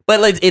 yeah.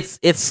 But like,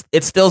 it's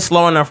still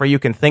slow enough where you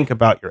can think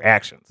about your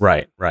actions.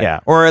 Right.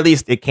 Yeah, or at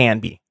least it can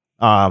be.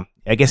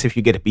 I guess if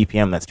you get a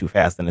BPM that's too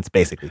fast, then it's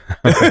basically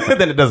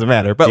then it doesn't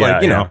matter. But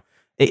like know,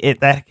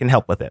 that can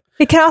help with it.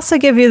 It can also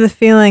give you the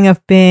feeling of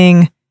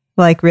being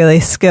like really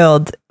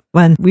skilled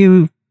when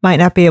we might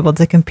not be able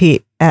to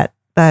compete at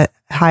the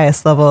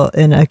highest level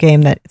in a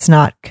game that it's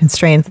not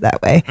constrained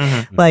that way.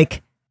 Mm-hmm.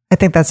 Like, I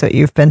think that's what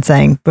you've been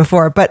saying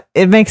before, but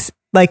it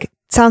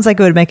sounds like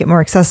it would make it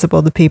more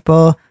accessible to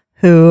people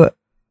who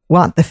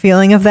want the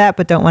feeling of that,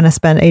 but don't want to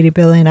spend 80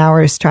 billion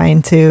hours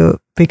trying to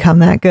become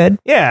that good.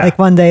 Yeah. Like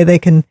one day they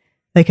can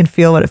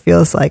feel what it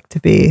feels like to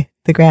be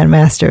the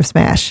Grandmaster of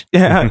Smash.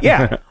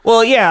 Yeah.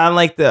 Well, yeah, and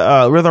like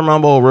the Rhythm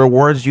Rumble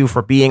rewards you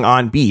for being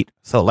on beat.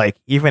 So like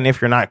even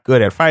if you're not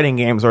good at fighting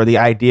games or the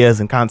ideas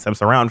and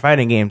concepts around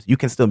fighting games, you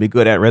can still be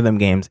good at rhythm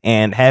games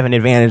and have an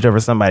advantage over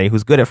somebody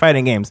who's good at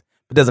fighting games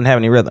but doesn't have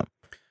any rhythm.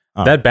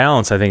 That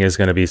balance, I think, is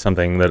going to be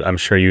something that I'm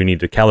sure you need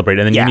to calibrate,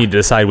 and then you need to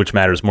decide which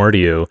matters more to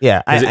you.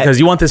 Yeah, because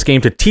you want this game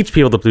to teach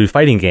people to do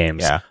fighting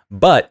games. Yeah.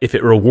 But if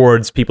it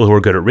rewards people who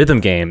are good at rhythm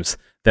games,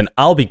 then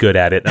I'll be good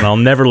at it, and I'll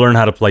never learn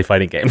how to play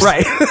fighting games.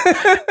 Right.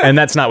 And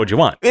that's not what you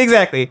want.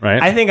 Exactly.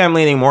 Right. I think I'm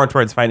leaning more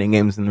towards fighting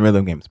games than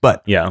rhythm games,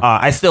 but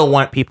I still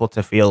want people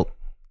to feel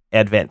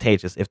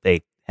advantageous if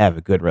they have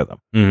a good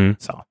rhythm. Mm-hmm.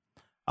 So,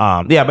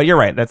 but you're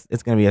right.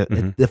 It's going to be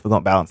a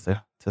difficult balance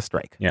to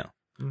strike. Yeah.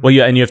 Well,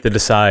 yeah, and you have to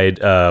decide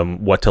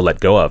what to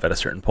let go of at a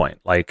certain point.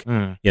 Like,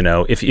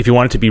 if you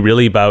want it to be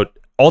really about,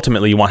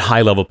 ultimately, you want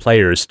high-level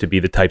players to be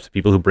the types of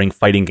people who bring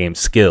fighting game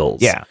skills.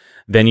 Yeah.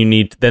 Then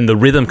the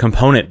rhythm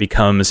component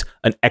becomes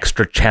an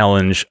extra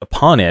challenge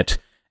upon it,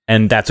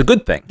 and that's a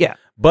good thing. Yeah.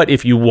 But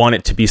if you want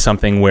it to be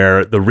something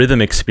where the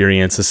rhythm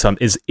experience is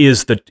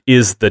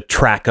the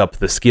track up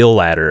the skill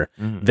ladder,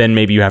 then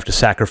maybe you have to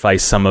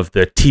sacrifice some of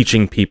the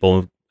teaching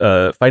people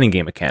fighting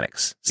game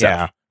mechanics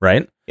stuff,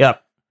 right?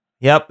 Yep.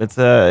 It's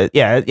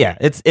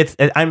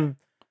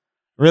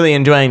really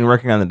enjoying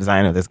working on the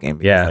design of this game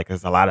because Yeah. like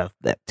there's a lot of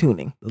that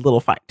tuning, the little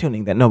fine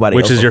tuning that nobody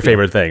Which else is will your feel.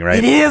 favorite thing, right?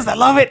 It is. I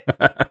love it.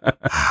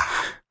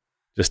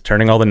 Just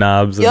turning all the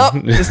knobs. Yep.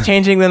 And Just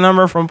changing the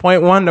number from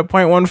 0.1 to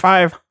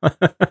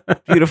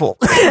 0.15. Beautiful.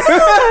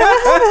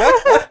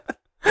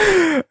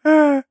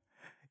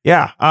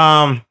 Yeah.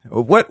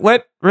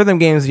 What rhythm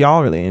games do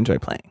y'all really enjoy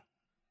playing?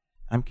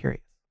 I'm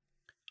curious.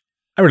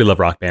 I really love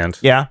Rock Band.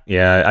 Yeah.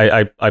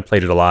 Yeah, I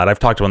played it a lot. I've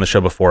talked on the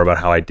show before about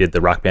how I did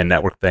the Rock Band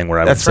Network thing where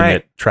I would That's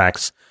submit right.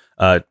 tracks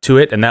to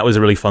it, and that was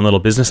a really fun little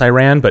business I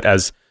ran. But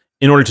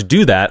in order to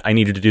do that, I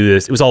needed to do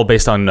this. It was all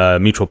based on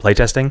mutual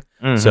playtesting.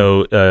 Mhm.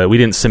 So we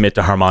didn't submit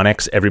to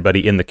Harmonix.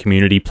 Everybody in the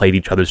community played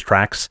each other's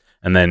tracks,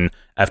 and then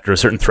after a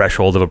certain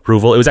threshold of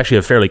approval, it was actually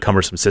a fairly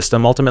cumbersome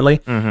system ultimately.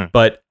 Mhm.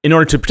 But in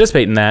order to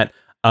participate in that,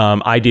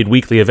 I did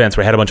weekly events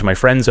where I had a bunch of my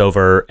friends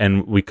over,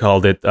 and we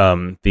called it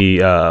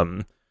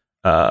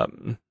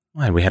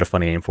we had a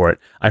funny name for it.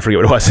 I forget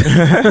what it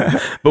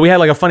was. But we had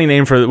like a funny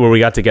name for where we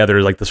got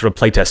together, like the sort of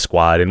playtest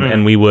squad,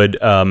 and we would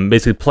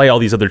basically play all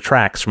these other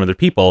tracks from other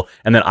people,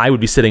 and then I would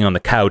be sitting on the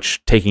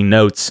couch taking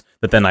notes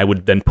that then I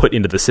would then put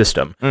into the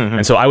system.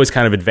 And so I was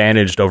kind of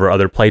advantaged over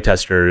other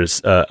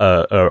playtesters,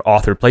 or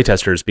author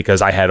playtesters,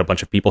 because I had a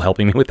bunch of people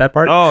helping me with that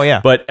part. Oh, yeah.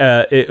 But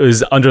it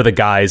was under the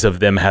guise of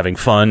them having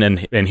fun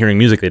and hearing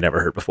music they'd never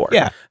heard before.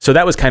 Yeah. So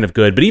that was kind of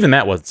good, but even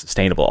that wasn't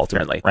sustainable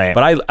ultimately. Right.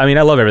 But I mean,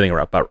 I love everything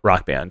about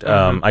Rock Band.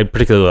 I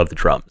particularly love the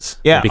drums.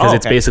 Yeah. Because Oh,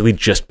 it's okay. basically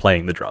just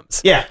playing the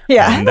drums. Yeah.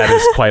 Yeah. And that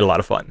is quite a lot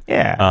of fun.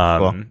 Yeah. That's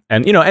cool.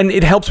 And and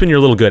it helps when you're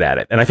a little good at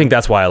it. And I think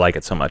that's why I like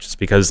it so much. It's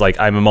because like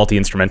I'm a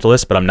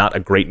multi-instrumentalist, but I'm not a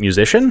great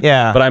musician.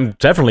 Yeah. But I'm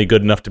definitely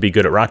good enough to be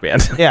good at Rock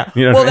Band. Yeah.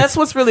 You know Well, what I mean? that's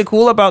what's really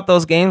cool about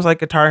those games like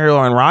Guitar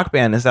Hero and Rock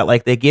Band is that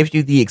like they give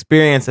you the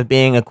experience of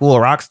being a cool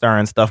rock star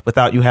and stuff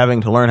without you having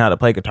to learn how to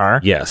play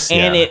guitar. Yes.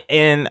 And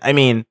yeah. I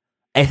mean,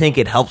 I think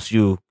it helps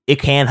you. It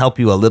can help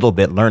you a little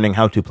bit learning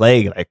how to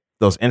play like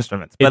those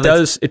instruments. It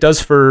does. It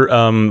does for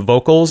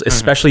vocals,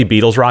 especially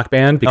Beatles Rock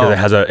Band, because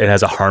Oh. it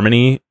has a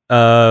harmony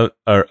a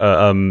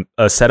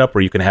setup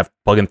where you can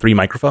plug in 3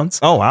 microphones.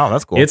 Oh wow,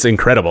 that's cool. It's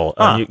incredible.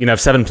 Huh. You can have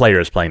 7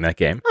 players playing that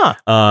game,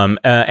 Huh.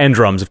 and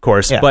drums, of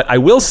course. Yeah. But I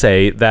will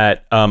say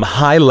that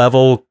high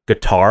level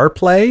guitar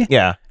play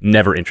yeah.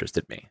 never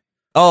interested me.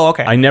 Oh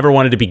okay. I never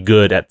wanted to be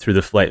good at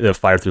the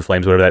Fire Through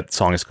Flames, whatever that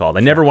song is called.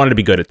 I never wanted to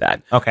be good at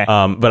that. Okay.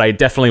 But I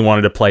definitely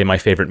wanted to play my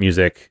favorite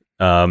music.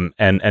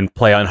 And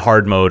play on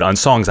hard mode on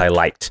songs I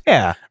liked.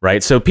 Yeah.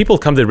 Right. So people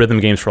come to rhythm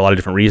games for a lot of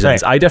different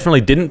reasons. Right. I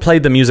definitely didn't play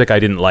the music I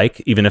didn't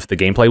like, even if the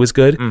gameplay was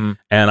good. Mhm.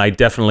 And I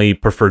definitely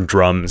preferred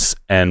drums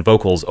and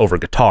vocals over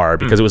guitar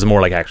because it was more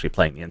like actually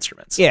playing the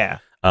instruments. Yeah.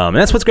 And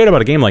that's what's great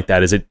about a game like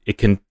that is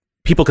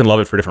people can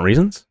love it for different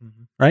reasons.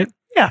 Right.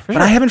 Yeah. For But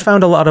sure. I haven't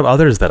found a lot of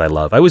others that I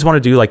love. I always want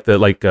to do like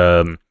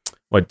the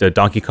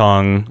Donkey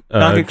Kong,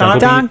 Donkey Kong? Jungle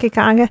Beat, Donkey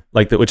Kong.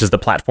 which is the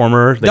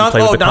platformer that you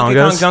play with the Donkey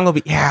congos. Kong Jungle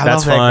Beat. Yeah, I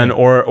That's love that fun, game.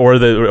 or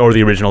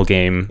the original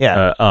game,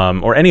 Yeah.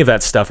 or any of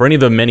that stuff, or any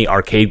of the many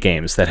arcade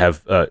games that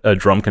have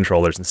drum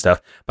controllers and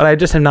stuff. But I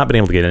just have not been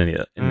able to get any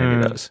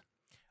of those.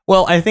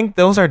 Well, I think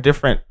those are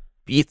different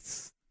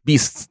beasts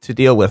to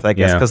deal with, I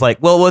guess, Yeah. because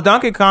with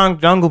Donkey Kong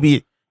Jungle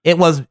Beat, it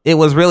was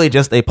really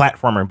just a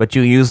platformer, but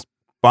you used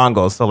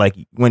bongos, so like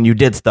when you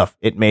did stuff,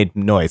 it made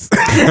noise.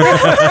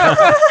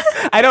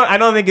 I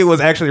don't think it was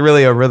actually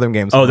really a rhythm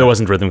game. Oh, there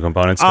wasn't rhythm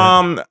components.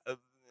 to it?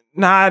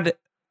 Not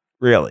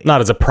really.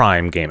 Not as a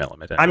prime game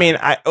element. I mean,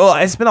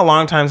 it's been a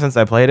long time since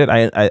I played it.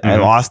 I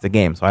lost the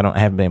game, so I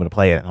haven't been able to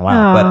play it in a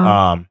while.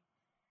 But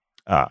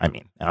I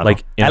mean, I don't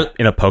like know.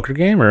 in a poker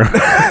game, or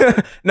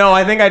No,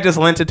 I think I just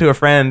lent it to a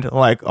friend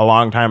like a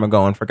long time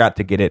ago and forgot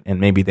to get it, and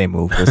maybe they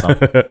moved or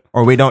something,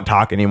 or we don't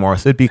talk anymore.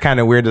 So it'd be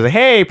kind of weird to say,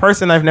 "Hey,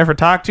 person I've never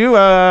talked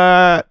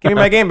to, give me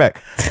my game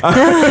back."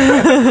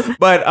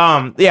 But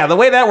yeah, the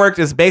way that worked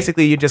is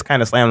basically you just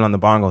kind of slammed on the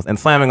bongos, and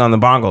slamming on the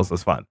bongos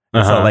was fun.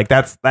 And so like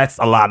that's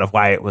a lot of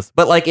why it was.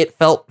 But like it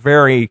felt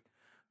very,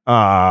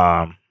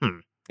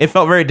 it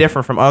felt very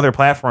different from other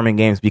platforming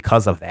games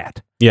because of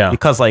that. yeah,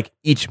 Because like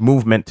each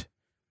movement.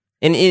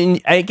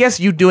 And I guess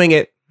you doing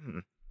it,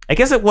 I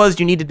guess it was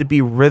you needed to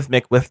be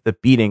rhythmic with the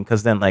beating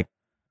because then like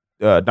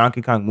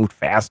Donkey Kong moved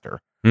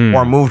faster Mm.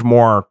 or moved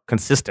more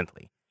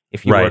consistently.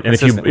 If you were right. And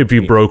consistent if with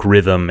you the broke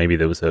rhythm, maybe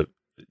there was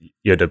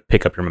you had to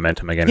pick up your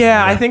momentum again. beating.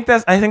 Yeah, I think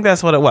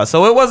that's what it was.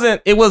 So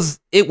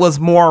it was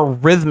more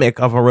rhythmic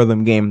of a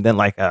rhythm game than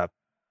like a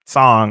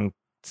song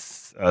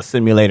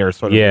simulator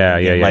sort of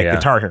game, like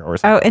Guitar Hero or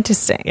something. Oh,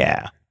 interesting.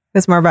 Yeah.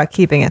 It's more about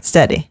keeping it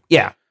steady.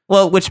 Yeah.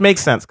 Well, which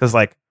makes sense because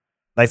like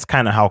that's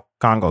kind of how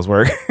congos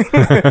work. With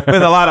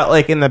a lot of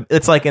like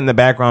it's like in the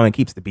background and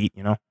keeps the beat,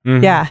 you know.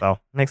 Mhm. Yeah, So it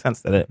makes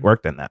sense that it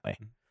worked in that way.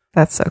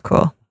 that's so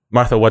cool.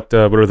 Martha, what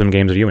rhythm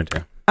games are you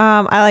into?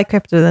 I like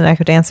Crypt of the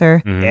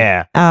Necrodancer. Mhm.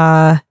 Yeah.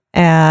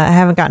 I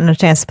haven't gotten a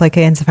chance to play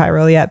Cadence of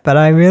Hyrule yet, but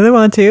I really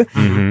want to.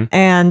 Mhm.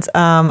 And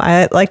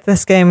I like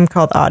this game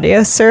called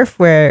Audio Surf,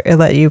 where it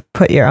let you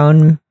put your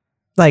own,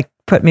 like,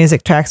 put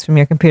music tracks from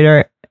your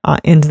computer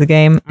into the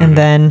game, and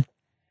then,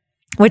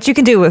 which you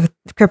can do with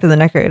Crypt of the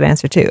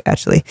Necrodancer too,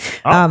 actually.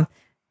 Oh.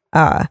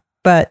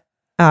 But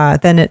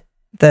then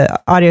the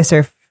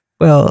AudioSurf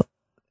will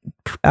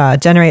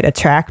generate a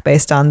track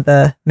based on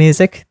the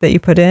music that you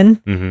put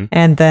in,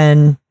 and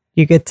then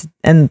you get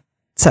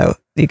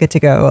to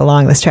go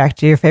along this track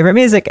to your favorite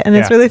music, and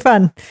it's really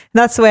fun. And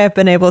that's the way I've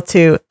been able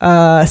to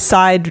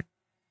side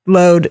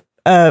load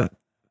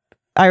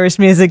Irish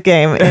music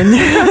game in.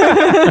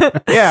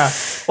 Yeah,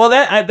 well,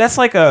 that's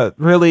like a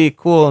really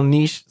cool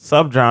niche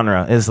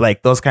subgenre, is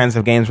like those kinds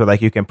of games where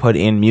like you can put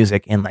in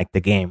music and like the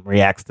game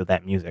reacts to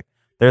that music.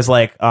 There's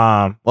like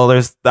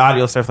there's the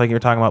AudioSurf like you were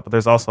talking about, but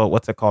there's also,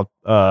 what's it called,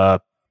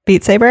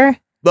 Beat Saber.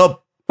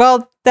 Well,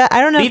 that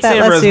I don't know. Beat if that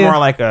Saber lets is you... more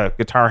like a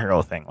Guitar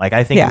Hero thing. Like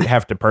I think you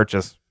have to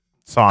purchase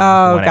songs.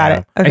 Oh, got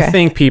it. Okay. I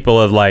think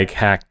people have like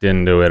hacked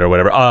into it or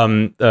whatever.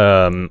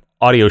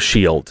 Audio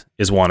Shield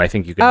is one I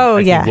think you can.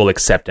 I think will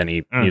accept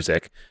any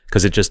music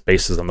because it just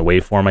bases on the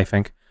waveform. I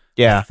think.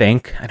 Yeah.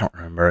 I don't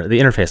remember. The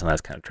interface on that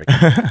is kind of tricky.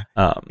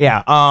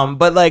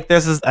 But like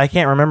there's this, I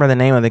can't remember the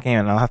name of the game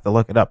and I'll have to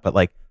look it up, but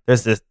like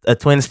there's a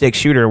twin stick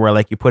shooter where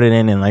like you put it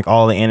in and like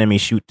all the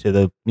enemies shoot to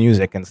the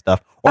music and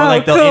stuff. Or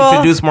like they'll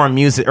introduce more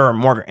music or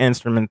more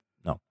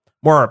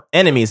more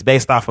enemies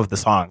based off of the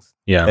songs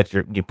that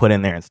you put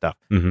in there and stuff.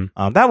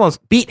 That one's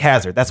Beat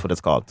Hazard. That's what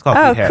it's called. It's called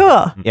Beat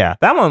Hazard. Cool. Yeah,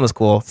 that one was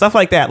cool. Stuff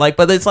like that. Like,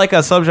 but it's like a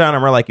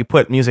subgenre where like you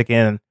put music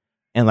in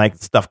and like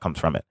stuff comes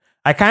from it.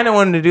 I kind of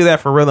wanted to do that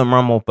for Rhythm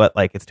Rumble, but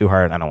like it's too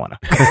hard. I don't want to.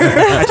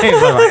 I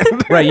changed my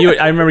mind. Right.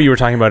 I remember you were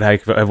talking about how you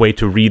have a way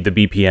to read the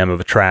BPM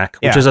of a track,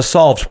 which is a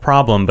solved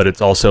problem, but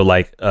it's also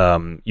like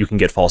you can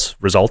get false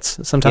results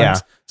sometimes. Yeah.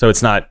 So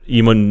it's not,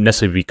 you wouldn't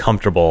necessarily be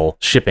comfortable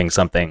shipping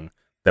something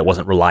that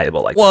wasn't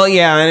reliable. Like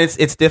and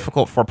it's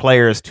difficult for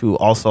players to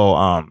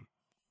also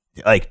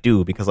like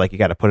do, because like you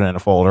got to put it in a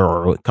folder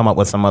or come up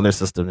with some other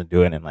system to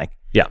do it, and like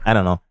I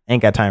don't know,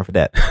 ain't got time for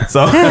that.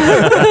 So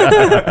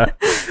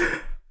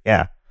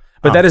yeah.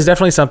 But that is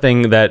definitely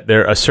something that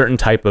a certain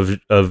type of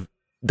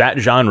that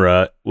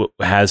genre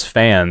has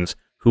fans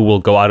who will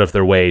go out of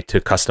their way to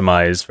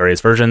customize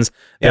various versions.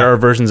 There are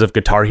versions of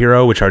Guitar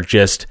Hero which are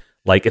just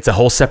like, it's a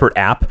whole separate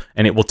app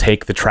and it will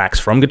take the tracks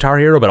from Guitar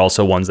Hero, but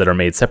also ones that are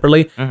made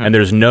separately. And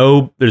there's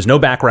no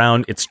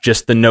background. It's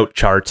just the note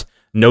chart,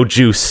 no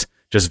juice,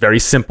 just very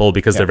simple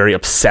because they're very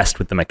obsessed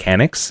with the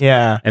mechanics.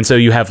 Yeah. And so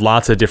you have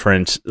lots of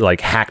different like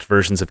hacked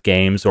versions of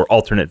games or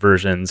alternate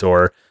versions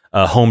or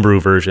homebrew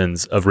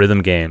versions of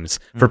rhythm games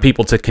for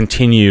people to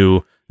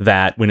continue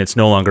that when it's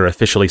no longer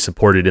officially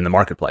supported in the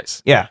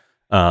marketplace. Yeah.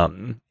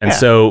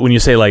 So when you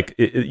say like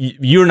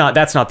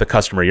that's not the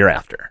customer you're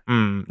after,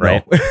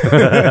 right?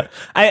 No.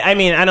 I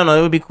mean, I don't know.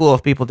 It would be cool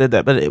if people did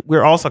that, but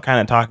we're also kind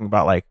of talking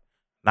about like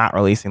not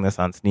releasing this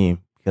on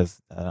Steam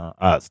because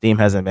Steam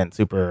hasn't been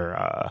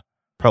super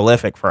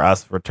prolific for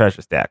us for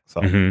Treasure Stack.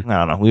 So I don't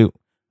know.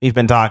 We've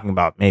been talking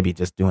about maybe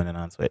just doing it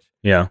on Switch.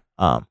 Yeah.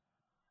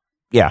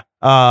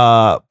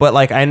 But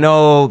like I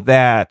know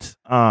that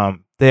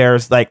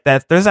there's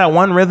that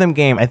one rhythm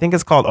game, I think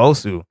it's called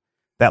Osu,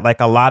 that like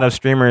a lot of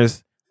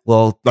streamers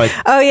will like.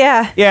 Oh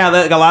yeah. Yeah,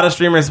 like a lot of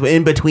streamers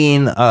in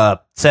between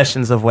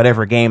sessions of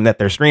whatever game that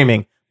they're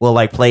streaming will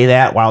like play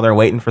that while they're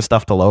waiting for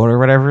stuff to load or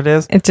whatever it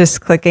is. It's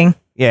just clicking.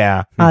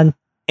 Yeah. On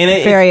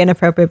very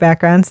inappropriate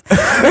backgrounds.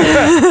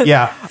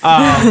 Yeah.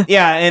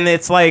 And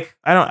it's like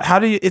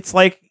it's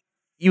like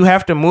you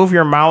have to move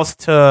your mouse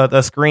to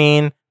the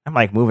screen. I'm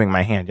like moving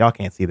my hand. Y'all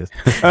can't see this.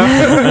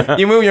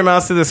 You move your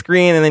mouse to the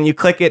screen and then you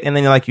click it and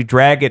then you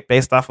drag it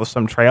based off of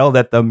some trail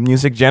that the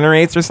music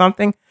generates or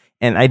something.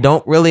 And I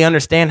don't really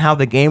understand how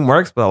the game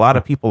works, but a lot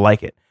of people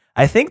like it.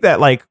 I think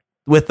that like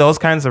with those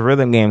kinds of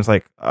rhythm games,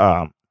 like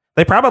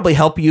they probably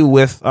help you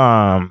with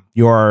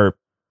your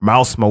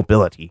mouse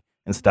mobility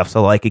and stuff.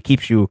 So like it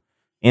keeps you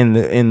in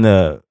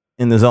the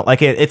zone.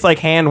 Like it's like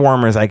hand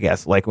warmers, I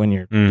guess, like when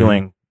you're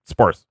doing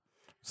sports.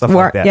 Stuff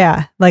like that.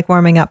 Yeah, like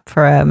warming up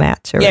for a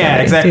match. Or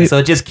whatever. Exactly. So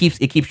it just keeps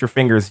your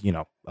fingers,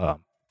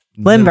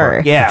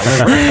 limber. Yeah,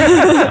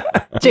 limber.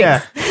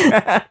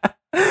 Yeah.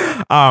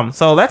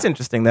 So that's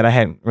interesting that I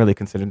hadn't really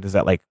considered. Is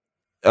that like,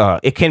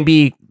 it can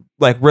be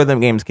like rhythm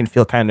games can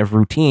feel kind of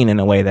routine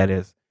in a way that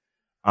is,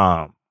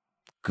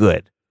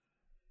 good.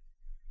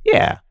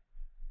 Yeah.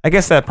 I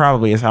guess that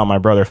probably is how my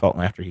brother felt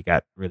after he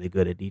got really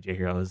good at DJ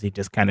Hero. Is he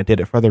just kind of did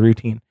it for the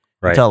routine,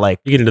 right? Until like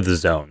you get into the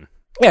zone.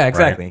 Yeah,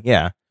 exactly. Right?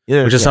 Yeah.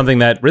 Which is something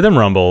that Rhythm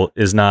Rumble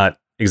is not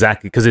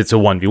exactly, because it's a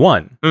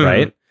 1v1,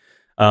 right?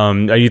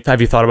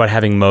 Have you thought about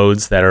having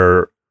modes that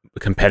are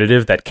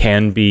competitive that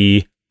can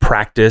be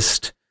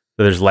practiced,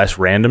 so there's less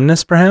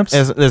randomness, perhaps?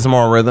 There's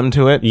more rhythm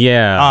to it?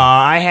 Yeah.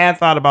 I had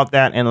thought about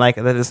that, and like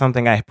that is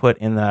something I put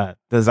in the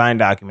design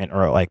document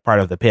or like part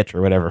of the pitch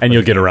or whatever. And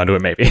you'll get around to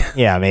it maybe.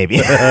 Yeah,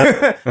 maybe.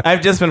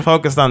 I've just been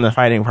focused on the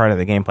fighting part of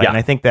the gameplay, and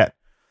I think that,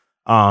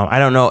 I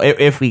don't know,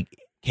 if we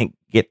can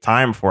get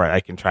time for it, I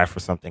can try for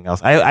something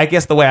else. I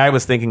guess the way I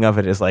was thinking of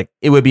it is like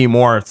it would be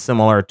more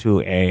similar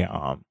to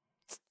a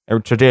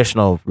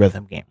traditional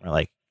rhythm game, where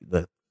like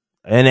the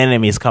an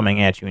enemy's coming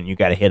at you and you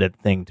got to hit a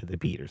thing to the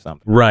beat or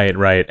something.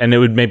 Right. And it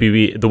would maybe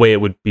be the way it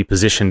would be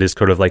positioned is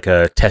sort of like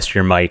a test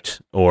your might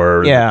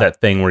or that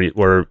thing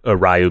where a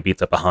Ryu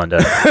beats up a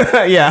Honda.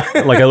 Yeah.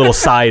 Like a little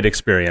side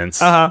experience.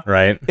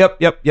 Right.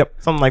 Yep.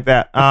 Something like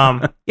that.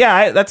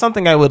 That's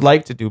something I would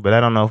like to do, but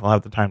I don't know if I'll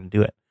have the time to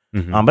do it.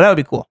 But that would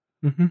be cool.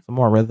 Some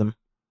more rhythm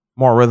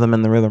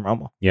in the Rhythm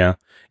Rumble. Yeah.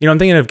 I'm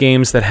thinking of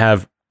games that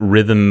have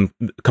rhythm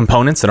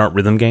components that aren't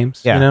rhythm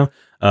games. Yeah.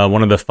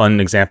 One of the fun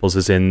examples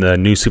is in the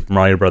new Super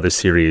Mario Brothers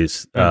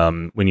series.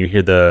 When you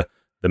hear the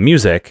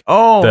music,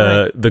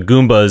 the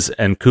Goombas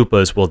and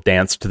Koopas will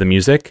dance to the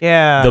music.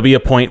 Yeah. There'll be a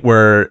point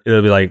where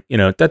it'll be like,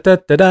 da da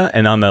da da,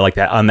 and on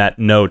that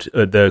note,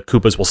 the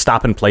Koopas will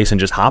stop in place and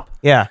just hop.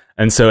 Yeah.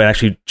 And so it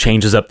actually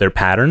changes up their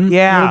pattern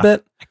a little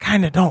bit. I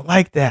kind of don't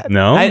like that.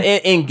 No?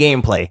 In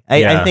gameplay.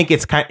 I think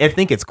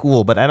it's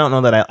cool, but I don't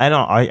know that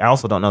I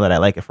also don't know that I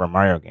like it for a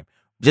Mario game.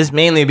 Just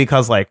mainly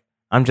because like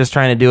I'm just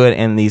trying to do it,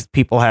 and these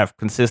people have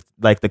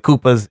the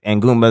Koopas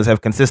and Goombas have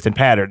consistent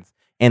patterns,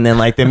 and then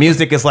like the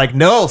music is like,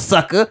 no,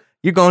 sucker,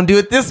 you're gonna do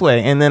it this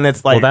way, and then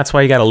it's like, well, that's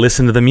why you got to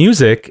listen to the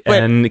music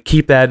and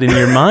keep that in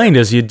your mind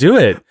as you do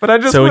it. But I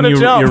just want to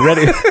jump. You're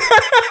ready.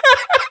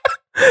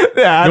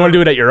 Yeah, you want to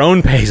do it at your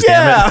own pace.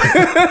 Yeah.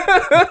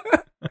 Damn it.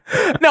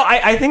 No,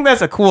 I think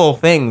that's a cool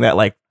thing that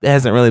like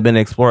hasn't really been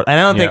explored. And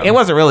I don't think it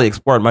wasn't really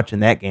explored much in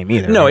that game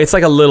either. No, it's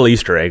like a little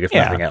Easter egg, if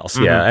nothing else.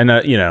 Yeah, and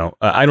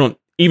I don't.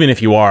 Even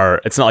if you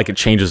are, it's not like it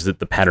changes the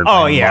pattern.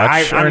 Oh yeah,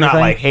 I'm not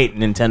like hating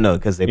Nintendo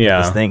because they put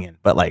this thing in,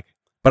 but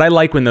I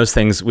like when there's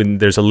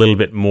a little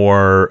bit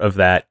more of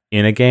that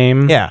in a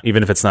game. Yeah,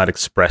 even if it's not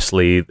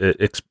expressly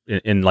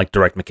in like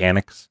direct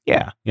mechanics.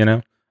 Yeah, I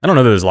don't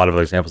know that there's a lot of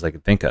other examples I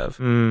could think of.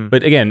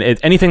 But again,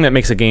 anything that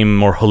makes a game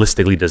more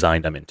holistically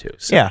designed, I'm into.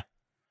 So.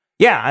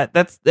 Yeah,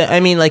 I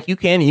mean, like you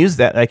can use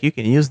that, like you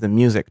can use the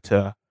music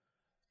to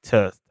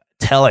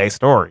tell a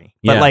story,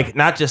 but like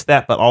not just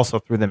that, but also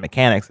through the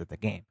mechanics of the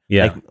game.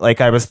 Yeah,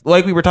 like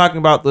we were talking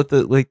about with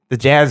the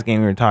jazz game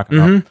we were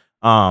talking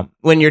about.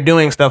 When you're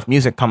doing stuff,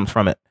 music comes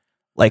from it.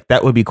 Like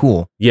that would be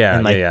cool. Yeah,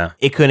 and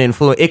it can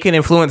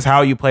influence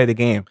how you play the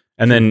game.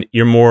 And then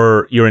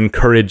you're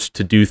encouraged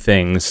to do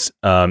things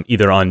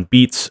either on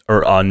beats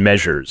or on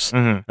measures.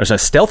 Or so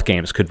stealth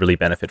games could really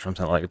benefit from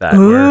something like that.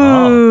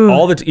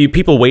 Where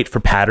people wait for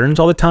patterns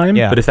all the time.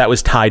 Yeah. But if that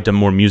was tied to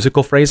more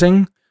musical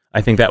phrasing,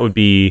 I think that would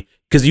be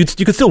because you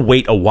could still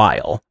wait a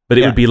while, but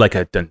it would be like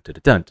a dun dun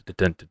dun dun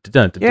dun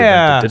dun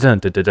dun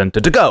dun dun dun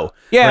to go.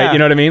 Yeah, right. You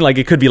know what I mean? Like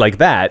it could be like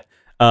that.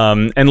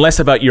 And less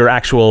about your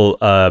actual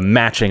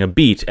matching a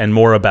beat and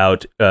more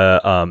about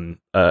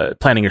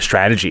planning your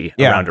strategy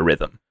around a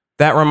rhythm.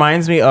 That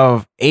reminds me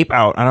of Ape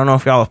Out. I don't know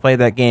if y'all have played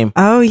that game.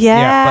 Oh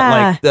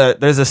yeah. But like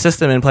there's a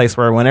system in place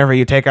where whenever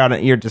you take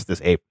out you're just this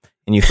ape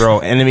and you throw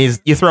enemies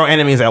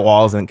at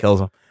walls and it kills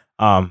them.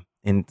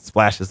 And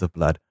splashes of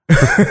blood.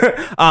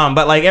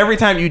 But like every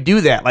time you do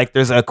that, like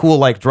there's a cool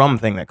like drum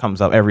thing that comes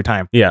up every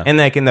time. Yeah. And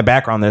like in the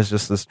background there's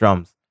just this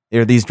drums.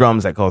 There are these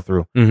drums that go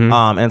through.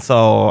 And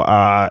so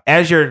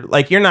as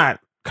you're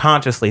not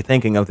consciously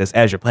thinking of this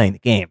as you're playing the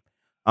game.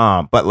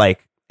 But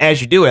like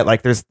as you do it,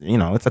 like there's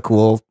it's a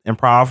cool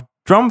improv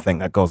drum thing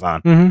that goes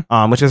on,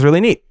 which is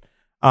really neat.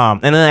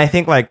 And then I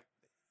think like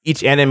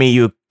each enemy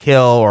you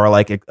kill or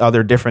like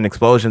other different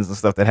explosions and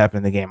stuff that happen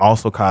in the game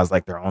also cause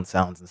like their own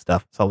sounds and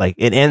stuff. So like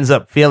it ends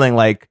up feeling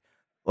like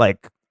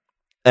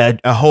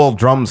a whole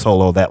drum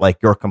solo that like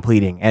you're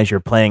completing as you're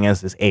playing as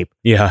this ape.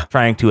 Yeah,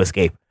 trying to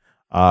escape.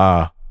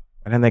 Why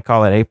didn't they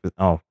call it Ape?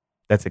 Oh,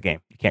 that's a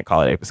game. You can't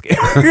call it Ape Escape.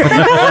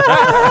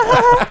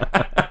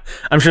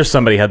 I'm sure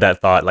somebody had that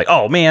thought, like,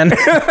 oh man.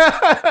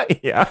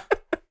 Yeah.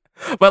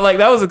 But like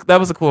that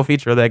was a cool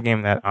feature of that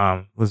game that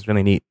was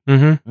really neat.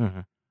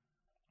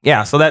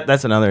 Yeah, so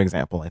that's another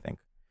example, I think.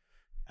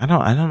 I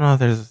don't know if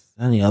there's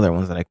any other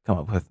ones that I can come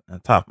up with on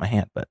the top of my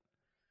head, but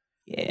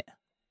yeah.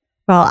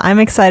 Well, I'm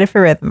excited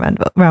for Rhythm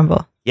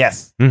Rumble.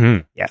 Yes.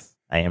 Yes,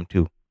 I am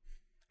too.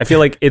 I feel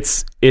like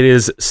it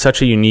is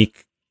such a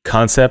unique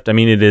concept. I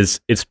mean,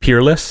 it's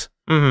peerless.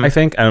 I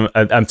think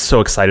I'm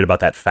so excited about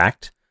that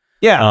fact.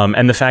 Yeah.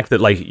 And the fact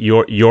that like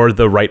you're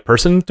the right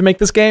person to make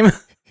this game.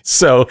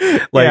 So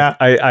like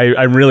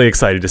I'm really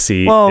excited to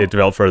see it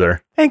develop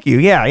further. Thank you.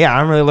 Yeah,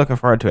 I'm really looking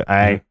forward to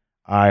it.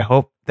 I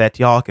hope that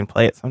y'all can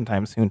play it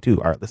sometime soon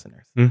too, our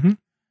listeners.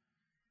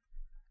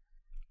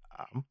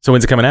 So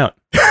when's it coming out?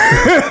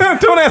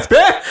 Don't ask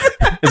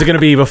that. Is it going to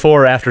be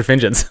before or after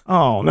Fingens?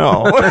 Oh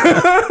no.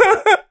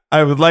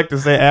 I would like to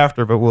say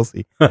after, but we'll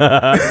see.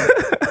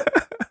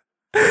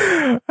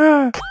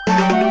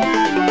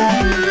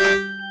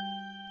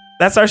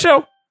 That's our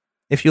show.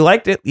 If you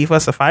liked it, leave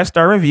us a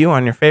 5-star review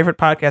on your favorite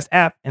podcast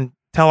app and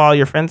tell all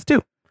your friends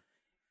too.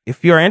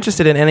 If you are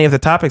interested in any of the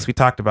topics we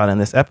talked about in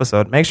this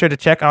episode, make sure to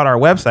check out our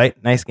website,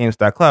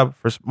 nicegames.club,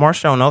 for more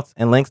show notes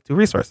and links to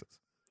resources.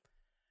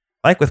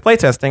 Like with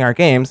playtesting our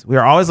games, we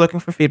are always looking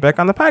for feedback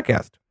on the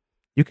podcast.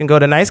 You can go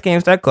to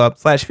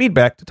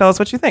nicegames.club/feedback to tell us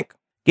what you think.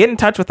 Get in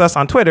touch with us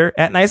on Twitter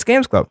at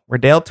nicegamesclub, where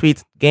Dale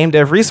tweets game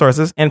dev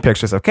resources and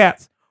pictures of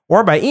cats,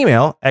 or by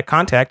email at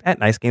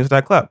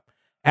contact@nicegames.club.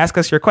 ask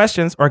us your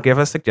questions, or give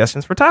us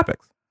suggestions for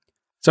topics.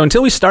 So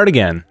until we start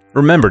again,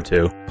 remember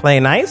to play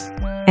nice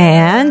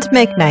and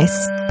make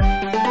nice.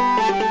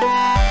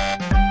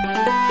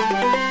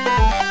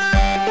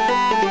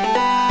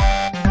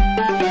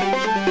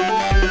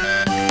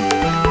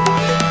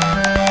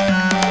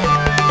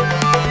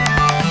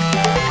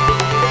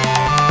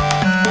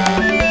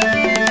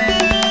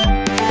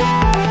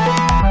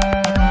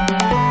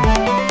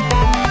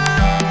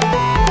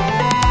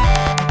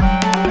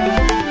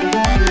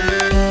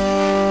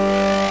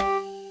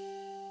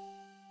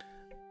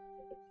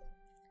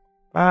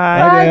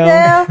 Bye,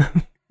 Dale.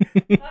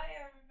 Bye,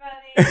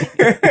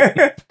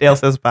 everybody. Dale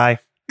says bye.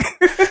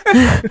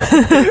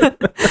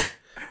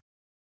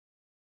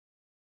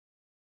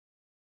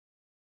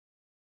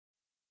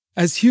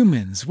 As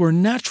humans, we're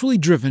naturally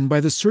driven by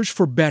the search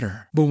for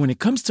better. But when it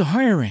comes to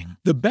hiring,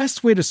 the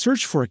best way to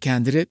search for a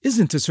candidate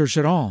isn't to search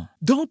at all.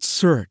 Don't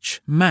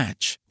search,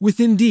 match with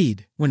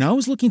Indeed. When I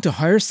was looking to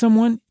hire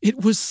someone,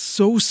 it was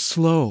so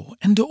slow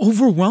and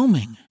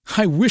overwhelming.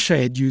 I wish I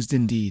had used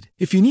Indeed.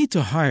 If you need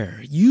to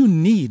hire, you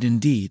need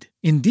Indeed.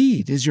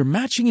 Indeed is your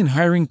matching and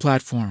hiring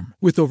platform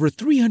with over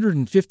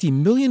 350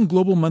 million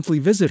global monthly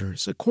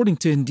visitors, according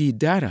to Indeed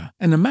data,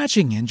 and a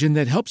matching engine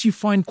that helps you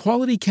find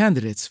quality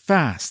candidates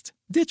fast.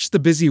 Ditch the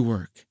busy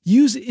work.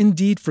 Use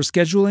Indeed for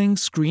scheduling,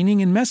 screening,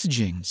 and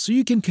messaging so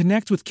you can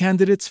connect with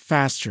candidates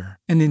faster.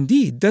 And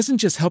Indeed doesn't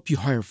just help you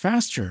hire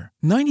faster.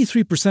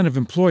 93% of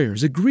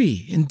employers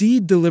agree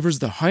Indeed delivers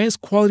the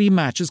highest quality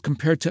matches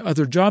compared to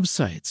other job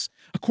sites,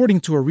 according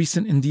to a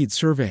recent Indeed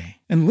survey.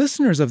 And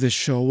listeners of this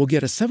show will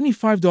get a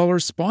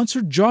 $75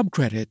 sponsored job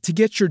credit to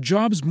get your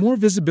jobs more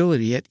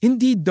visibility at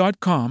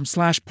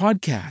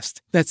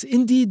Indeed.com/podcast. That's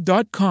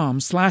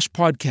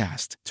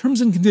Indeed.com/podcast.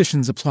 Terms and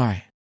conditions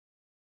apply.